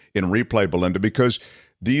well in replay, Belinda, because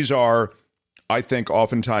these are, I think,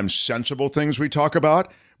 oftentimes sensible things we talk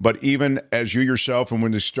about. But even as you yourself, and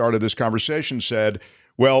when you started this conversation, said,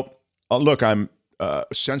 well, look, I'm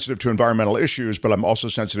sensitive to environmental issues, but I'm also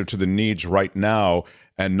sensitive to the needs right now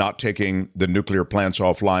and not taking the nuclear plants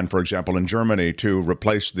offline, for example, in Germany, to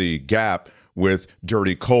replace the gap with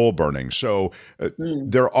dirty coal burning. So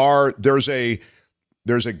there's a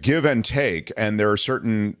give and take, and there are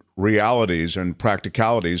certain realities and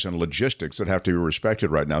practicalities and logistics that have to be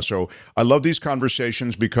respected right now. So I love these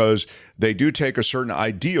conversations because they do take a certain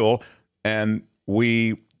ideal and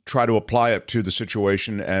we try to apply it to the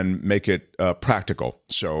situation and make it practical.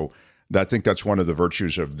 So I think that's one of the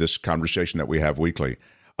virtues of this conversation that we have weekly.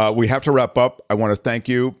 We have to wrap up. I want to thank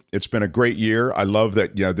you. It's been a great year. I love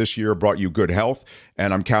that this year brought you good health,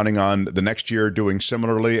 and I'm counting on the next year doing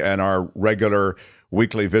similarly and our regular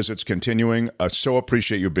weekly visits continuing. So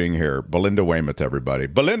appreciate you being here. Belinda Waymouth, everybody.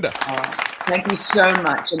 Belinda. Thank you so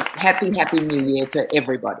much, and happy New Year to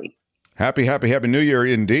everybody. Happy New Year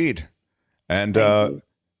indeed. And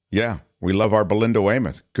yeah, we love our Belinda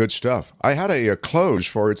Waymouth. Good stuff. I had a close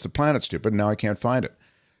for It's the Planet Stupid. Now I can't find it.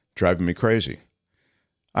 Driving me crazy.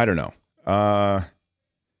 I don't know.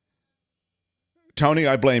 Tony,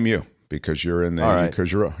 I blame you because you're in the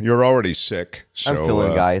because you're already sick. So, I'm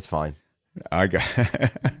fill-in guy. It's fine.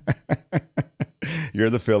 You're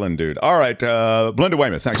the fill-in dude. All right, Belinda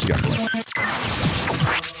Waymouth. Thanks again.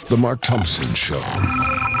 The Mark Thompson Show.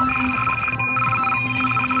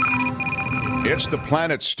 It's the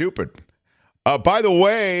Planet Stupid. By the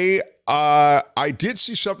way, I did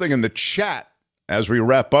see something in the chat as we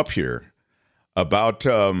wrap up here about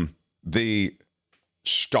the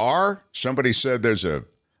star. Somebody said there's a.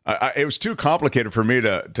 It was too complicated for me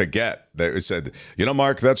to get. They said,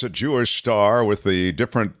 Mark, that's a Jewish star with the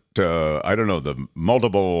different. I don't know, the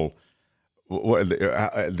multiple,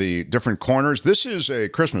 the different corners. This is a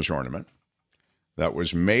Christmas ornament that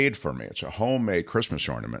was made for me. It's a homemade Christmas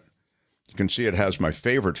ornament. You can see it has my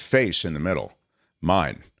favorite face in the middle,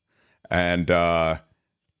 mine. And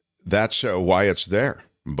that's why it's there.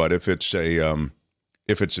 But if it's a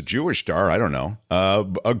Jewish star, I don't know.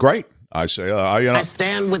 Great. I say, I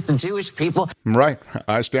stand with the Jewish people. Right.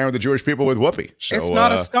 I stand with the Jewish people with Whoopi. So, it's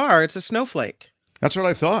not a star. It's a snowflake. That's what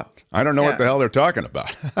I thought. I don't know what the hell they're talking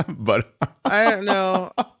about. But I don't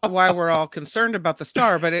know why we're all concerned about the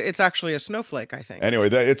star, but it's actually a snowflake, I think. Anyway,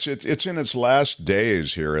 it's in its last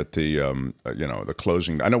days here at the the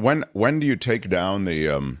closing. I know when do you take down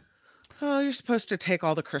the Oh, you're supposed to take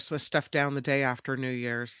all the Christmas stuff down the day after New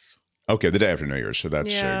Year's. Okay, the day after New Year's. So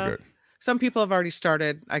that's good. Some people have already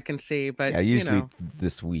started, I can see, but usually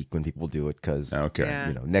this week when people do it, because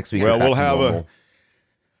next week. Well, we'll have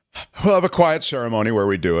a quiet ceremony where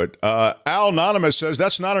we do it. Al Anonymous says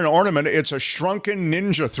that's not an ornament; it's a shrunken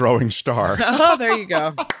ninja throwing star. Oh, there you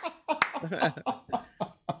go.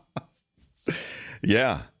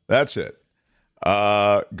 Yeah, that's it.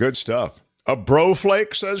 Good stuff. A bro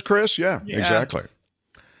flake, says Chris. Yeah. Exactly.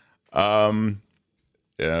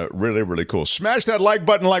 Yeah, really, really cool. Smash that like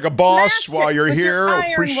button like a boss while you're here.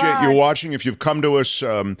 Appreciate you watching. If you've come to us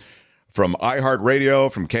from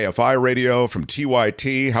iHeartRadio, from KFI Radio, from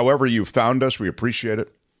TYT, however you found us, we appreciate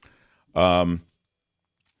it. My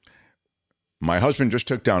husband just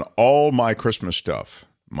took down all my Christmas stuff.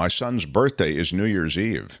 My son's birthday is New Year's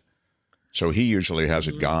Eve, so he usually has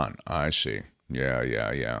it gone. I see.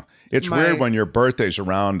 Yeah. It's weird when your birthday's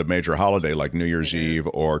around a major holiday like New Year's Eve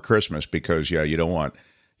or Christmas because you don't want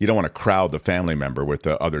to crowd the family member with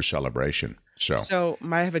the other celebration. So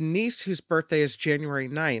I have a niece whose birthday is January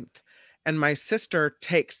 9th, and my sister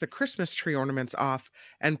takes the Christmas tree ornaments off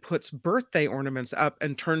and puts birthday ornaments up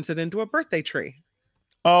and turns it into a birthday tree.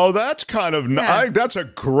 Oh, that's kind of nice. That's a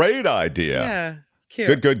great idea. Yeah.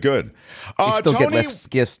 Cute. Good. They still Tony, get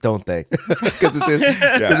left gifts, don't they? Because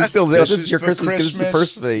it's still there. This is your Christmas. This is your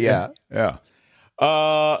birthday. Yeah.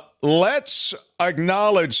 Let's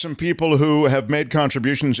acknowledge some people who have made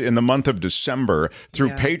contributions in the month of December through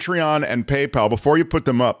Patreon and PayPal. Before you put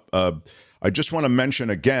them up, I just want to mention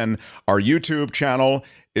again, our YouTube channel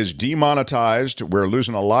is demonetized. We're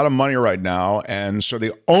losing a lot of money right now. And so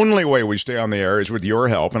the only way we stay on the air is with your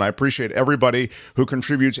help. And I appreciate everybody who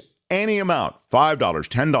contributes any amount, $5,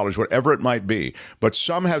 $10, whatever it might be. But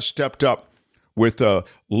some have stepped up with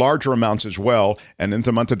larger amounts as well. And in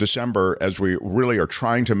the month of December, as we really are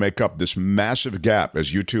trying to make up this massive gap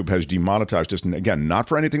as YouTube has demonetized us, and again, not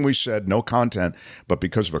for anything we said, no content, but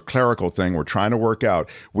because of a clerical thing we're trying to work out,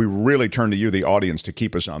 we really turn to you, the audience, to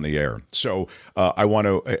keep us on the air. So I want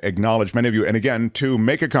to acknowledge many of you. And again, to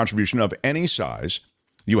make a contribution of any size,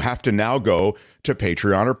 you have to now go to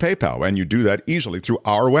Patreon or PayPal, and you do that easily through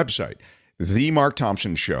our website,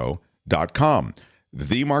 themarkthompsonshow.com.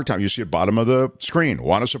 The Mark Thompson, you see at the bottom of the screen.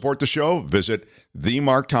 Want to support the show? Visit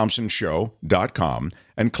themarkthompsonshow.com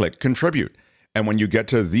and click contribute. And when you get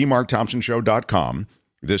to themarkthompsonshow.com,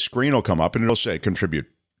 this screen will come up and it'll say contribute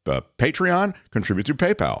Patreon, contribute through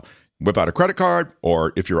PayPal. Whip out a credit card,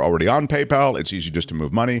 or if you're already on PayPal, it's easy just to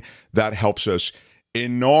move money. That helps us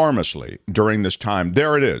enormously during this time.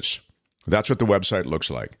 There it is. That's what the website looks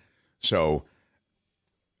like. So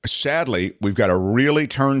sadly, we've got to really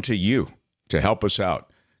turn to you to help us out.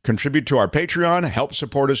 Contribute to our Patreon, help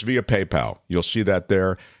support us via PayPal. You'll see that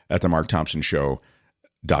there at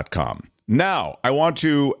themarkthompsonshow.com. Now, I want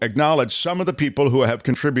to acknowledge some of the people who have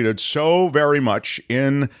contributed so very much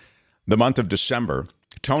in the month of December.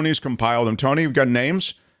 Tony's compiled them. Tony, you've got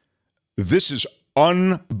names? This is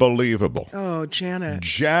unbelievable. Oh, Janet.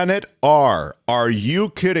 Janet R. Are you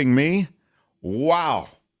kidding me? Wow.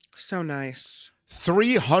 So nice.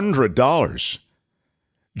 $300.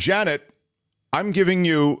 Janet, I'm giving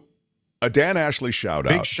you a Dan Ashley shout out.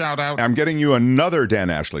 Big shout out. I'm getting you another Dan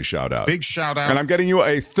Ashley shout out. Big shout out. And I'm getting you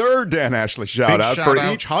a third Dan Ashley shout out for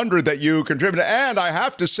each 100 that you contributed. And I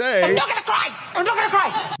have to say, I'm not gonna cry. I'm not gonna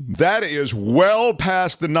cry. That is well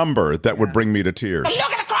past the number that would bring me to tears. I'm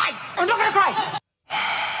not gonna cry. I'm not gonna cry.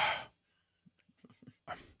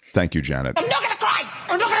 Thank you, Janet. I'm not gonna cry.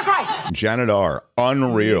 I'm not gonna cry. Janet R.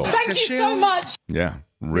 Unreal. Thank you so much. Yeah,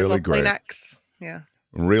 really great. Yeah.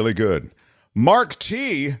 Really good. Mark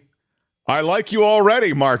T. I like you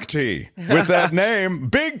already, Mark T. With that name.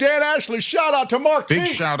 Big Dan Ashley shout out to Mark T. Big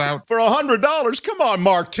shout out. For $100. Come on,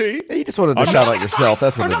 Mark T. Yeah, you just wanted to shout out yourself.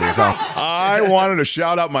 That's what it is, huh? I wanted to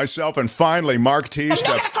shout out myself, and finally, Mark T. I'm not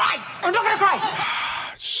gonna cry. I'm not gonna cry.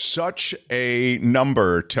 Such a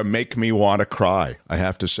number to make me want to cry, I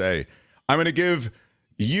have to say. I'm going to give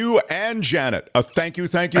you and Janet a thank you.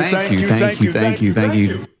 Thank you.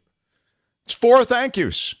 It's 4 thank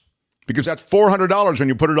yous, because that's $400 when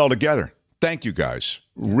you put it all together. Thank you, guys.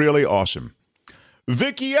 Really awesome.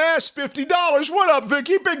 Vicky S., $50. What up,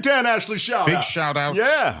 Vicky? Big Dan Ashley shout out. Big shout out.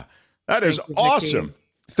 Yeah, that is awesome. Vicky.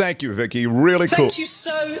 Thank you, Vicky. Really cool. Thank you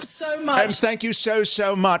so much. And thank you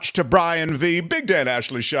so much to Brian V. Big Dan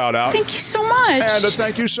Ashley shout out. Thank you so much. And a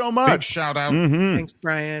thank you so much. Big shout out. Thanks,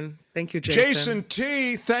 Brian. Thank you, Jason. Jason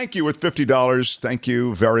T., thank you with $50. Thank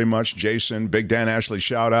you very much, Jason. Big Dan Ashley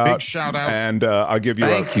shout out. Big shout out. And I'll give you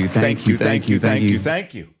thank you.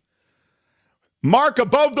 Mark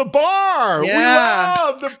Above the Bar.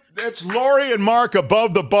 Yeah. We love it's Lori and Mark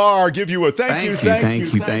Above the Bar. Give you a thank you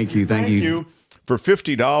for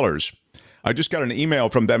 $50. I just got an email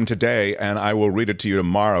from them today, and I will read it to you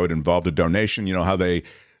tomorrow. It involved a donation. You know how they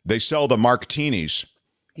sell the martinis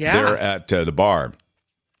there at the bar.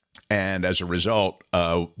 And as a result,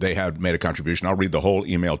 they have made a contribution. I'll read the whole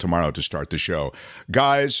email tomorrow to start the show.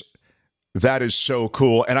 Guys, that is so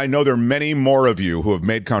cool. And I know there are many more of you who have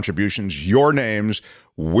made contributions. Your names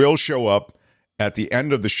will show up at the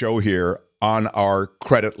end of the show here on our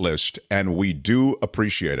credit list, and we do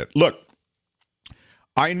appreciate it. Look,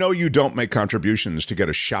 I know you don't make contributions to get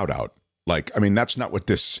a shout out. That's not what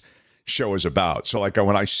this show is about. So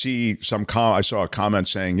when I see I saw a comment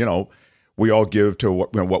saying, we all give to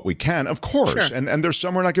what we can, of course. Sure. And there's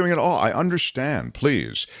some we're not giving at all. I understand,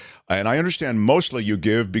 please. And I understand mostly you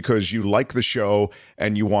give because you like the show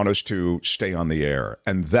and you want us to stay on the air.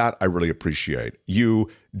 And that I really appreciate. You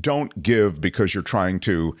don't give because you're trying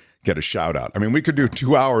to get a shout out. I mean, we could do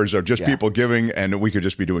 2 hours of just people giving and we could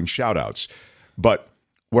just be doing shout outs. But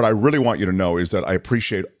what I really want you to know is that I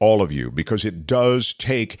appreciate all of you because it does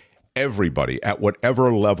take everybody at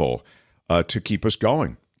whatever level to keep us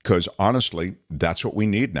going. Because honestly, that's what we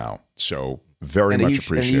need now. So very much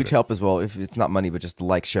appreciate it. And a huge help as well, if it's not money, but just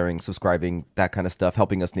like, sharing, subscribing, that kind of stuff,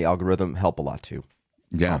 helping us in the algorithm, help a lot too.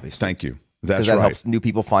 Yeah, obviously. Thank you. That's that right. helps new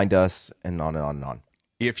people find us, and on and on and on.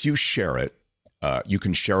 If you share it, you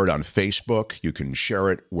can share it on Facebook. You can share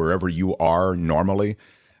it wherever you are normally.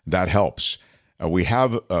 That helps. We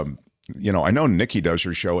have, you know, I know Nikki does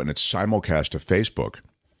her show and it's simulcast to Facebook.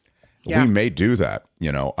 Yeah. We may do that.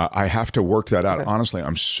 You know, I have to work that out. Okay. Honestly,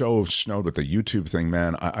 I'm so snowed with the YouTube thing,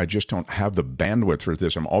 man. I just don't have the bandwidth for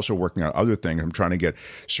this. I'm also working on other things. I'm trying to get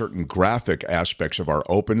certain graphic aspects of our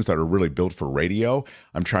opens that are really built for radio.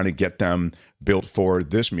 I'm trying to get them built for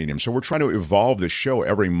this medium. So we're trying to evolve the show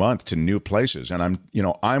every month to new places. And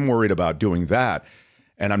I'm worried about doing that.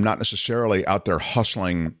 And I'm not necessarily out there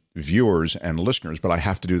hustling viewers and listeners, but I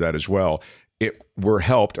have to do that as well. We're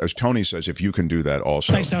helped, as Tony says, if you can do that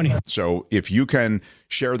also. Thanks, Tony. So if you can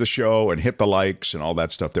share the show and hit the likes and all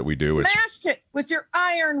that stuff that we do. Smash it with your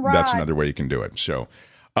iron rod. That's another way you can do it. So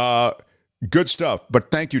good stuff.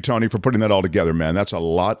 But thank you, Tony, for putting that all together, man. That's a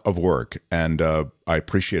lot of work. And I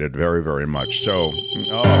appreciate it very, very much. So,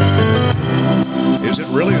 is it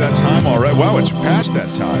really that time already? Wow, it's past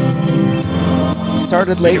that time. We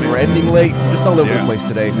started late, we're ending late. Just all over the place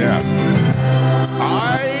today. Yeah.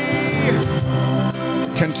 I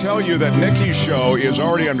can tell you that Nikki's show is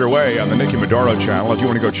already underway on the Nikki Maduro channel. If you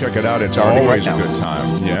want to go check it out, it's always a good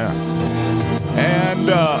time. Yeah. And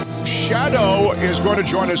Shadow is going to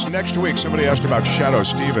join us next week. Somebody asked about Shadow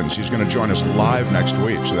Stevens. He's going to join us live next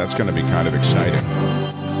week, so that's going to be kind of exciting.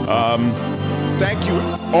 Thank you,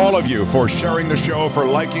 all of you, for sharing the show, for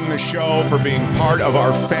liking the show, for being part of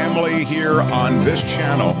our family here on this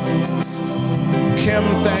channel. Kim,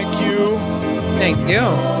 thank you. Thank you.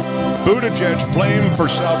 Buttigieg blame for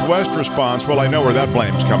Southwest response. Well, I know where that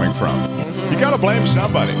blame's coming from. You got to blame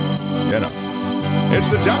somebody. You know, it's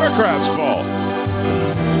the Democrats' fault.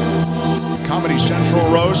 Comedy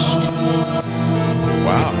Central roast.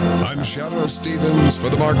 Wow. I'm Shadow Stevens for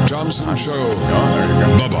the Mark Thompson Show. Oh, there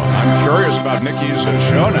you go. Bye-bye. I'm curious about Nikki's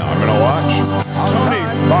show now. I'm going to watch. Tony.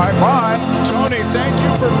 Bye-bye. Tony, thank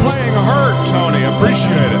you for playing Hurt, Tony.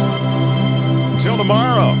 Appreciate it. Until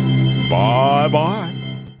tomorrow. Bye-bye.